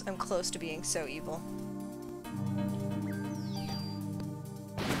close. I'm close to being so evil.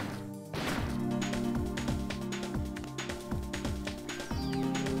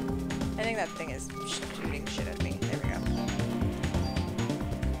 think that thing is shooting shit at me. There we go.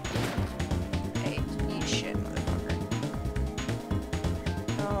 Hey, eat shit, motherfucker.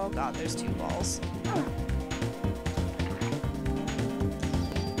 Oh god, there's 2 balls.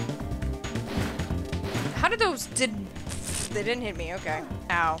 How did those they didn't hit me, okay.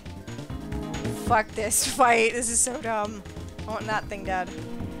 Ow. Fuck this fight, this is so dumb. I want that thing dead.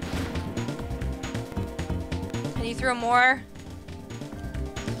 Can you throw more?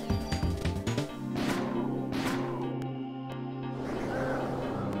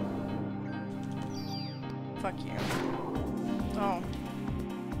 Fuck you. Oh.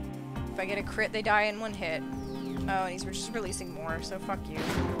 If I get a crit, they die in 1 hit. Oh, and he's just releasing more, so fuck you.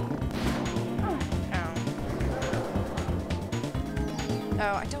 Ow.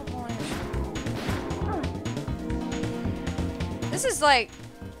 Oh, I don't want to. This is like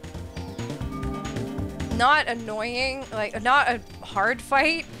not annoying, like not a hard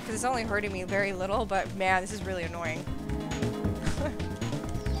fight, because it's only hurting me very little, but man, this is really annoying.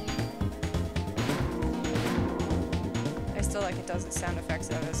 I still like it does the sound effects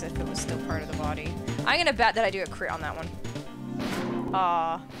of as if it was still part of the body. I'm gonna bet that I do a crit on that one.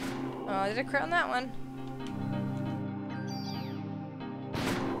 Aw. Oh, I did a crit on that one.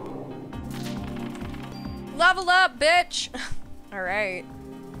 Level up, bitch! Alright.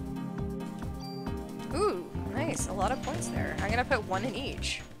 Ooh, nice. A lot of points there. I'm gonna put 1 in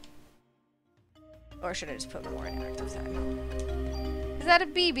each. Or should I just put more in active time? Is that a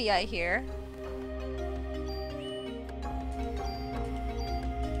BB I hear?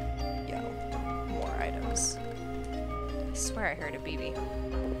 Yo, more items. I swear I heard a BB.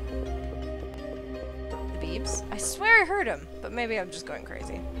 The Beebs? I swear I heard him, but maybe I'm just going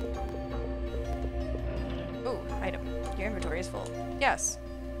crazy. Ooh, item. Your inventory is full. Yes.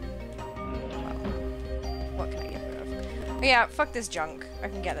 Wow. What can I get rid of? Oh, yeah, fuck this junk. I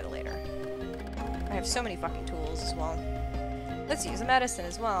can get it later. I have so many fucking tools as well. Let's use a medicine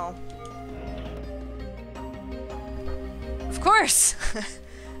as well. Of course!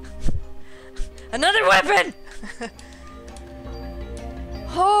 Another weapon!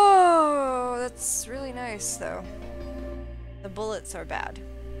 Oh, that's really nice, though. The bullets are bad.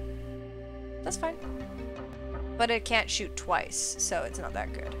 That's fine. But it can't shoot twice, so it's not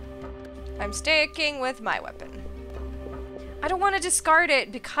that good. I'm sticking with my weapon. I don't want to discard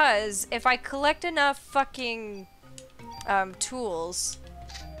it because if I collect enough fucking tools,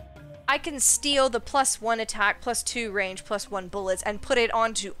 I can steal the +1 attack, +2 range, +1 bullets, and put it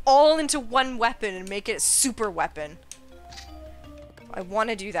all into one weapon and make it a super weapon. I want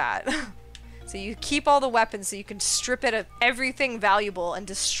to do that. So you keep all the weapons so you can strip it of everything valuable and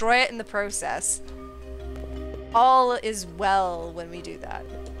destroy it in the process. All is well when we do that.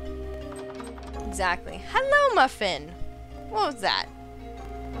 Exactly. Hello, Muffin! What was that?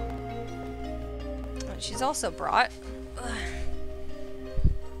 Oh, she's also brought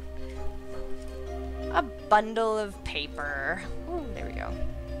a bundle of paper. Ooh, there we go.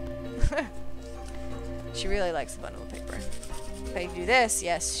 She really likes the bundle of paper. If I do this,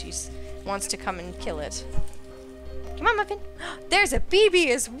 yes, she wants to come and kill it. Come on, Muffin! There's a BB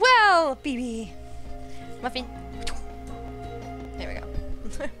as well! BB! Muffin. There we go.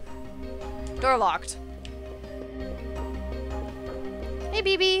 Door locked. Hey,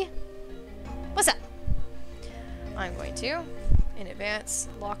 BB! What's up? I'm going to, in advance,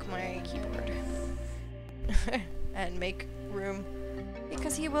 lock my keyboard. And make room,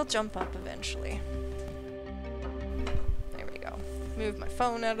 because he will jump up eventually. There we go. Move my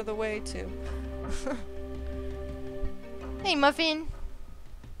phone out of the way, too. Hey, Muffin!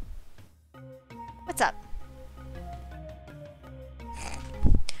 What's up?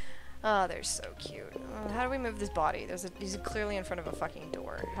 Oh, they're so cute. How do we move this body? He's clearly in front of a fucking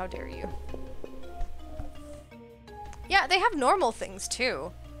door. How dare you? Yeah, they have normal things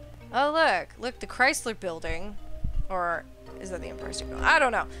too. Oh, look, the Chrysler building. Or is that the Empire State Building? I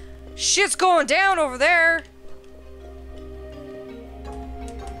don't know. Shit's going down over there.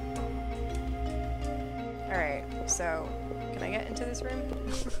 Alright, so can I get into this room?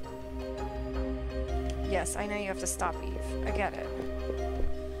 Yes, I know you have to stop Eve. I get it.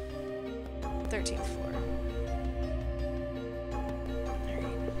 13th floor. Alright,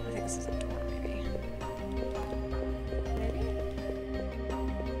 I think this is a door, maybe. Maybe?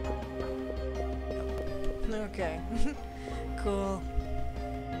 Nope. Okay. Cool.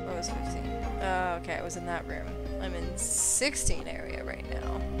 What was 15? Oh, okay, I was in that room. I'm in 16 area right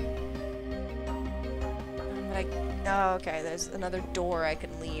now. But oh, okay, there's another door I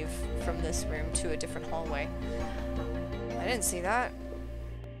can leave from this room to a different hallway. I didn't see that.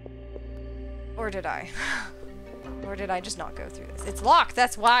 Or did I? Or did I just not go through this? It's locked!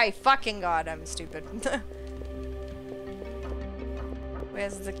 That's why! Fucking god, I'm stupid.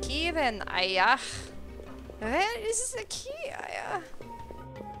 Where's the key then? Where is the key?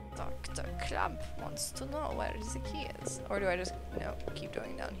 Dr. Clamp wants to know where the key is. Or do I just, no, keep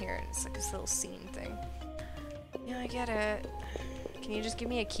going down here and it's like this little scene thing. Yeah, I get it. Can you just give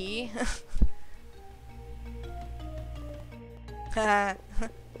me a key?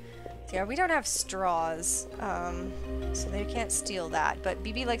 Yeah, we don't have straws, so they can't steal that. But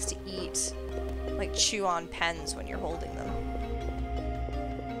BB likes to eat, like chew on pens when you're holding them.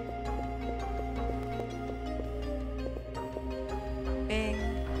 Bing.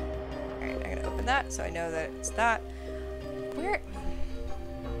 Alright, I'm gonna open that so I know that it's that. Where?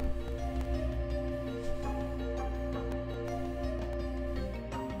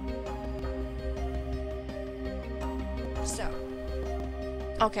 So.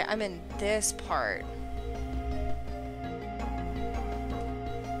 Okay, I'm in this part.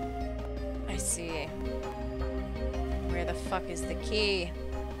 I see. Where the fuck is the key?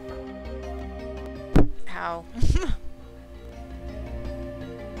 Ow.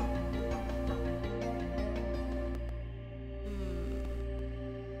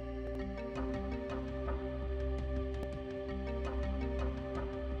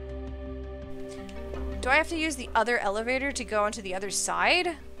 Do I have to use the other elevator to go onto the other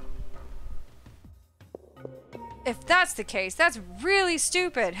side? If that's the case, that's really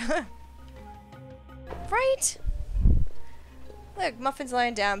stupid. Right? Look, Muffin's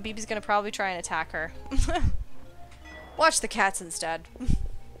lying down. BB's gonna probably try and attack her. Watch the cats instead.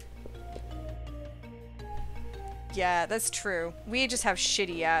 Yeah, that's true. We just have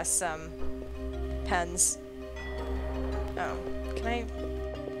shitty ass pens. Oh, can I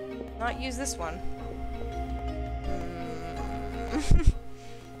not use this one?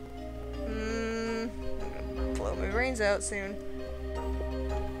 I'm gonna blow my brains out soon.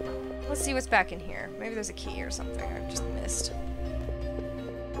 Let's see what's back in here. Maybe there's a key or something I've just missed.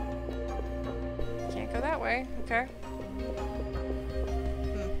 Can't go that way. Okay.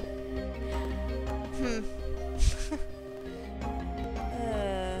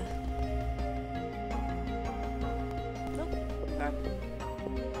 Nope. Okay.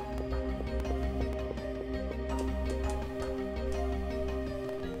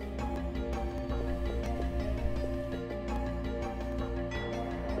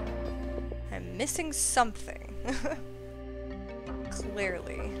 I'm missing something.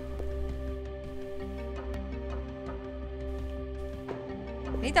 Clearly.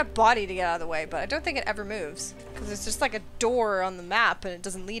 I need that body to get out of the way, but I don't think it ever moves. Because it's just like a door on the map and it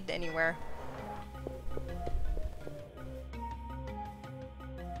doesn't lead to anywhere.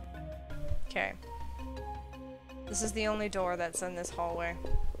 Okay. This is the only door that's in this hallway.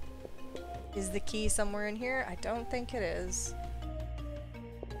 Is the key somewhere in here? I don't think it is.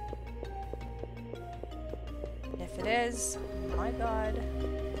 If it is, my god.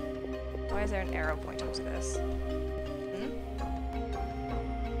 Why is there an arrow pointing to this?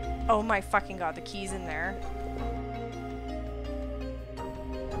 Oh my fucking god, the key's in there.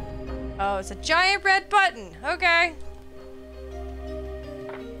 Oh, it's a giant red button! Okay.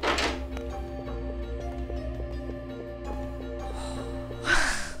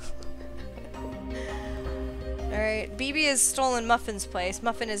 Alright, BB has stolen Muffin's place.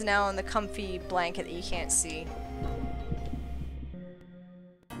 Muffin is now on the comfy blanket that you can't see.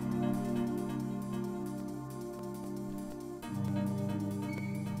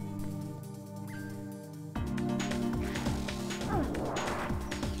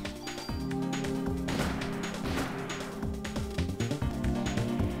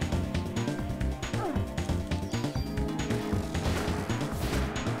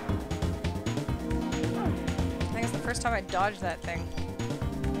 Time I dodged that thing.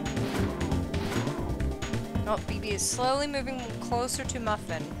 Oh, BB is slowly moving closer to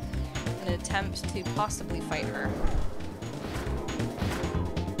Muffin in an attempt to possibly fight her.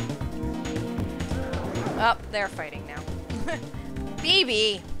 Oh, they're fighting now.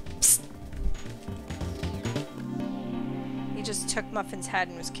 BB! Psst. He just took Muffin's head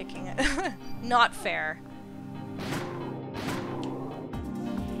and was kicking it. Not fair.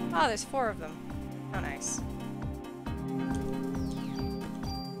 Oh, there's 4 of them. Oh, nice.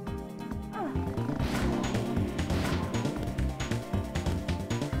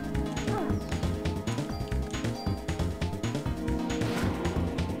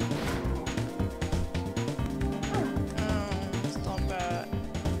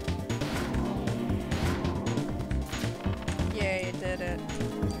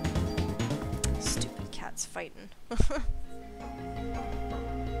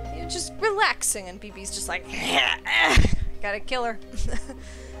 You just relaxing, and BB's just like, gotta kill her.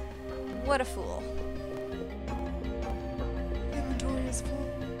 What a fool. Inventory is full.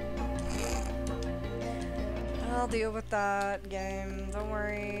 I'll deal with that game. Don't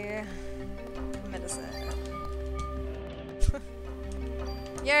worry. Medicine.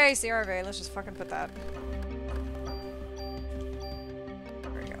 Yay, CRV. Let's just fucking put that.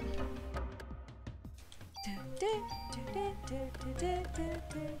 There we go.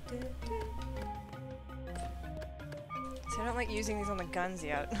 So I don't like using these on the guns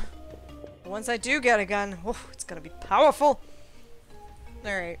yet. Once I do get a gun, oh, it's gonna be powerful.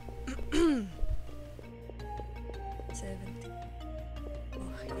 Alright. 70. Oh,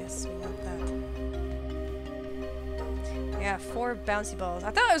 yes, we want that. Yeah, 4 bouncy balls.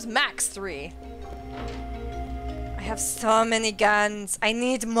 I thought it was max 3. I have so many guns. I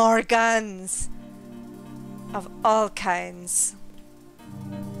need more guns. Of all kinds.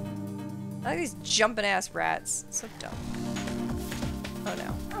 I like these jumping ass rats. So dumb. Oh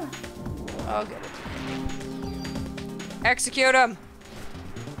no. Oh good. Execute him!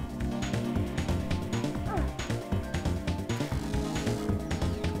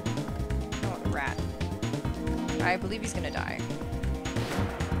 Oh, a rat. I believe he's gonna die.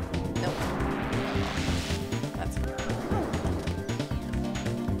 Nope. That's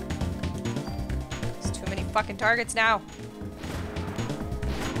There's too many fucking targets now.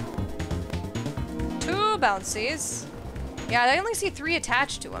 2 bouncies. Yeah, I only see 3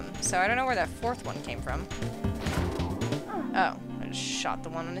 attached to him, so I don't know where that 4th one came from. Oh, I just shot the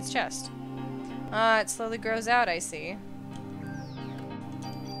one on his chest. It slowly grows out, I see.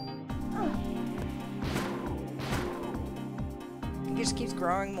 It just keeps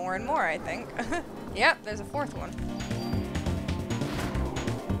growing more and more, I think. Yep, there's a 4th one.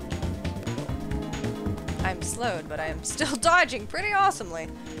 I'm slowed, but I am still dodging pretty awesomely.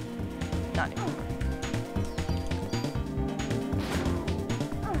 Not anymore.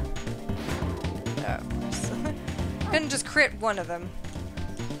 Oh, of course. Couldn't just crit one of them.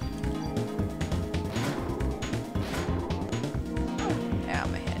 Ow,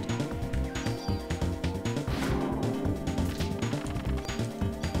 my head.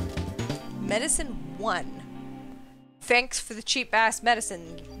 Medicine 1. Thanks for the cheap ass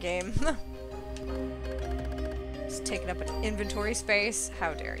medicine game. Just taking up an inventory space.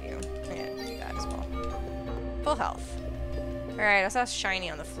 How dare you? Yeah, do that as well. Full health. Alright, I saw shiny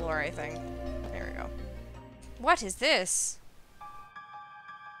on the floor, I think. There we go. What is this?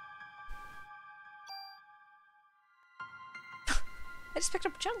 I just picked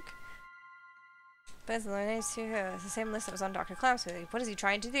up junk. But it's the same list that was on Dr. Clown's. What is he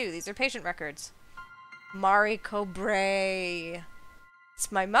trying to do? These are patient records. Mari Cobre.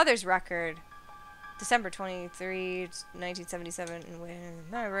 It's my mother's record. December 23, 1977.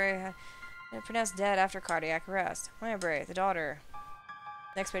 Myra pronounced dead after cardiac arrest. Myra, the daughter.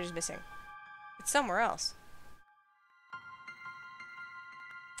 Next page is missing. It's somewhere else.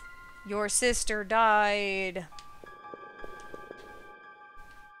 Your sister died.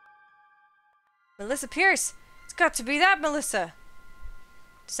 Melissa Pierce! It's got to be that Melissa!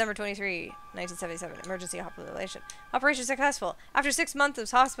 December 23, 1977. Emergency hospitalization. Operation successful. After 6 months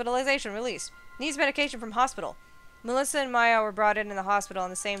of hospitalization, released. Needs medication from hospital. Melissa and Maya were brought in the hospital on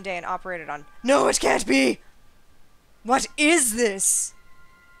the same day and operated on. No, it can't be! What is this?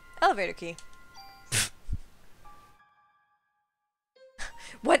 Elevator key.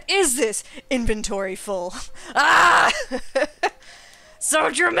 What is this? Inventory full. Ah! So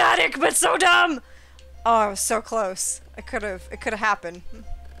dramatic, but so dumb! Oh, I was so close. It could have happened.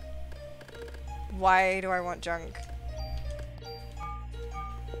 Why do I want junk?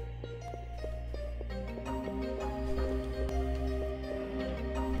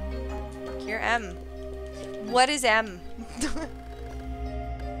 Cure M. What is M?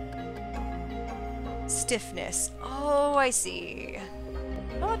 Stiffness. Oh, I see.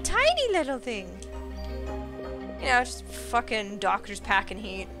 Oh, tiny little thing. You know, just fucking doctor's packing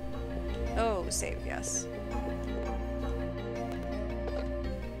heat. Oh, save, yes.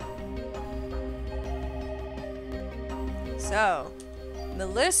 So,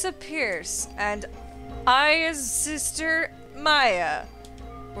 Melissa Pierce and Aya's sister Maya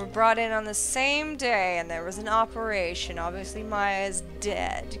were brought in on the same day, and there was an operation. Obviously, Maya's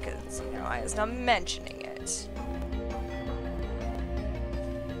dead, because, you know, Aya's not mentioning it.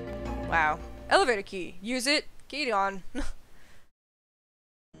 Wow. Elevator key. Use it. Key on.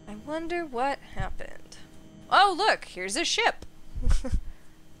 I wonder what happened. Oh, look! Here's a ship!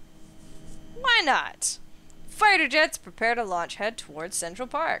 Why not? Fighter jets prepare to launch, head towards Central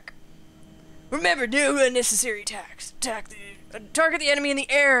Park. Remember, no unnecessary attacks. Attack the Target the enemy in the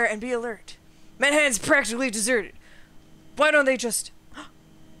air and be alert. Manhattan's practically deserted. Why don't they just...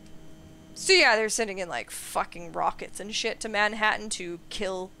 So yeah, they're sending in like fucking rockets and shit to Manhattan to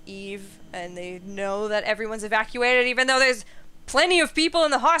kill Eve, and they know that everyone's evacuated, even though there's plenty of people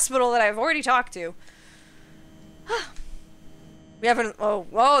in the hospital that I've already talked to. We haven't...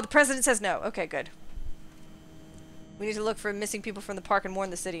 Oh, the president says no. Okay, good. We need to look for missing people from the park and warn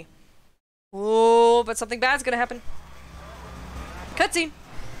the city. Oh, but something bad's gonna happen. Cutscene.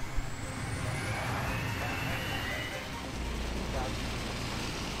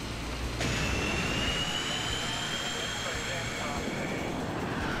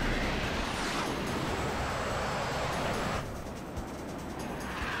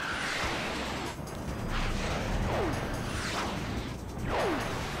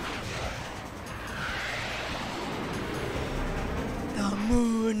 The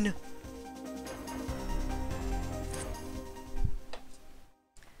moon.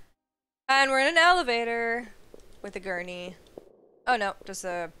 And we're in an elevator with a gurney. Oh no, just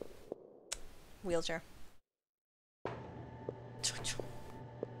a wheelchair. So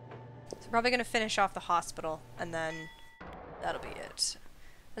probably gonna finish off the hospital, and then that'll be it.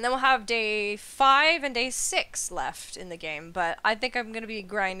 And then we'll have day 5 and day 6 left in the game, but I think I'm gonna be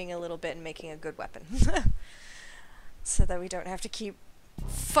grinding a little bit and making a good weapon. So that we don't have to keep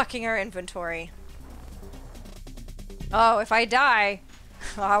fucking our inventory. Oh, if I die,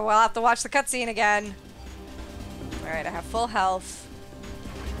 we'll have to watch the cutscene again. Alright, I have full health.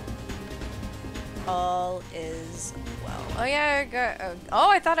 All is well. Oh yeah, I got... oh,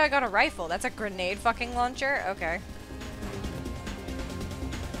 I thought I got a rifle. That's a grenade fucking launcher? Okay.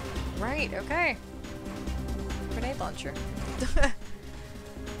 Right, okay. Grenade launcher.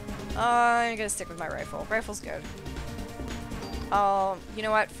 I'm gonna stick with my rifle. Rifle's good. Oh, you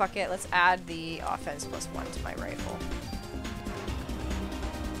know what? Fuck it. Let's add the offense +1 to my rifle.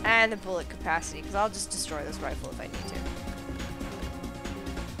 And the bullet capacity, because I'll just destroy this rifle if I need to.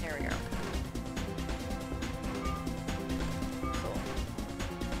 There we go. Cool.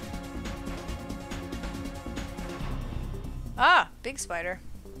 Ah! Big spider.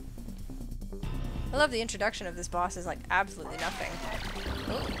 I love the introduction of this boss is like absolutely nothing.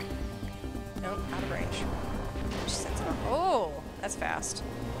 Oh. Nope, out of range. She sends it off. Oh! That's fast.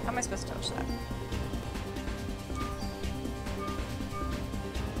 How am I supposed to touch that?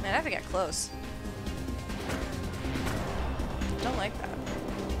 Man, I have to get close. Don't like that.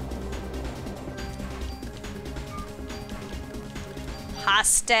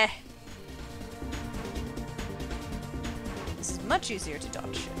 Haste. This is much easier to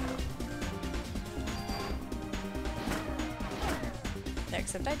dodge shit now.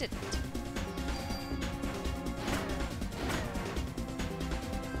 Except I didn't.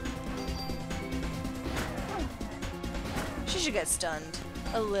 She should get stunned.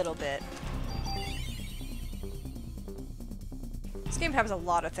 A little bit. This game has a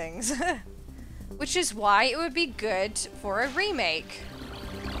lot of things. Which is why it would be good for a remake.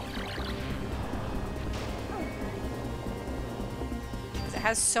 Because it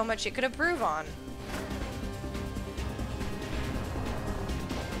has so much it could improve on.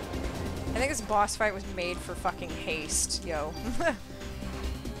 I think this boss fight was made for fucking haste, yo.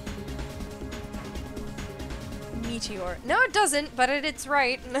 Meteor. No, it doesn't, but it's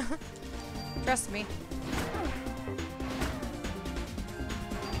right. Trust me.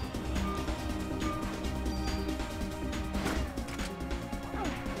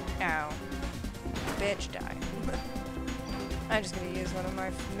 Ow. Bitch, die. I'm just gonna use one of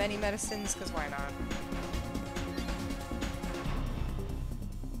my many medicines, because why not?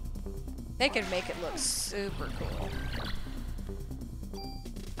 They could make it look super cool.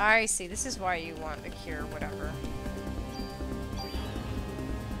 I see. This is why you want to cure whatever.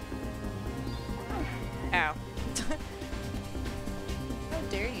 Ow. How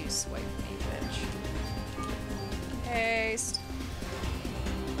dare you swipe me, bitch. Haste.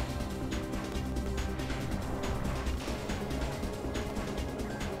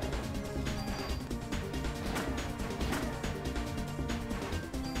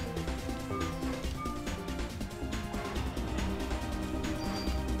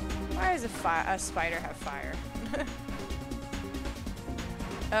 Why does a spider have fire?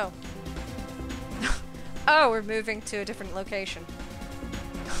 Oh. Oh, we're moving to a different location.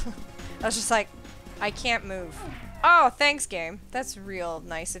 I was just like, I can't move. Oh, thanks, game. That's real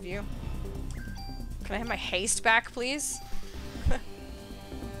nice of you. Can I have my haste back, please?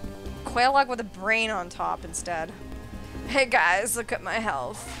 Quailog with a brain on top instead. Hey guys, look at my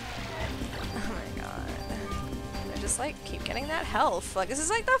health. Oh my god. I just like keep getting that health. Like this is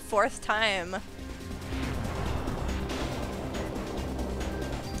like the 4th time.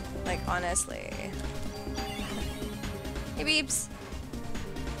 honestly. Hey, beeps.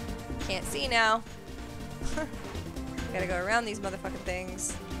 Can't see now. Gotta go around these motherfucking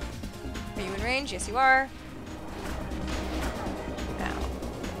things. Are you in range? Yes, you are. Now.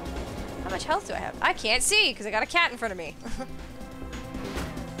 How much health do I have? I can't see because I got a cat in front of me.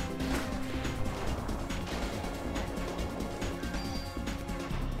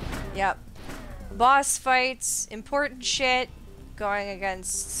 Yep. Boss fights, important shit, going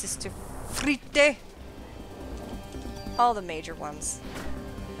against Sister Frite. All the major ones.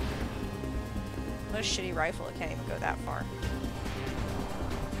 What a shitty rifle, it can't even go that far.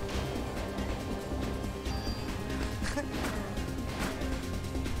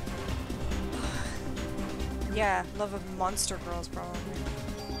 Yeah, love of monster girls probably.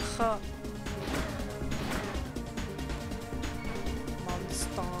 Huh.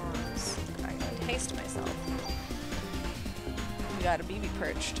 Monsters. I'm going to haste myself. We got a BB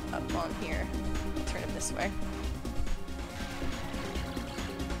perched up on here. I'll turn him this way.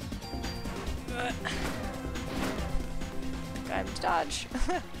 Got him to dodge.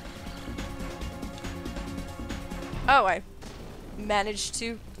 Oh, I managed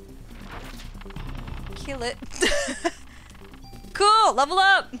to kill it. Cool! Level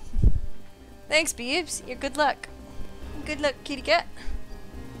up! Thanks, Beebs. You're good luck. Good luck, kitty cat.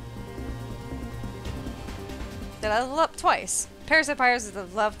 Did I level up twice? Parasite Pyres is the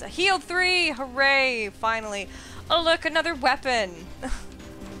love. Healed 3! Hooray! Finally. Oh look, another weapon!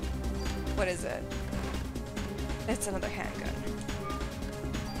 What is it? It's another handgun.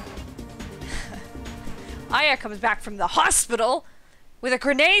 Aya comes back from the hospital with a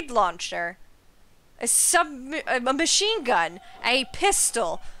grenade launcher, a machine gun, a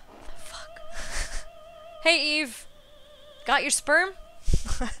pistol. Fuck. Hey Eve, got your sperm?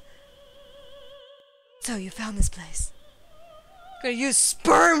 So you found this place. Gonna use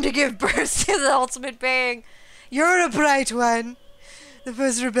sperm to give birth to the ultimate being. You're a bright one. The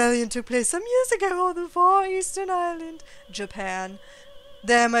first rebellion took place some years ago on the far eastern island, Japan.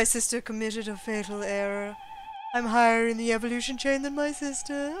 There my sister committed a fatal error. I'm higher in the evolution chain than my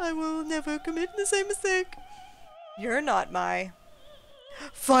sister. I will never commit the same mistake. You're not my...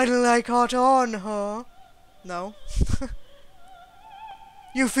 Finally I caught on, huh? No.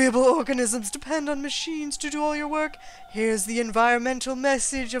 You feeble organisms depend on machines to do all your work. Here's the environmental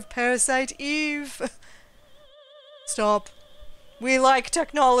message of Parasite Eve. Stop. We like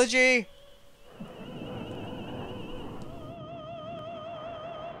technology.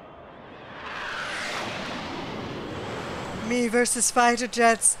 Me versus fighter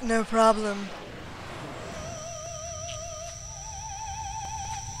jets, no problem.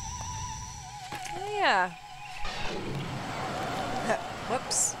 Oh yeah.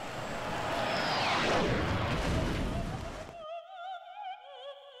 Whoops.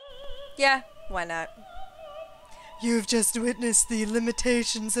 Yeah, why not? You've just witnessed the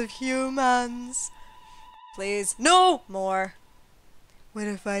limitations of humans. Please, no more. What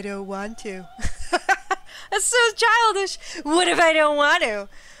if I don't want to? That's so childish. What if I don't want to?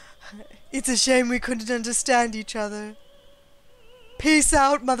 It's a shame we couldn't understand each other. Peace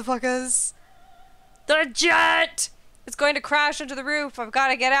out, motherfuckers. The jet! It's going to crash into the roof. I've got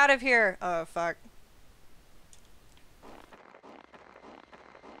to get out of here. Oh, fuck.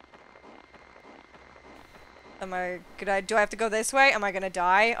 Am I gonna... Do I have to go this way? Am I gonna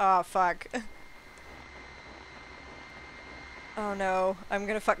die? Oh, fuck. Oh, no. I'm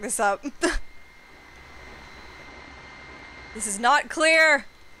gonna fuck this up. This is not clear.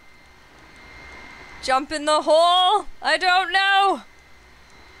 Jump in the hole? I don't know.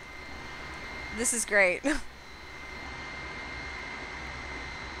 This is great.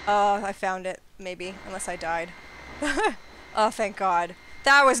 I found it. Maybe. Unless I died. Oh, thank God.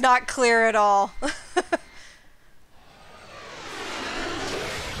 That was not clear at all.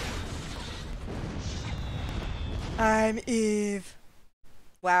 I'm Eve.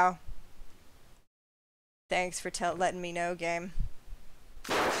 Wow. Thanks for letting me know, game.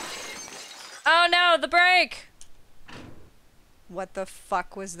 Oh no, the brake! What the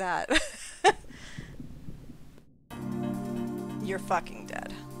fuck was that? You're fucking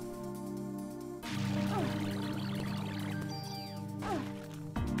dead.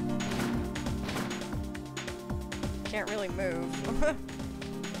 Can't really move.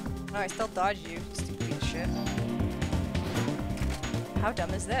 No, I still dodged you, stupid piece of shit. How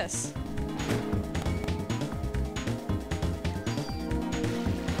dumb is this?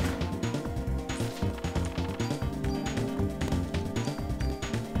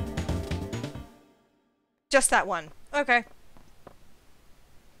 Just that one. Okay.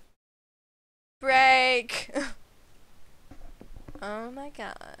 Break! Oh my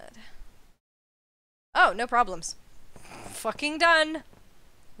God. Oh, no problems. Fucking done.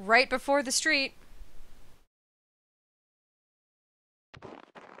 Right before the street.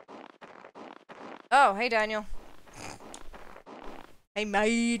 Oh, hey Daniel. Hey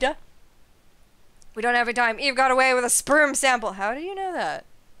Myra. We don't have any time. Eve got away with a sperm sample. How do you know that?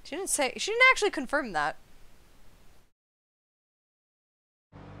 She didn't say. She didn't actually confirm that.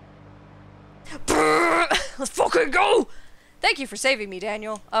 Let's fucking go! Thank you for saving me,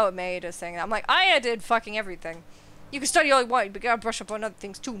 Daniel. Oh, Maid is saying that. I'm like, I did fucking everything. You can study all you want, but you gotta brush up on other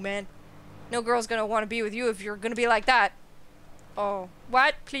things too, man. No girl's gonna want to be with you if you're gonna be like that. Oh,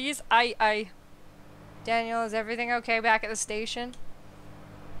 what? Please? Daniel, is everything okay back at the station?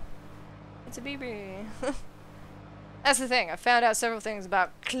 It's a BB. That's the thing. I found out several things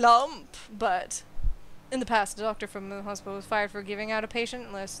about Clump, but in the past, a doctor from the hospital was fired for giving out a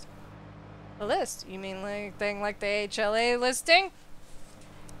patient list. A list? You mean like thing like the HLA listing?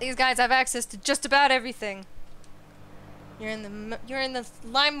 These guys have access to just about everything. You're in the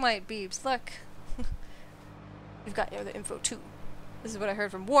limelight, Beebs. Look, we've got your other info too. This is what I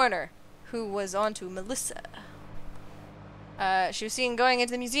heard from Warner, who was on to Melissa. She was seen going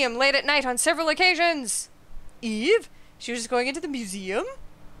into the museum late at night on several occasions. Eve? She was just going into the museum?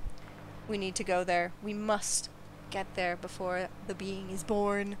 We need to go there. We must get there before the being is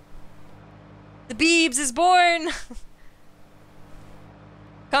born. The Beebs is born!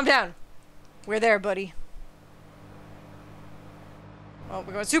 Calm down. We're there, buddy. Oh,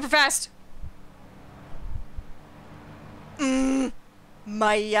 we're going super fast.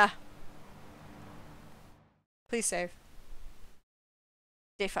 Maya. Please save.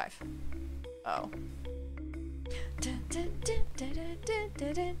 Day 5. Oh.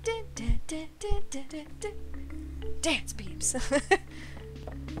 Dance, Beebs.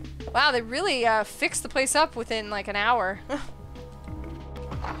 Wow, they really fixed the place up within like an hour.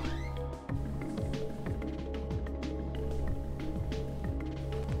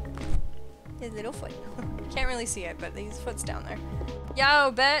 His little foot. Can't really see it, but his foot's down there.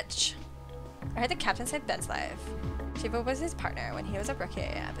 Yo, bitch! I heard the captain said Ben's life. Shiva was his partner when he was a rookie,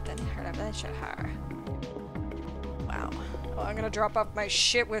 but then he heard of the shit her. Wow. Well, I'm gonna drop off my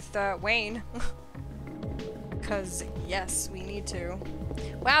shit with Wayne. Cause yes, we need to.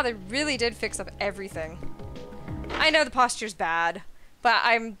 Wow, they really did fix up everything. I know the posture's bad, but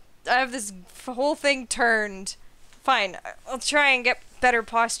I have this whole thing turned. Fine, I'll try and get better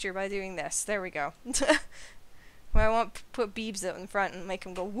posture by doing this. There we go. Well, I won't put Beebs out in front and make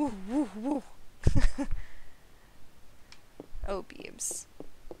him go woo woo woo. Oh, Beebs.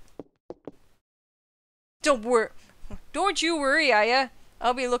 Don't you worry, Aya.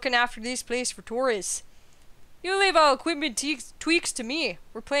 I'll be looking after this place for tourists. You leave all equipment tweaks to me.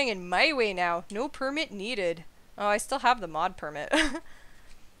 We're playing in my way now. No permit needed. Oh, I still have the mod permit.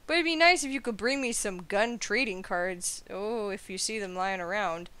 But it'd be nice if you could bring me some gun trading cards. Oh, if you see them lying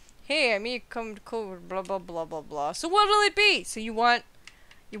around. Hey, I may come to cool, blah blah blah blah blah. So what'll it be? So you want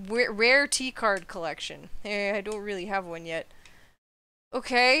your rare T card collection? Hey, I don't really have one yet.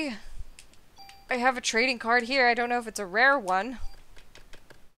 Okay. I have a trading card here. I don't know if it's a rare one.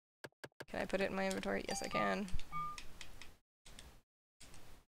 Can I put it in my inventory? Yes, I can.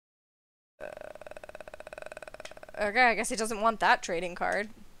 Okay, I guess he doesn't want that trading card.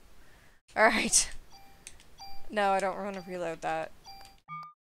 Alright. No, I don't want to reload that.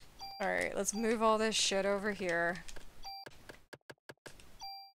 Alright, let's move all this shit over here.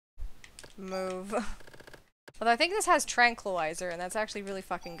 Move. Although I think this has tranquilizer, and that's actually really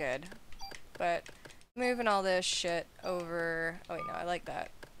fucking good. But, moving all this shit over... Oh wait, no, I like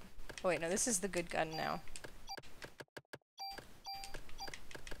that. Oh wait, no, this is the good gun now.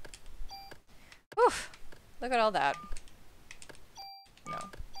 Oof! Look at all that. No.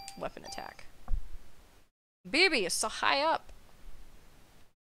 Weapon attack. BB is so high up!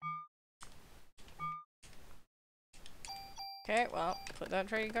 Okay, well, put that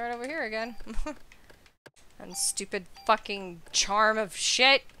trading card over here again. And stupid fucking charm of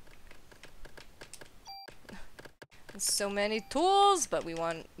shit! So many tools, but we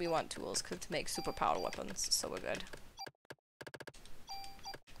want tools to make superpower weapons, so we're good.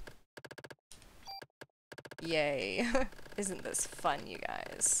 Yay. Isn't this fun, you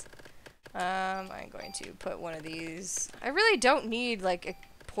guys? I'm going to put one of these. I really don't need, like, a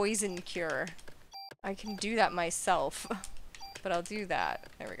poison cure. I can do that myself. But I'll do that.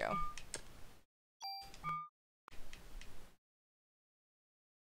 There we go.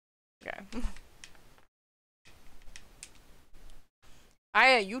 Okay.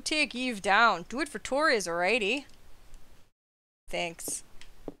 Aya, you take Eve down. Do it for Torres, alrighty? Thanks.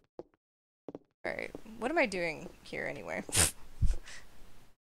 Alright, what am I doing here anyway?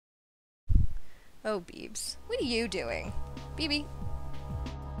 Oh, Beebs. What are you doing? Beebe.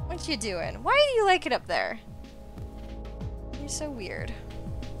 What you doing? Why do you like it up there? You're so weird.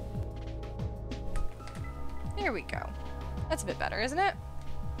 There we go. That's a bit better, isn't it?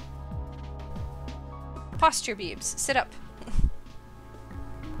 Posture, Beebs. Sit up.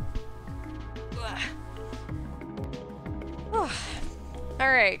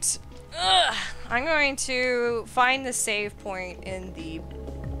 Alright. I'm going to find the save point in the,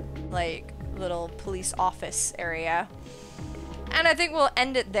 like, little police office area. And I think we'll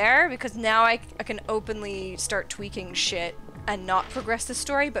end it there, because now I can openly start tweaking shit and not progress the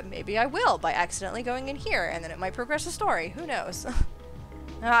story, but maybe I will by accidentally going in here, and then it might progress the story. Who knows?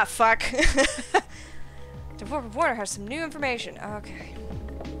 Ah, fuck. The reporter has some new information. Okay.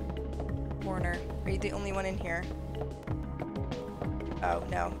 Warner, are you the only one in here? Oh,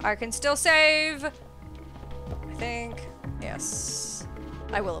 no. I can still save! I think. Yes.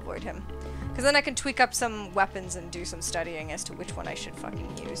 I will avoid him. Because then I can tweak up some weapons and do some studying as to which one I should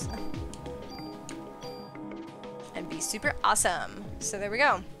fucking use. And be super awesome. So there we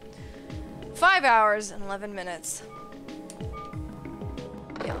go. 5 hours and 11 minutes.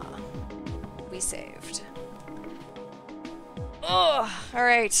 Yeah. We saved. Oh,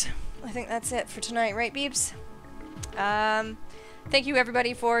 alright. I think that's it for tonight, right, Beebs? Thank you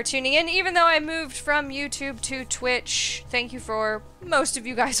everybody for tuning in. Even though I moved from YouTube to Twitch, thank you for most of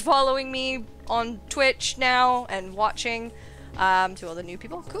you guys following me on Twitch now and watching. To all the new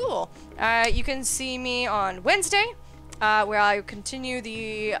people, cool. You can see me on Wednesday, where I continue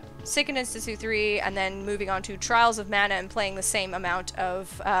the Seiken Densetsu 3 and then moving on to Trials of Mana and playing the same amount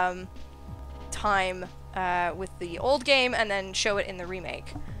of time with the old game and then show it in the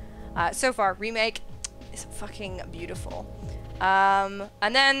remake. So far, remake is fucking beautiful.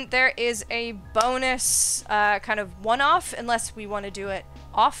 And then there is a bonus kind of one-off, unless we want to do it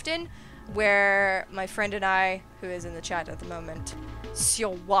often, where my friend and I, who is in the chat at the moment,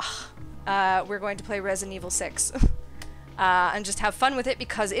 we're going to play Resident Evil 6. And just have fun with it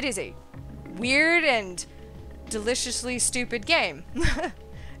because it is a weird and deliciously stupid game.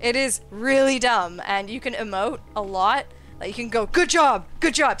 It is really dumb, and you can emote a lot. Like, you can go, good job,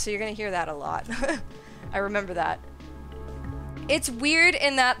 so you're gonna hear that a lot. I remember that. It's weird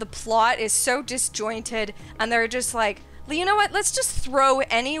in that the plot is so disjointed, and they're just like, you know what, let's just throw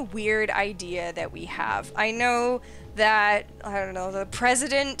any weird idea that we have. I know that, I don't know, the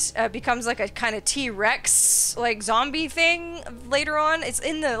president becomes like a kind of T-Rex, like, zombie thing later on. It's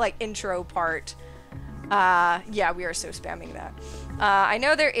in the, like, intro part. Yeah, we are so spamming that. I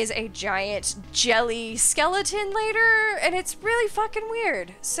know there is a giant jelly skeleton later, and it's really fucking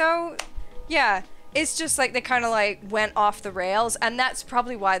weird. So, yeah, it's just like they kind of like went off the rails, and that's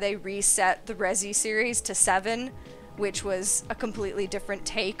probably why they reset the Resi series to 7, which was a completely different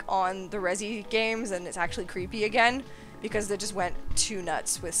take on the Resi games, and it's actually creepy again, because they just went too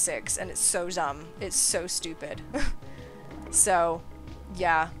nuts with 6, and it's so dumb. It's so stupid. So,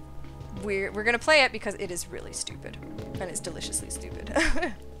 yeah. We're gonna play it because it is really stupid. And it's deliciously stupid.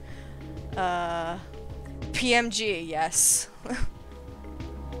 PMG, yes.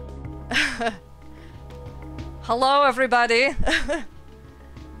 Hello, everybody! Well,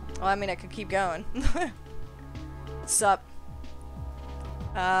 I mean, I could keep going. Sup?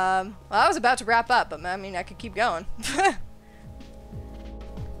 Well, I was about to wrap up, but I mean, I could keep going.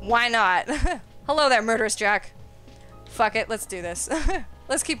 Why not? Hello there, Murderous Jack. Fuck it, let's do this.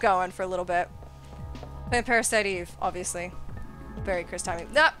 Let's keep going for a little bit. Playing Parasite Eve, obviously. Very Chris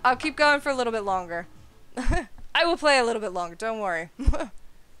timing. No, I'll keep going for a little bit longer. I will play a little bit longer, don't worry.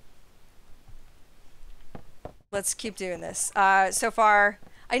 Let's keep doing this. So far,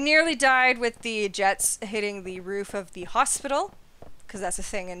 I nearly died with the jets hitting the roof of the hospital, because that's a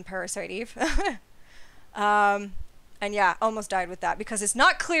thing in Parasite Eve. And yeah, almost died with that, because it's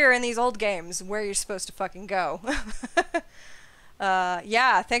not clear in these old games where you're supposed to fucking go.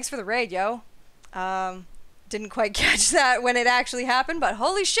 Yeah, thanks for the raid, yo. Didn't quite catch that when it actually happened, but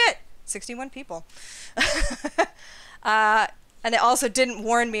holy shit! 61 people. And it also didn't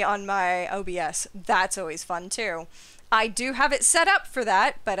warn me on my OBS. That's always fun, too. I do have it set up for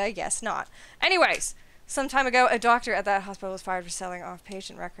that, but I guess not. Anyways, some time ago, a doctor at that hospital was fired for selling off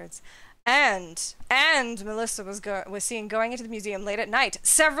patient records. And Melissa was seen going into the museum late at night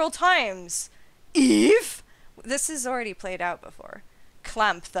several times. Eve? This is already played out before.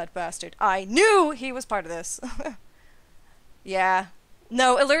 Clamp that bastard. I knew he was part of this. Yeah.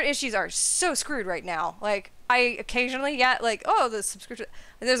 No, alert issues are so screwed right now. Like, I occasionally get like, oh, the subscription,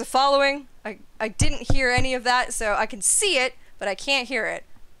 there's a following. I didn't hear any of that, so I can see it, but I can't hear it,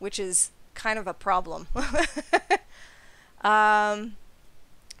 which is kind of a problem.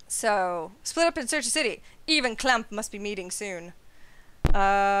 So, split up and search the city. Eve and Clamp must be meeting soon.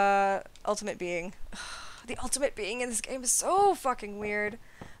 Ultimate being. The ultimate being in this game is so fucking weird.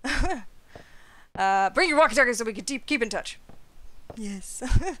 Bring your walkie-talkie so we can keep in touch. Yes.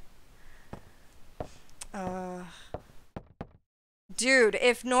 Dude,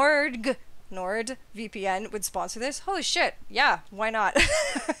 if NordVPN would sponsor this, holy shit, yeah, why not?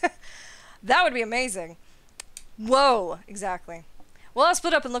 That would be amazing. Whoa, exactly. Well, I'll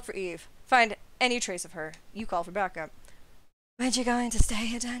split up and look for Eve. Find any trace of her. You call for backup. Aren't you going to stay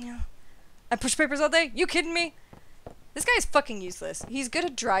here, Daniel? I push papers all day? You kidding me? This guy is fucking useless. He's good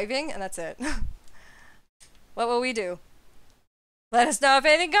at driving, and that's it. What will we do? Let us know if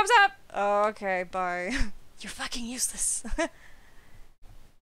anything comes up! Oh, okay, bye. You're fucking useless.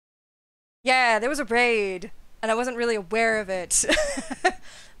 Yeah, there was a raid, and I wasn't really aware of it.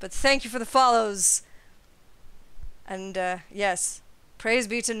 But thank you for the follows. And, yes. Praise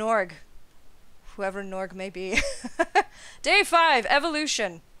be to Norg. Whoever Norg may be. Day 5,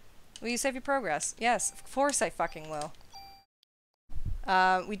 Evolution. Will you save your progress? Yes, of course I fucking will.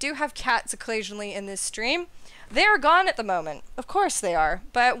 We do have cats occasionally in this stream. They are gone at the moment. Of course they are.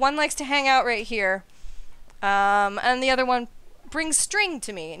 But one likes to hang out right here. And the other one brings string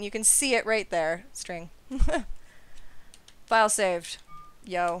to me. And you can see it right there. String. File saved.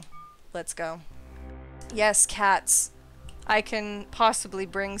 Yo. Let's go. Yes, cats. I can possibly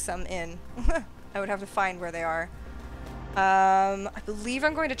bring some in. I would have to find where they are. I believe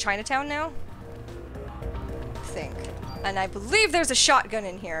I'm going to Chinatown now. I think. And I believe there's a shotgun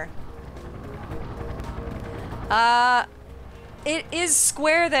in here. It is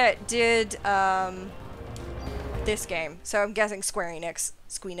Square that did, this game. So I'm guessing Square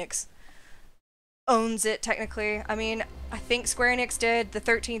Enix owns it, technically. I mean, I think Square Enix did the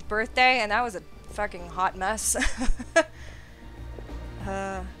 13th birthday, and that was a fucking hot mess.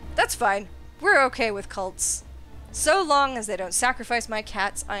 That's fine. We're okay with cults. So long as they don't sacrifice my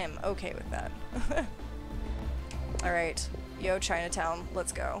cats, I am okay with that. Alright. Yo, Chinatown.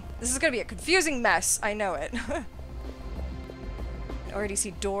 Let's go. This is gonna be a confusing mess. I know it. I already see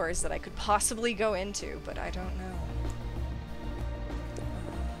doors that I could possibly go into, but I don't know.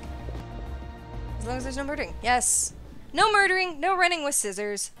 As long as there's no murdering. Yes! No murdering, no running with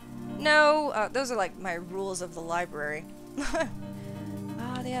scissors. No, those are like my rules of the library.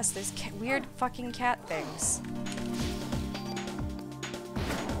 Ah, yes, there's weird fucking cat things.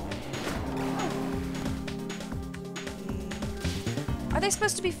 Are they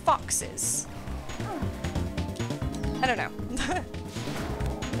supposed to be foxes? I don't know.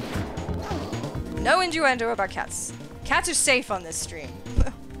 No innuendo about cats. Cats are safe on this stream.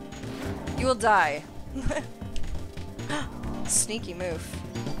 You will die. Sneaky move.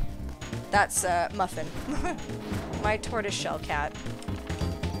 That's, Muffin. My tortoiseshell cat.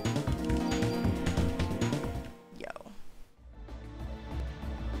 Yo.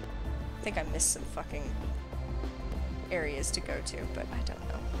 I think I missed some fucking areas to go to, but I don't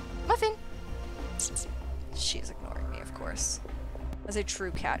know. Muffin! She's ignoring me, of course. As a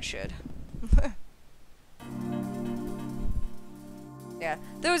true cat should. Yeah.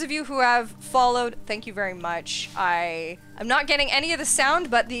 Those of you who have followed, thank you very much. I'm not getting any of the sound,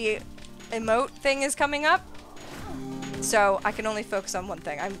 but the emote thing is coming up. So I can only focus on one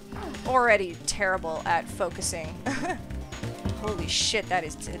thing. I'm already terrible at focusing. Holy shit, that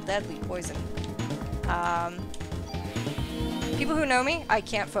is deadly poison. People who know me, I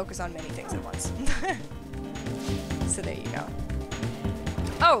can't focus on many things at once. So there you go.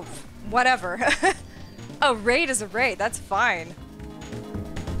 Oh, whatever. Oh, raid is a raid, that's fine.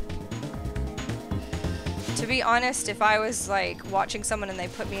 To be honest, if I was like watching someone and they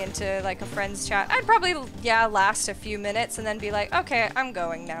put me into like a friend's chat, I'd probably, yeah, last a few minutes and then be like, okay, I'm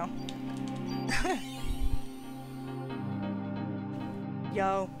going now.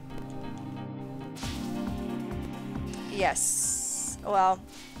 Yo. Yes. Well,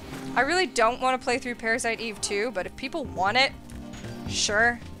 I really don't want to play through Parasite Eve 2, but if people want it,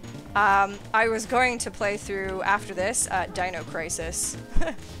 sure. I was going to play through, after this, Dino Crisis.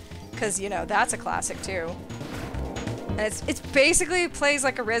 Because, you know, that's a classic too. And it's basically plays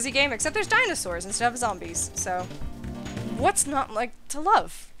like a Resi game, except there's dinosaurs instead of zombies, so what's not like to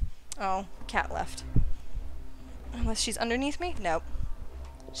love? Oh, cat left. Unless she's underneath me? Nope.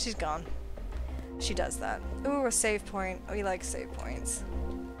 She's gone. She does that. Ooh, a save point. We like save points.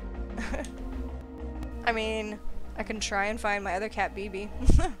 I mean, I can try and find my other cat, BB.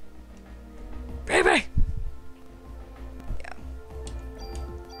 BB! Yeah.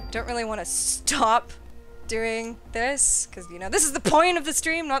 Don't really want to stop doing this, because, you know, this is the point of the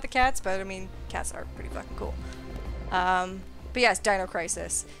stream, not the cats, but, I mean, cats are pretty fucking cool. But yes, Dino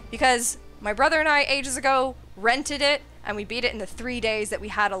Crisis. Because my brother and I, ages ago, rented it, and we beat it in the 3 days that we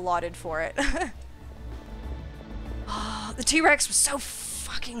had allotted for it. Oh, the T-Rex was so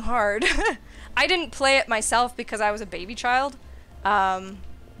fucking hard. I didn't play it myself because I was a baby child,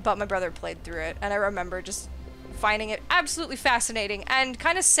 but my brother played through it, and I remember just finding it absolutely fascinating and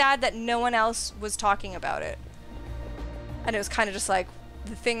kind of sad that no one else was talking about it. And it was kind of just like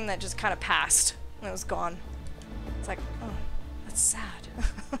the thing that just kind of passed and it was gone. It's like, oh, that's sad.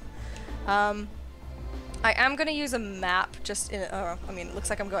 I am gonna use a map just in, I mean, it looks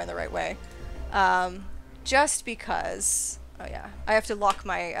like I'm going the right way. Just because, oh yeah, I have to lock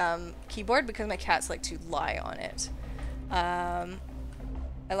my keyboard because my cats like to lie on it.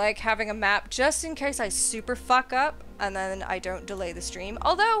 I like having a map just in case I super fuck up and then I don't delay the stream.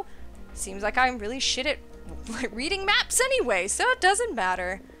 Although, seems like I'm really shit at reading maps anyway, so it doesn't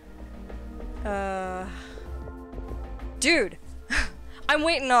matter. Dude, I'm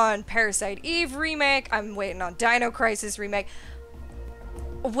waiting on Parasite Eve remake, I'm waiting on Dino Crisis remake.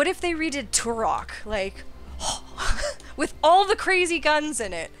 What if they redid Turok, like, with all the crazy guns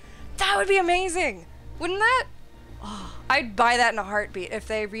in it? That would be amazing, wouldn't that? Oh, I'd buy that in a heartbeat if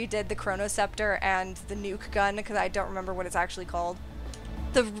they redid the Chronoceptor and the nuke gun, because I don't remember what it's actually called.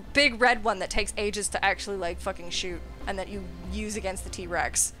 The big red one that takes ages to actually, like, fucking shoot, and that you use against the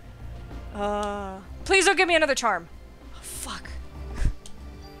T-Rex. Please don't give me another charm. Oh, fuck.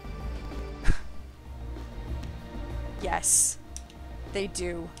 Yes. They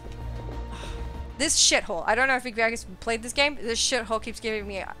do. This shithole. I don't know if you guys played this game. This shithole keeps giving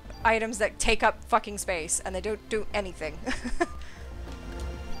me items that take up fucking space, and they don't do anything.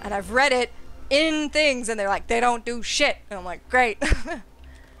 And I've read it in things, and they're like, they don't do shit. And I'm like, great.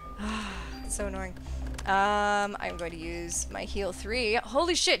 It's so annoying. I'm going to use my heal 3.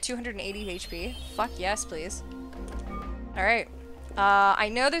 Holy shit, 280 HP. Fuck yes, please. Alright. I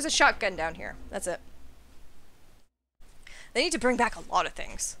know there's a shotgun down here. That's it. They need to bring back a lot of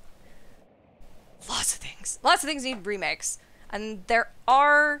things. Lots of things. Lots of things need remakes. And there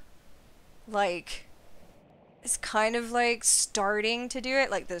are, like, it's kind of like starting to do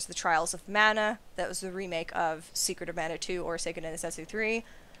it. Like, there's the Trials of Mana. That was the remake of Secret of Mana 2 or Seiken Densetsu 3.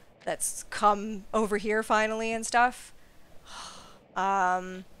 That's come over here finally and stuff.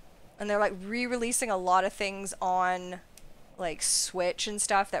 And they're like re-releasing a lot of things on like Switch and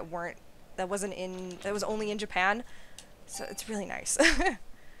stuff that was only in Japan. So it's really nice.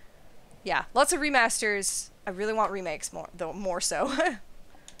 Yeah, lots of remasters. I really want remakes more so.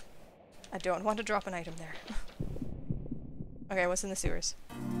 I don't want to drop an item there. Okay, what's in the sewers?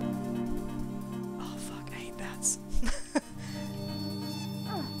 Oh fuck, I hate bats.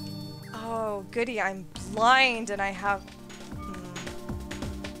 Oh, goody, I'm blind and I have...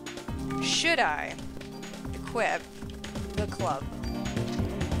 Should I equip the club?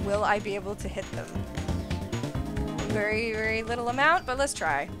 Will I be able to hit them? Very, very little amount, but let's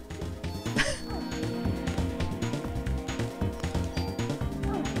try.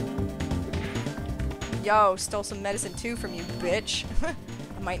 Yo, stole some medicine too from you, bitch.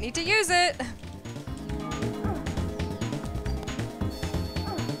 I might need to use it.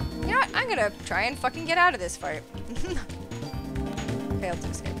 You know what? I'm gonna try and fucking get out of this fight. Failed to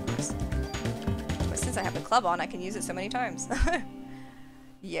escape, of course. But since I have the club on, I can use it so many times.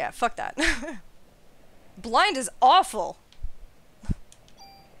 Yeah, fuck that. Blind is awful.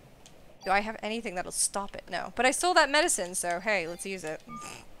 Do I have anything that'll stop it? No. But I stole that medicine, so hey, let's use it.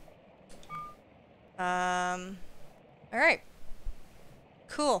 Alright.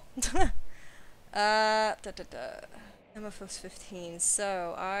 Cool. MFO's 15,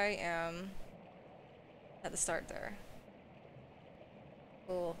 so I am at the start there.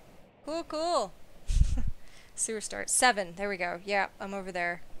 Cool. Cool, cool. Sewer start. 7, there we go. Yeah, I'm over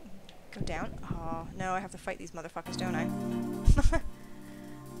there. Go down? Oh, no, I have to fight these motherfuckers, don't I?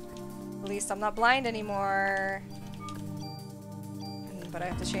 At least I'm not blind anymore. But I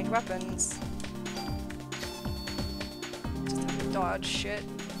have to change weapons. Just have to dodge shit.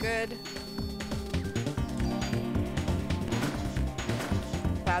 Good.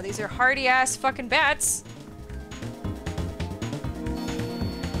 Wow, these are hardy ass fucking bats.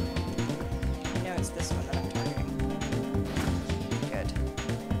 I know it's this one that I'm targeting. Good.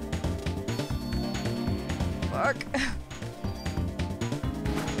 Fuck.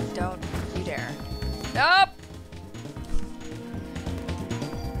 Don't you dare. Nope!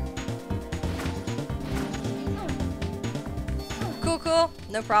 Cool, cool.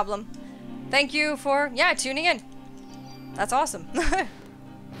 No problem. Thank you for, yeah, tuning in. That's awesome.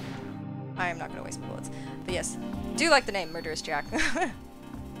 I am not going to waste my bullets. But yes, do like the name Murderous Jack.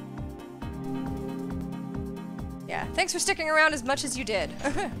 Yeah, thanks for sticking around as much as you did.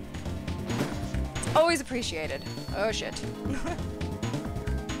 It's always appreciated. Oh shit.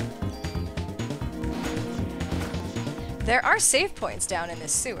 There are save points down in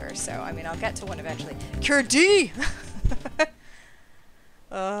this sewer, so I mean I'll get to one eventually. Cure D!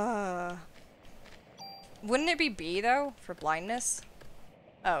 Wouldn't it be B though, for blindness?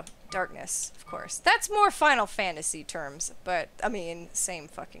 Oh, darkness, of course. That's more Final Fantasy terms, but I mean, same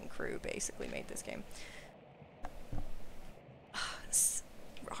fucking crew basically made this game.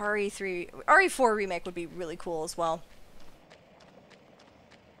 RE4 remake would be really cool as well.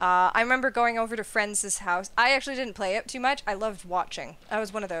 I remember going over to friends' house. I actually didn't play it too much. I loved watching. I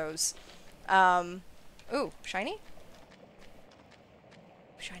was one of those. Ooh, shiny?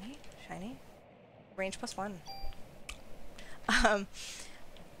 Shiny? Shiny? Range +1.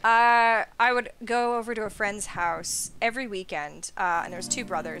 I would go over to a friend's house every weekend, and there was 2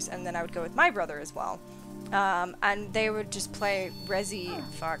 brothers, and then I would go with my brother as well. And they would just play Resi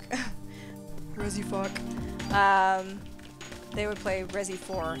fuck. Resi fuck. They would play Resi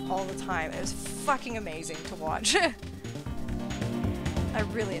 4 all the time. It was fucking amazing to watch. I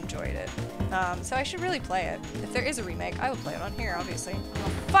really enjoyed it. So I should really play it. If there is a remake, I will play it on here, obviously.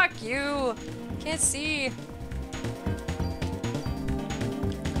 Oh, fuck you! Can't see.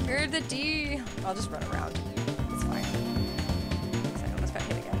 Cure the D. I'll just run around. It's fine. I almost got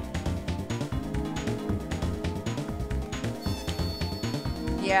hit again.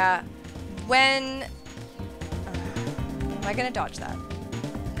 Yeah. When... am I gonna dodge that?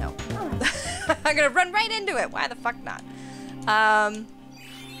 No. I'm gonna run right into it. Why the fuck not?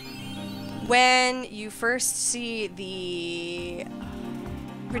 When you first see the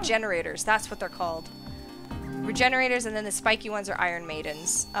regenerators, that's what they're called. Regenerators, and then the spiky ones are Iron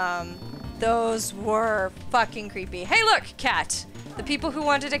Maidens. Those were fucking creepy. Hey look, cat! The people who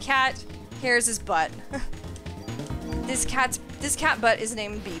wanted a cat, here's his butt. This cat butt is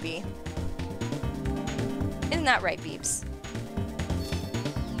named BB. Isn't that right, Beebs?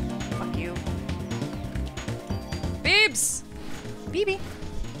 Fuck you. Beebs! BB!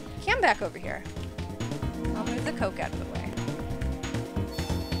 Come back over here. I'll move the coke out of the way.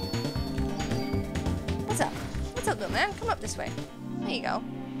 What's up? What's up, little man? Come up this way. There you go.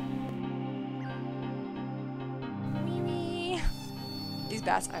 Wee wee. These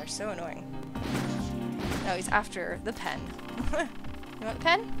bats are so annoying. No, he's after the pen. You want the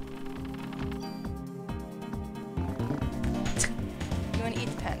pen? You want to eat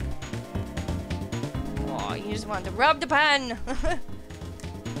the pen? Oh, you just want to rub the pen!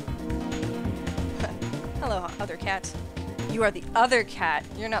 Hello, other cat. You are the other cat.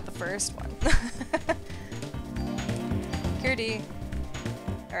 You're not the first one. Cutie.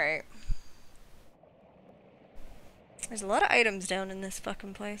 Alright. There's a lot of items down in this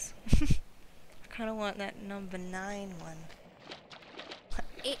fucking place. I kind of want that number 9 one.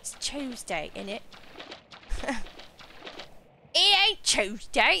 It's Tuesday, innit? It ain't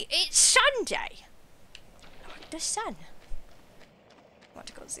Tuesday, it's Sunday! Not the sun. I want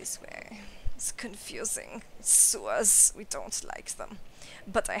to go this way. It's confusing. It's sewers. We don't like them.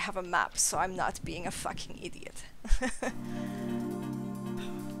 But I have a map, so I'm not being a fucking idiot.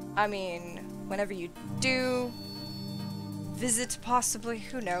 I mean, whenever you do visit, possibly,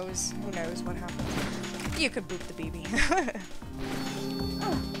 who knows? Who knows what happens? You could boop the BB.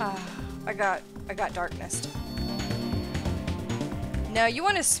 I got darkness. No, you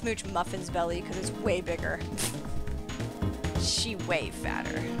want to smooch Muffin's belly because it's way bigger. She way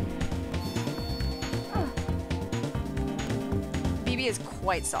fatter. BB is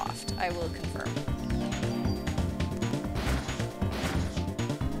quite soft, I will confirm.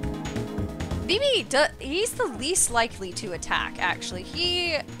 BB, he's the least likely to attack, actually.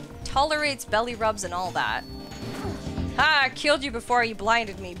 He tolerates belly rubs and all that. Ha! I killed you before you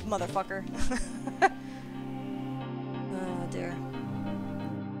blinded me, motherfucker. Oh, dear.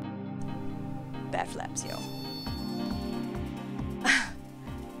 Bad flaps, yo.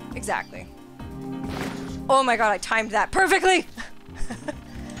 Exactly. Oh my god, I timed that perfectly!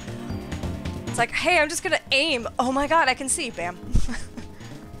 It's like, hey, I'm just gonna aim. Oh my god, I can see. Bam.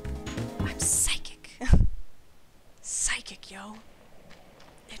 I'm psychic. Psychic, yo.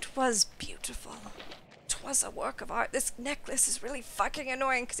 It was beautiful. It was a work of art. This necklace is really fucking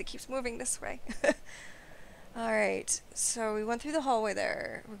annoying because it keeps moving this way. Alright, so we went through the hallway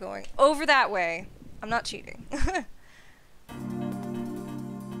there. We're going over that way. I'm not cheating.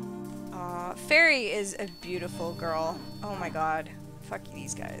 Fairy is a beautiful girl. Oh my god. Fuck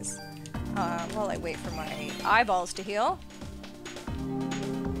these guys. While I wait for my eyeballs to heal.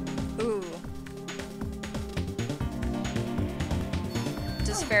 Ooh.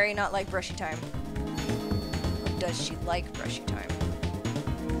 Does Fairy not like brushy time? does she like brushy time?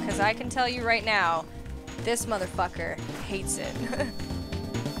 Because I can tell you right now, this motherfucker hates it.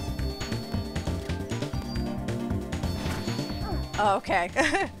 Oh, okay.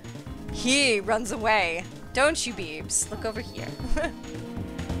 He runs away. Don't you, Beebs? Look over here.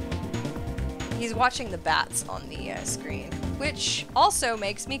 He's watching the bats on the screen, which also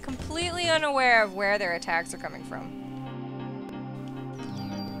makes me completely unaware of where their attacks are coming from.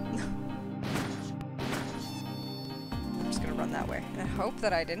 I'm just gonna run that way. I hope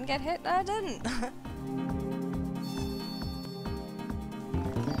that I didn't get hit. I didn't. I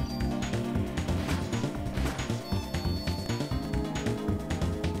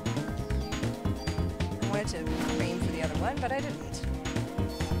wanted to aim for the other one, but I didn't.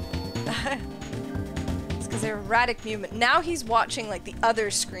 It's because they're erratic movement. Now he's watching like the other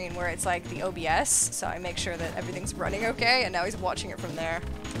screen where it's like the OBS, so I make sure that everything's running okay, and now he's watching it from there.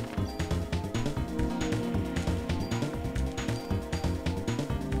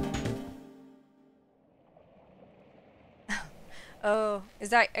 Oh,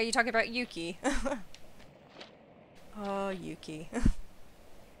 are you talking about Yuki? Oh, Yuki.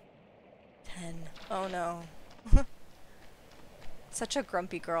 10. Oh no. Such a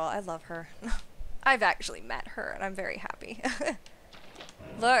grumpy girl. I love her. I've actually met her and I'm very happy.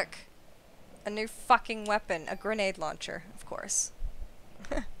 Look! A new fucking weapon. A grenade launcher, of course.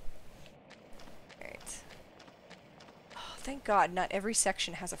 Alright. Oh, thank God not every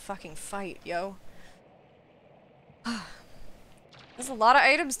section has a fucking fight, yo. There's a lot of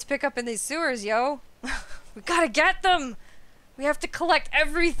items to pick up in these sewers, yo. We gotta get them! We have to collect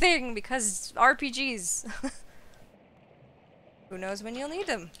everything because RPGs. Who knows when you'll need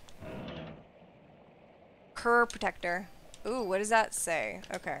them? Cur protector. Ooh, what does that say?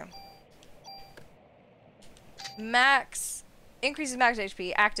 Okay. Max. Increases max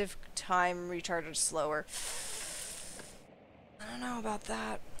HP. Active time recharges slower. I don't know about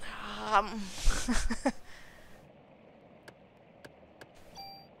that.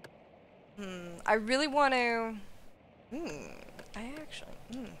 I really want to...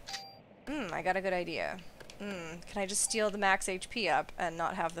 I got a good idea. Can I just steal the max HP up and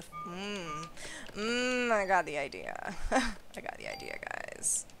not have the... I got the idea. I got the idea,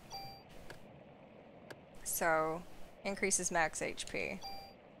 guys. So, increases max HP.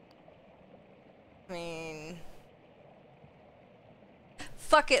 I mean...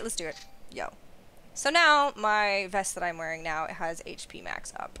 Fuck it, let's do it. Yo. So now, my vest that I'm wearing now, it has HP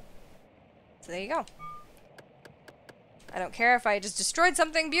max up. So there you go. I don't care if I just destroyed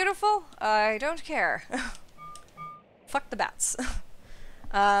something beautiful. I don't care. Fuck the bats.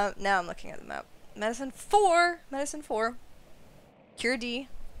 Now I'm looking at the map. Medicine 4. Medicine 4. Cure D.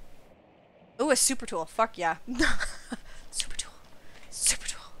 Ooh, a super tool. Fuck yeah. Super tool. Super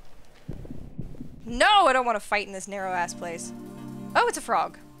tool. No, I don't want to fight in this narrow ass place. Oh, it's a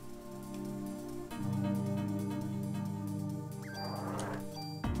frog.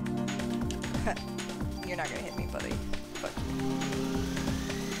 You're not gonna hit me, buddy. But...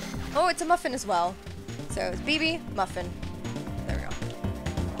 Oh, it's a muffin as well. So it's BB, muffin. There we go.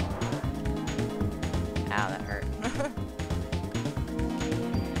 Ow, that hurt.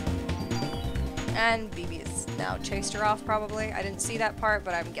 And BB is now chased her off, probably. I didn't see that part,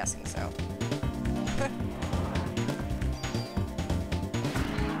 but I'm guessing so.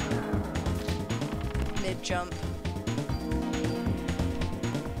 Mid-jump.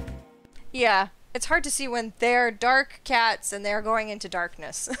 Yeah. It's hard to see when they're dark cats and they're going into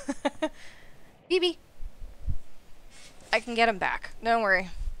darkness. BB. I can get him back. Don't worry.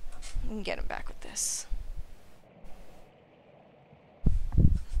 I can get him back with this.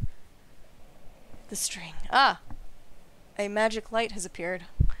 The string. Ah! A magic light has appeared.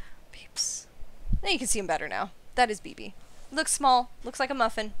 Peeps. Now you can see him better now. That is BB. Looks small. Looks like a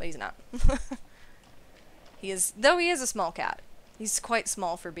muffin, but he's not. He is, though he is a small cat. He's quite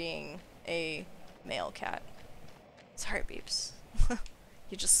small for being a male cat. Sorry, Beeps.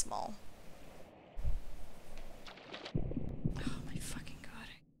 You're just small. Oh my fucking god,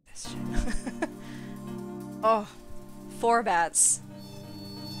 I hate this shit. Oh, 4 bats.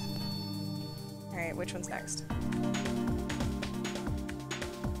 Alright, which one's next?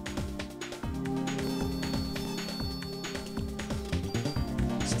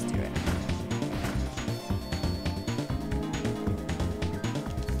 Let's just do it.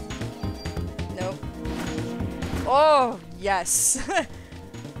 Nope. Oh, yes.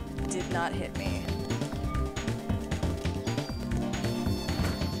 Did not hit me.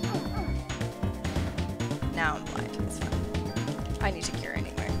 Now I'm blind. It's fine. I need to cure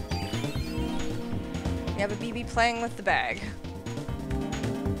anyway. We have a BB playing with the bag.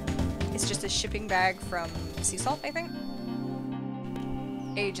 It's just a shipping bag from sea salt, I think?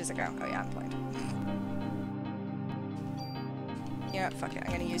 Ages ago. Oh yeah, I'm blind. Yeah, fuck it.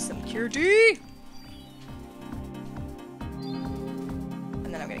 I'm gonna use some Cure D!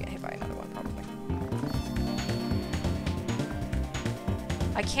 And then I'm gonna get hit by another one, probably.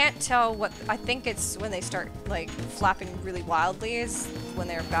 I can't tell what... I think it's when they start, like, flapping really wildly is when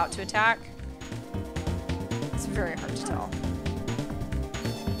they're about to attack. It's very hard to tell.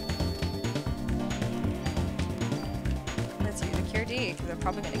 Let's use a Cure D, because they're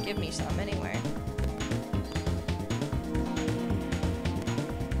probably going to give me some anyway.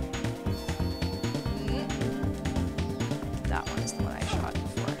 That one's the one I shot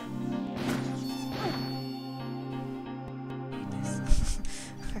before.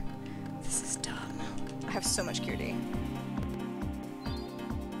 This is dumb. I have so much Cure D.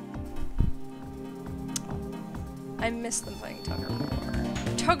 I miss them playing Tug of War.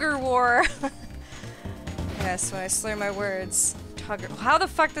 Tugger War! Yes, when I slur my words. Tugger. How the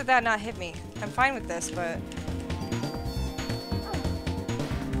fuck did that not hit me? I'm fine with this, but...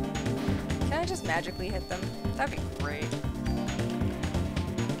 Can I just magically hit them? That'd be great.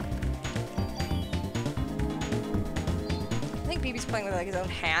 I think BB's playing with like his own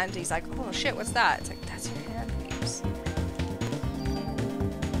hand. He's like, oh shit, what's that? It's like, that's your hand, Beebs.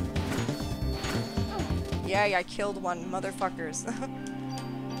 Yeah, I killed one, motherfuckers.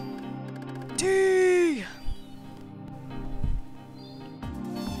 D!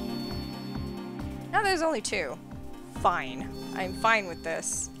 Now there's only two. Fine. I'm fine with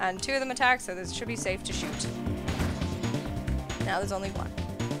this. And two of them attack, so this should be safe to shoot. Now there's only one.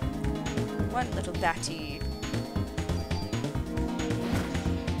 One little batty.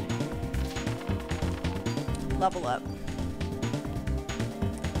 Level up.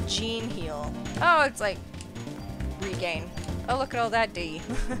 Gene heal. Oh, it's like regain. Oh, look at all that D.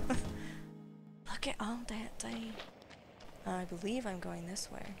 Look at all that D. I believe I'm going this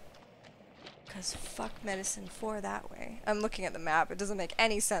way. Because fuck medicine 4 that way. I'm looking at the map. It doesn't make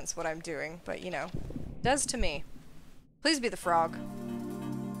any sense what I'm doing, but you know, it does to me. Please be the frog.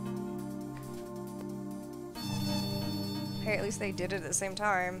 Hey, at least they did it at the same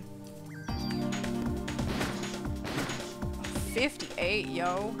time. 58,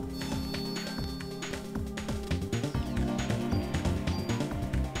 yo.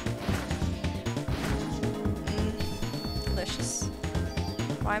 Delicious.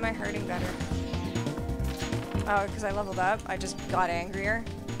 Why am I hurting better? Oh, because I leveled up. I just got angrier.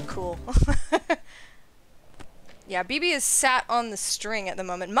 Cool. Yeah, BB is sat on the string at the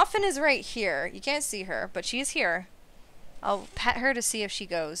moment. Muffin is right here. You can't see her, but she's here. I'll pet her to see if she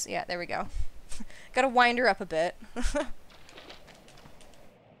goes. Yeah, there we go. Gotta wind her up a bit.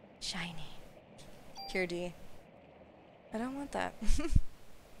 Shiny. Cure D. I don't want that.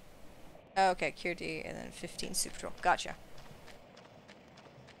 Oh, okay, Cure D and then 15 Super Troll. Gotcha.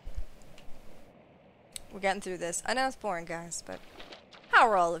 We're getting through this. I know it's boring, guys, but how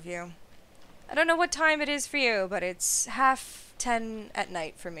are all of you? I don't know what time it is for you, but it's 10:30 at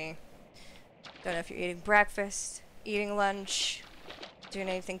night for me. Don't know if you're eating breakfast, eating lunch, doing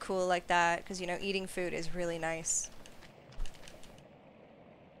anything cool like that, because, you know, eating food is really nice.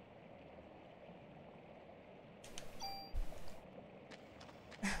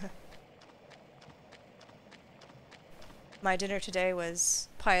 My dinner today was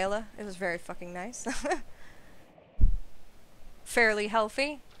paella. It was very fucking nice. Fairly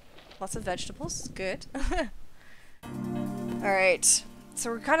healthy. Lots of vegetables. Good. Alright. So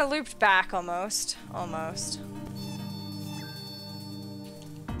we're kind of looped back almost. Almost.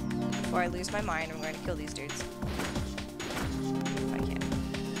 Before I lose my mind, I'm going to kill these dudes. If I can.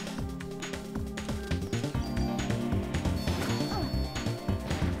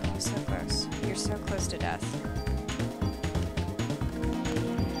 Oh, so close. You're so close to death.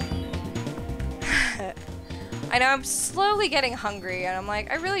 I know I'm slowly getting hungry, and I'm like,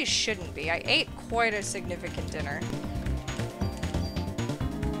 I really shouldn't be. I ate quite a significant dinner.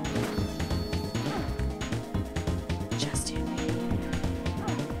 Just hit me.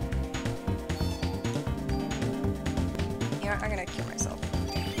 You know what? I'm gonna kill myself.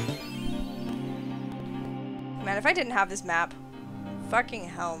 Man, if I didn't have this map, fucking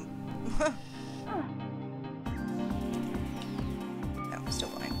hell. No, I'm still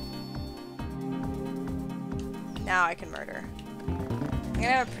blind. Now I can murder. I'm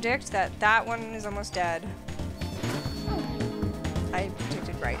gonna predict that that one is almost dead. I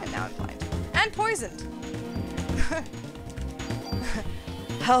predicted right, and now I'm blind. And poisoned!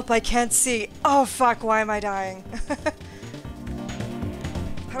 Help, I can't see. Oh fuck, why am I dying?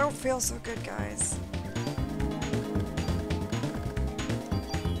 I don't feel so good, guys.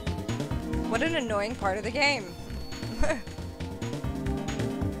 What an annoying part of the game.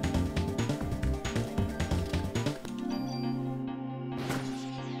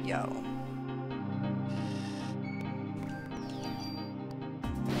 Yo.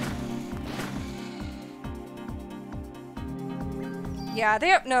 Yeah,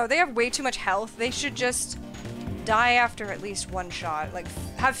 they have way too much health. They should just die after at least one shot. Like,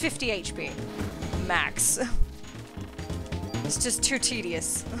 have 50 HP. Max. It's just too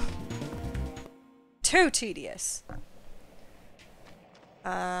tedious. Too tedious.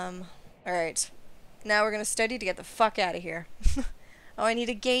 Alright. Now we're gonna study to get the fuck out of here. Oh, I need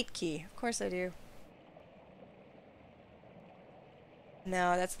a gate key. Of course I do.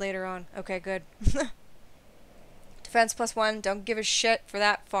 No, that's later on. Okay, good. Defense +1. Don't give a shit for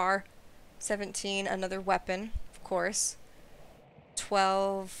that far. 17. Another weapon, of course.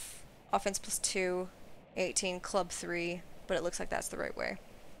 12. Offense +2. 18. Club 3. But it looks like that's the right way.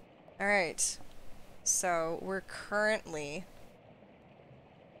 Alright. So, we're currently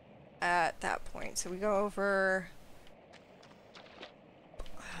at that point. So we go over...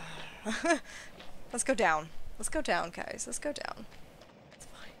 Let's go down. Let's go down, guys. Let's go down. It's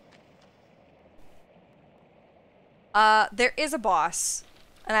fine. There is a boss.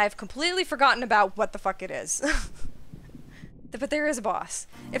 And I've completely forgotten about what the fuck it is. But there is a boss.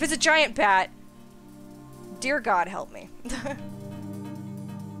 If it's a giant bat, dear God help me.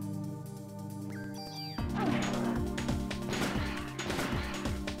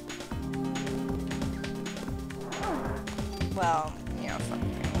 Well, yeah, fuck you.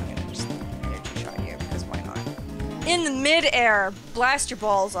 I'm gonna just energy shot you, because why not? In the mid-air, blast your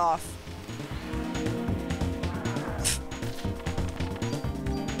balls off.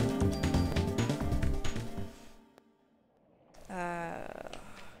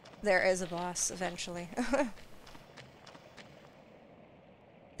 There is a boss, eventually.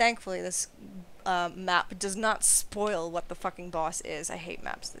 Thankfully, this map does not spoil what the fucking boss is. I hate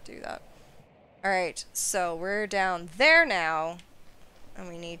maps that do that. Alright, so we're down there now, and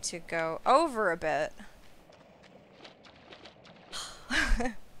we need to go over a bit.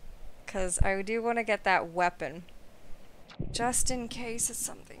 Because I do want to get that weapon, just in case it's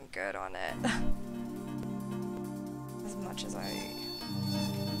something good on it. As much as I...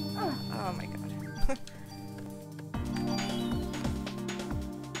 Oh my god.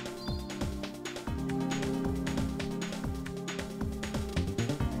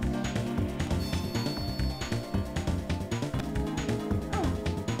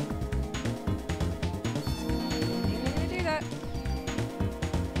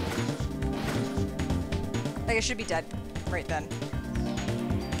 Like, I should be dead right then.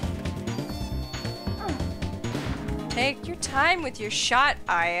 Take your time with your shot,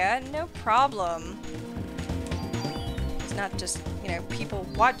 Aya. No problem. It's not just, you know, people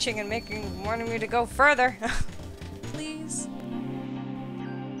watching and wanting me to go further. Please.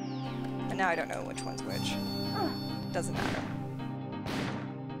 And now I don't know which one's which. Doesn't matter.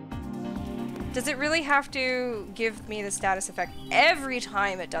 Does it really have to give me the status effect every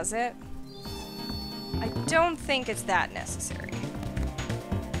time it does it? I don't think it's that necessary.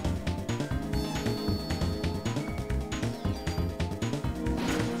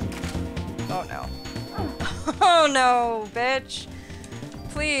 Oh no. Oh no, bitch.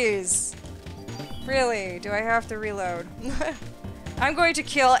 Please. Really, do I have to reload? I'm going to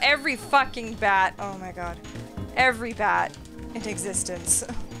kill every fucking bat. Oh my god. Every bat in existence.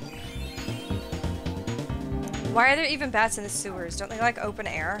 Why are there even bats in the sewers? Don't they like open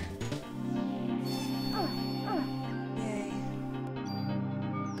air? Yay.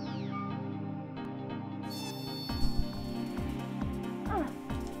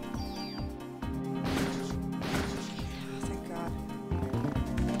 Thank God.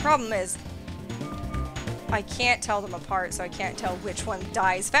 The problem is, I can't tell them apart, so I can't tell which one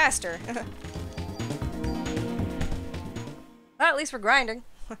dies faster. Well, at least we're grinding.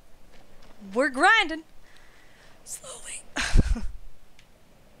 We're grinding. Slowly.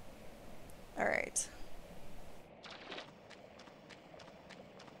 Alright.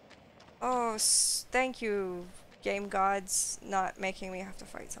 Oh, thank you, game gods, not making me have to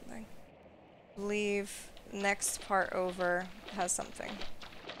fight something. Leave. Next part over has something.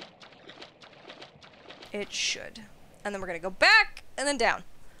 It should. And then we're gonna go back, and then down.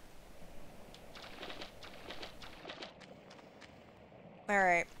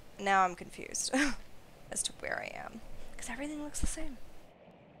 Alright, now I'm confused as to where I am. Because everything looks the same.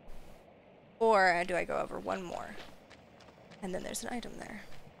 Or do I go over one more? And then there's an item there.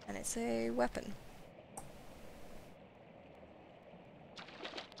 And it's a weapon.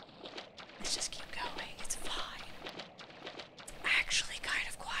 Let's just keep going. It's fine. It's actually kind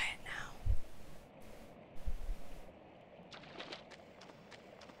of quiet now.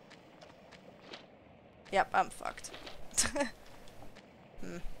 Yep, I'm fucked.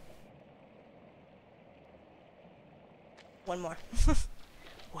 One more.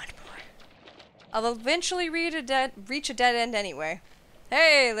 One more. I'll eventually reach a dead end anyway.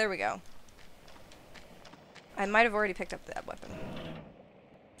 Hey, there we go. I might have already picked up that weapon.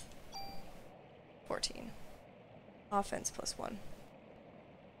 14. Offense +1.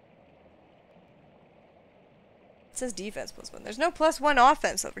 It says defense +1. There's no +1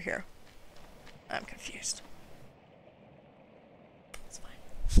 offense over here. I'm confused. It's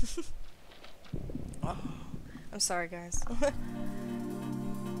fine. Oh, I'm sorry, guys.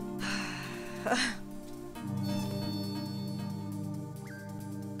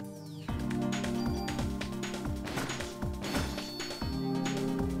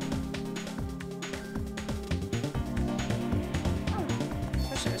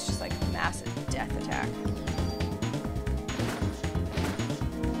 Especially it's just like massive death attack.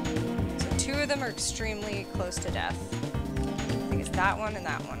 So 2 of them are extremely close to death. I think it's that one and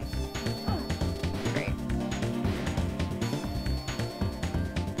that one. Great.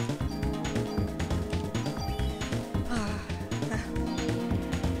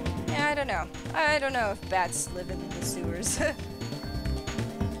 Yeah, I don't know. I don't know if bats live in the sewers.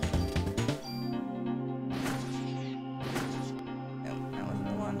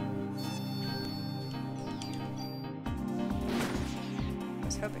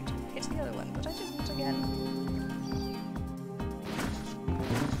 Hoping to hit the other one, but I didn't again.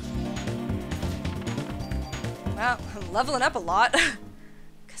 Wow, I'm leveling up a lot.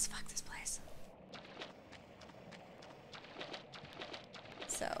 Cause fuck this place.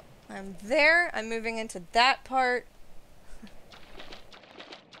 So, I'm there. I'm moving into that part.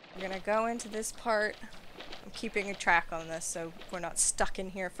 We're gonna go into this part. I'm keeping a track on this so we're not stuck in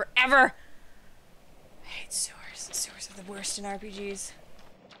here forever. I hate sewers. Sewers are the worst in RPGs.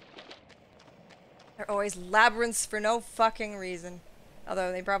 They're always labyrinths for no fucking reason.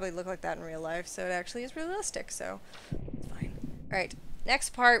 Although they probably look like that in real life, so it actually is realistic, so it's fine. Alright, next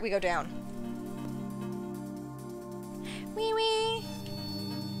part, we go down. Wee wee!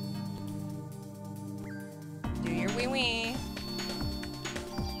 Do your wee wee.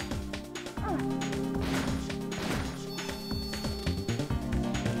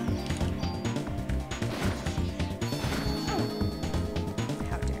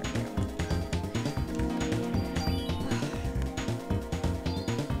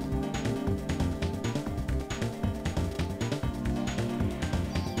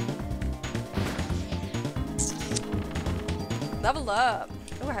 Level up.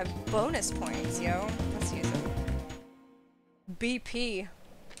 Oh, I have bonus points, yo. Let's use them. BP.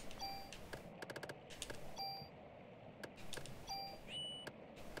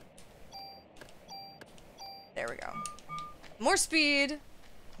 There we go. More speed,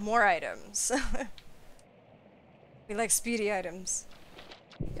 more items. We like speedy items.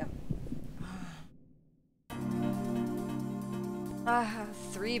 Go. Ah,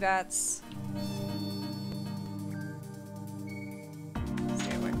 3 bats.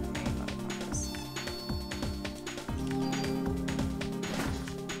 Stay away from me, motherfuckers.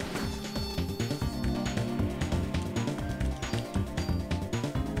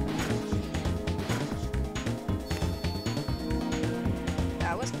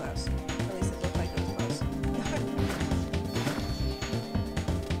 That was close. At least it looked like it was close.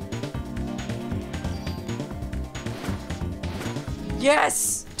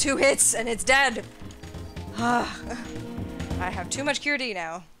 Yes! 2 hits and it's dead! I have too much cure D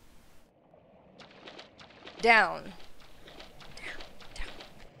now. Down. Down. Down.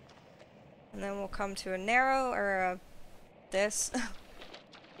 And then we'll come to a narrow, or a... this.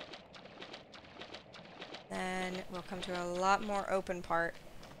 Then we'll come to a lot more open part.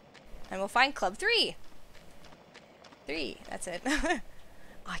 And we'll find Club 3! 3, that's it. I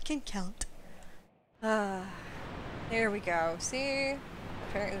can count. Here we go. See?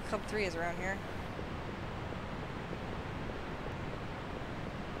 Apparently Club 3 is around here.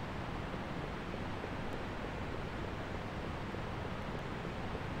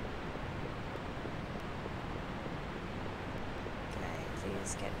 Can I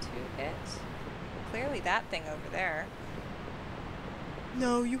please get to it? Clearly that thing over there.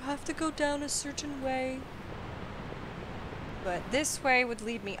 No, you have to go down a certain way. But this way would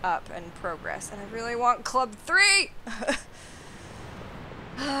lead me up and progress, and I really want Club 3!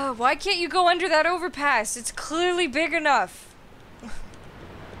 Why can't you go under that overpass? It's clearly big enough!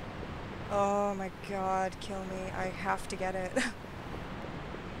 Oh my god, kill me. I have to get it.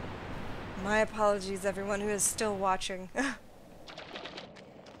 My apologies, everyone who is still watching. You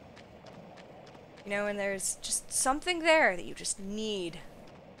know, and there's just something there that you just need.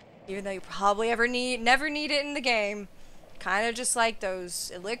 Even though you probably never need it in the game. Kind of just like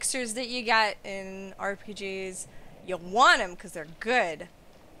those elixirs that you get in RPGs. You want them because they're good,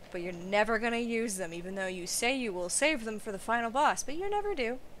 but you're never going to use them, even though you say you will save them for the final boss, but you never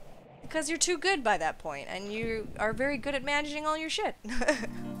do. Because you're too good by that point, and you are very good at managing all your shit.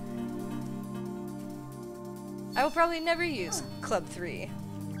 I will probably never use Club 3.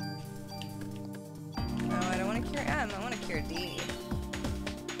 No, I don't want to cure M, I want to cure D.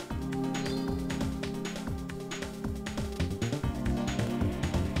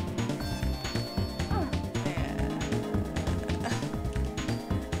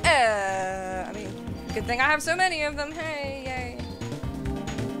 I mean, good thing I have so many of them. Hey, yay.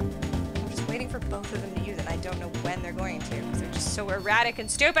 I'm just waiting for both of them to use it. I don't know when they're going to, because they're just so erratic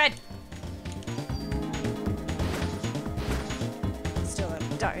and stupid. Still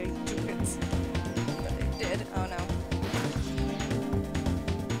am dying tickets. But they did. Oh no.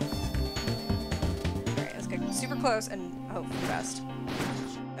 Alright, let's get super close and hope for the best.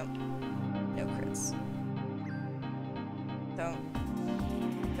 Nope. No crits.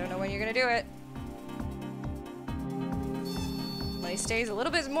 Don't know when you're gonna do it. When he stays a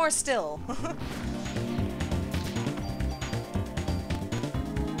little bit more still.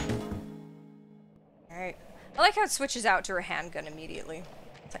 Alright. I like how it switches out to her handgun immediately.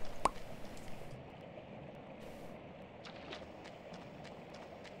 It's like...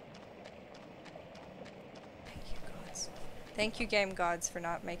 Thank you, gods. Thank you, game gods, for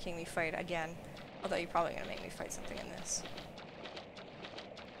not making me fight again. Although you're probably gonna make me fight something in this.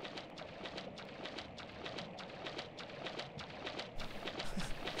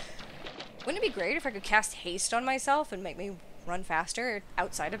 Wouldn't it be great if I could cast haste on myself and make me run faster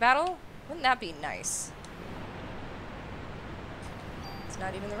outside of battle? Wouldn't that be nice? It's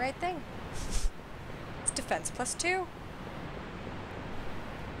not even the right thing. It's defense +2.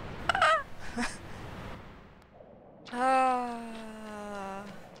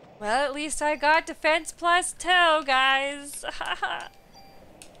 Well, at least I got defense +2, guys.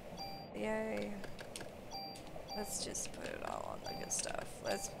 Yay. Let's just put it all on the good stuff.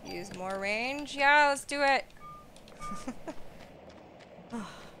 Let's use more range. Yeah, let's do it.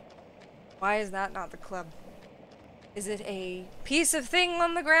 Why is that not the club? Is it a piece of thing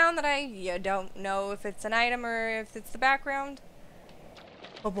on the ground that you don't know if it's an item or if it's the background?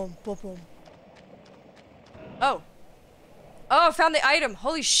 Boom, boom, boom. Oh. Oh, I found the item.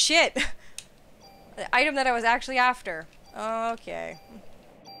 Holy shit. The item that I was actually after. Okay.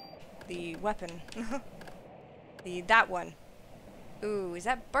 The weapon. That one. Ooh, is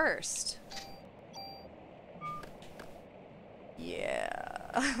that burst?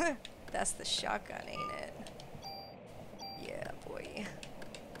 Yeah. That's the shotgun, ain't it? Yeah, boy.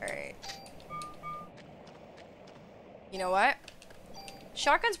 Alright. You know what?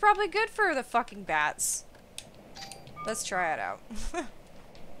 Shotgun's probably good for the fucking bats. Let's try it out. Told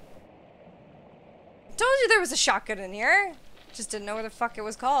you there was a shotgun in here. Just didn't know what the fuck it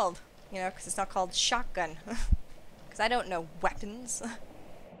was called. You know, because it's not called shotgun. Because I don't know weapons.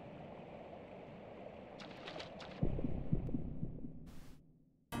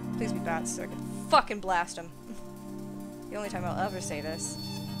 Please be bats so I can fucking blast them. The only time I'll ever say this.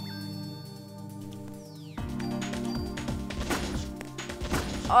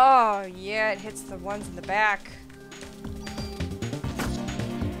 Oh, yeah, it hits the ones in the back.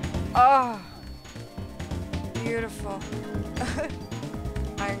 Oh. Beautiful.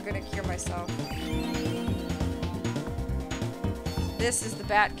 I'm gonna cure myself. This is the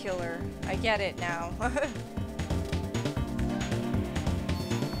bat killer. I get it now.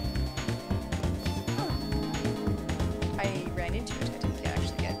 I ran into it. I didn't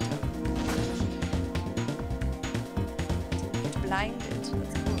actually get blinded.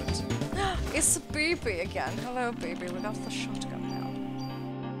 That's good. It's a baby again. Hello, baby. We got the shotgun now.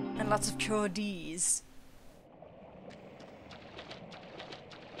 And lots of cure Ds.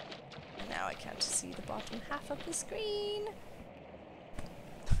 And now I can't see the bottom half of the screen.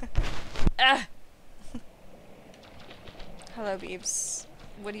 Hello, Beebs.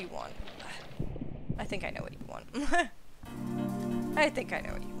 What do you want? I think I know what you want. I think I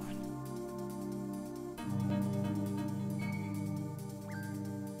know what you want.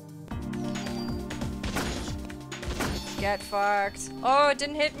 Get fucked. Oh, it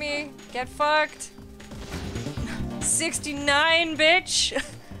didn't hit me. Get fucked. 69, bitch.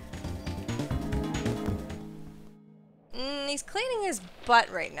 He's cleaning his butt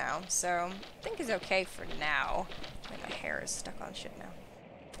right now, so I think he's okay for now. My hair is stuck on shit now.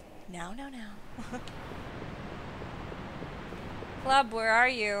 Now. Club, where are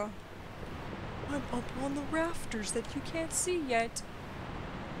you? I'm up on the rafters that you can't see yet.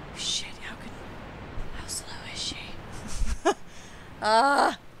 Shit, how slow is she?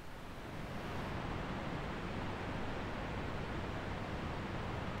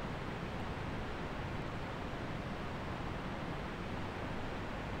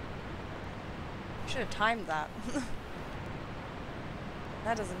 Should have timed that.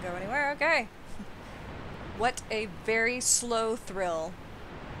 That doesn't go anywhere, okay. What a very slow thrill.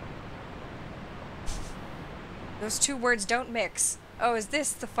 Those two words don't mix. Oh, is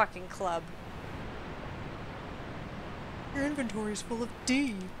this the fucking club? Your inventory's full of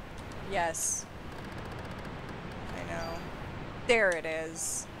D. Yes. I know. There it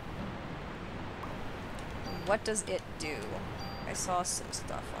is. And what does it do? I saw some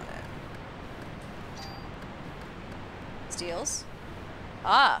stuff on it. Steals?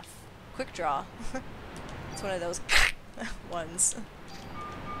 Ah! Quick draw. It's one of those ones.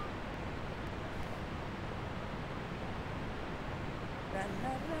 Run,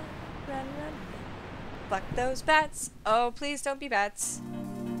 run, run, run, run. Fuck those bats. Oh, please don't be bats.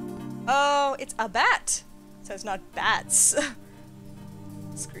 Oh, it's a bat! So it's not bats.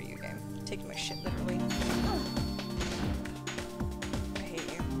 Screw you, game. Taking my shit literally. I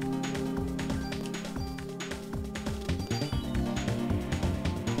hate you.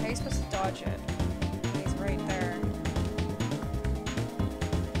 How are you supposed to dodge it? He's right there.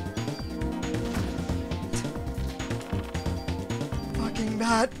 Fucking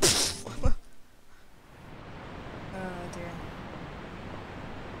bat. Oh dear.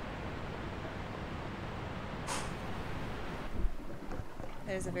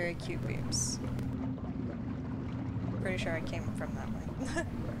 That is a very cute beeps. Pretty sure I came from that way.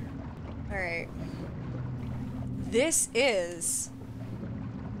 Alright. This is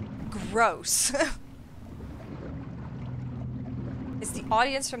gross. It's the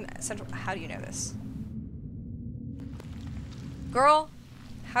audience from Central. How do you know this? Girl,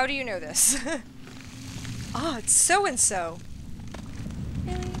 how do you know this? Oh, it's so-and-so.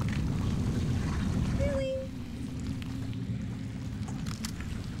 Really? Really?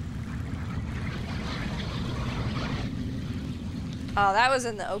 Oh, that was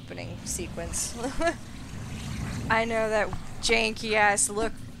in the opening sequence. I know that janky-ass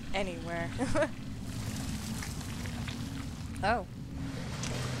look anywhere. Oh.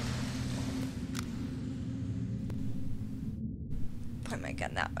 Point my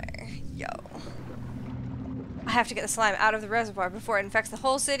gun that way. Yo. I have to get the slime out of the reservoir before it infects the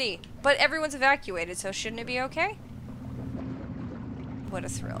whole city. But everyone's evacuated, so shouldn't it be okay? What a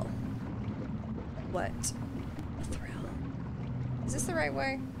thrill. What a thrill. Is this the right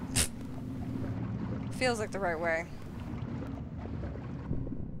way? Feels like the right way.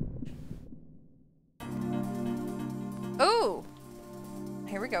 Ooh!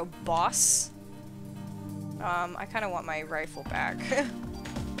 Here we go, boss. I kind of want my rifle back.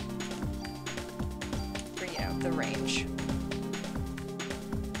 For, you know, the range.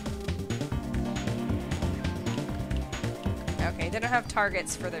 Okay, they don't have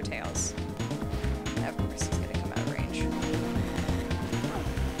targets for their tails. Of course, he's gonna come out of range.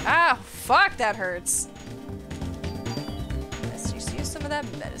 Ah, fuck, that hurts. Let's just use some of that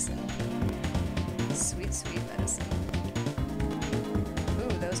medicine. Sweet, sweet medicine.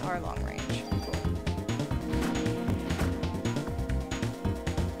 Ooh, those are long range. Cool.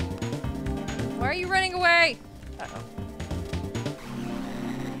 Why are you running away? Uh-oh.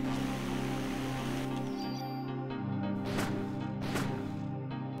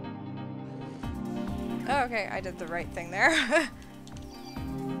 Oh, okay, I did the right thing there.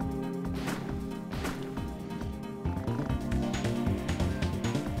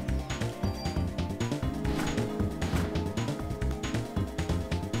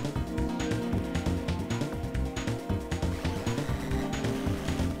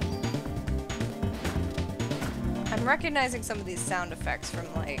 I'm recognizing some of these sound effects from,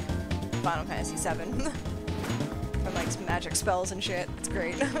 like, Final Fantasy VII. From, like, magic spells and shit. It's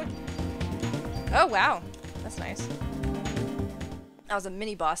great. Oh, wow. That's nice. That was a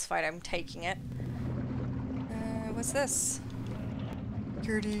mini-boss fight. I'm taking it. What's this?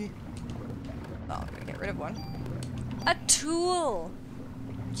 Security. Oh, I'm gonna get rid of one. A tool!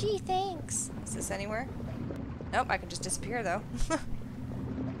 Gee, thanks. Is this anywhere? Nope, I can just disappear, though.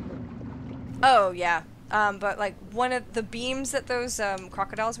 Oh, yeah. But, like, one of the beams that those,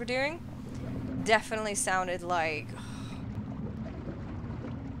 crocodiles were doing definitely sounded like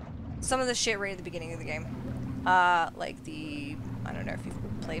some of the shit right at the beginning of the game. Like the, I don't know if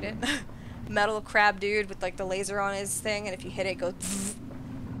you've played it, metal crab dude with, like, the laser on his thing, and if you hit it, it goes pfft.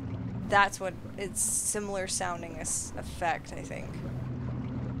 That's what it's similar sounding effect, I think.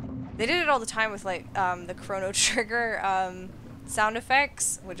 They did it all the time with, like, the Chrono Trigger, sound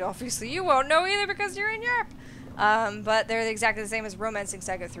effects, which obviously you won't know either because you're in Europe. But they're exactly the same as Romancing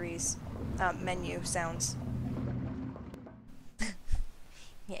Saga 3's menu sounds.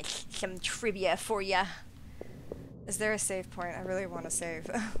 Yes, some trivia for ya. Is there a save point? I really want to save.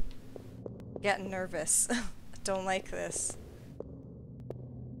 Getting nervous. Don't like this.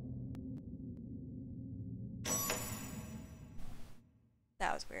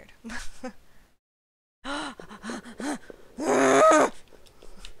 That was weird.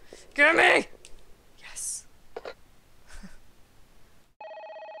 Get me! Yes.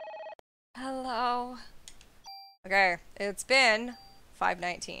 Hello. Okay, it's been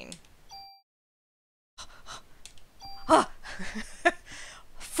 5:19.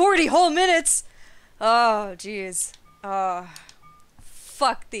 40 whole minutes! Oh, jeez. Oh,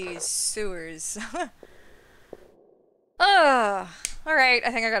 fuck these sewers. Alright,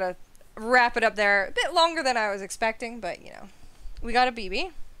 I think I gotta wrap it up there. A bit longer than I was expecting, but, you know. We got a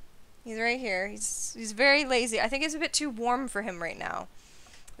BB. He's right here. He's very lazy. I think it's a bit too warm for him right now.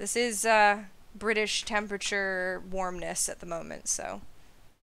 This is, British temperature warmness at the moment, so.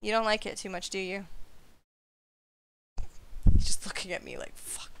 You don't like it too much, do you? He's just looking at me like,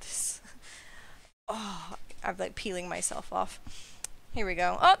 fuck this. Oh, I'm like peeling myself off. Here we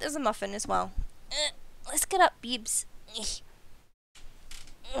go. Oh, there's a muffin as well. Let's get up, Beebs.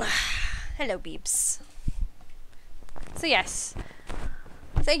 Hello, Beebs. So yes,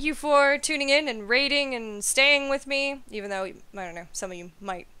 thank you for tuning in and rating and staying with me, even though, I don't know, some of you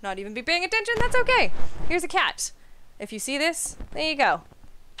might not even be paying attention. That's okay. Here's a cat. If you see this, there you go.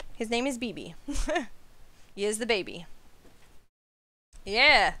 His name is BB. He is the baby.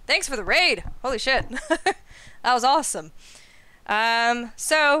 Yeah, thanks for the raid. Holy shit. That was awesome. Like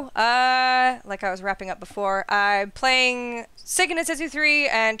I was wrapping up before, I'm playing Seiken Densetsu 3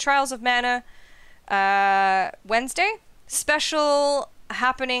 and Trials of Mana Wednesday. Special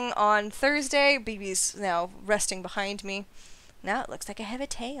happening on Thursday. BB's now resting behind me. Now it looks like I have a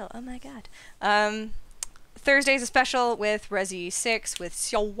tail. Oh my god. Thursday's a special with Resi 6 with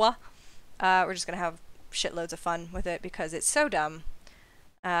Seowa. We're just gonna have shitloads of fun with it because it's so dumb.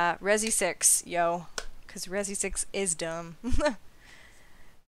 Resi 6, yo. Because Resi 6 is dumb.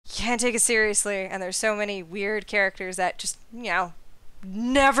 Can't take it seriously, and there's so many weird characters that just, you know,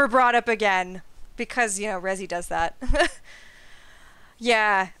 never brought up again. Because, you know, Resi does that.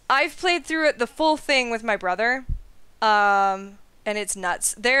 Yeah, I've played through it the full thing with my brother. And it's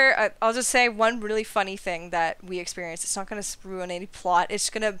nuts. I'll just say one really funny thing that we experienced. It's not going to ruin any plot. It's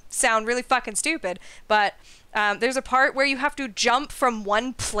going to sound really fucking stupid. But there's a part where you have to jump from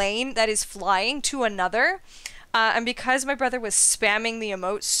one plane that is flying to another. And because my brother was spamming the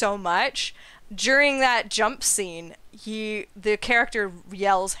emote so much, during that jump scene, the character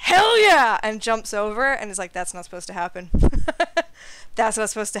yells, "Hell yeah!" and jumps over and is like, that's not supposed to happen. That's not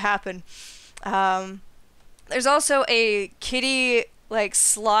supposed to happen. There's also a kiddie like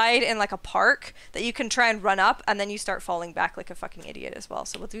slide in like a park that you can try and run up and then you start falling back like a fucking idiot as well.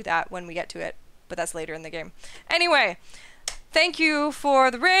 So we'll do that when we get to it, but that's later in the game. Anyway, thank you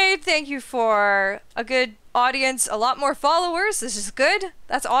for the raid. Thank you for a good audience, a lot more followers. This is good.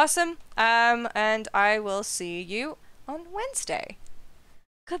 That's awesome. And I will see you on Wednesday.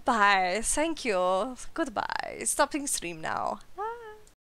 Goodbye. Thank you. Goodbye. Stopping stream now. Bye.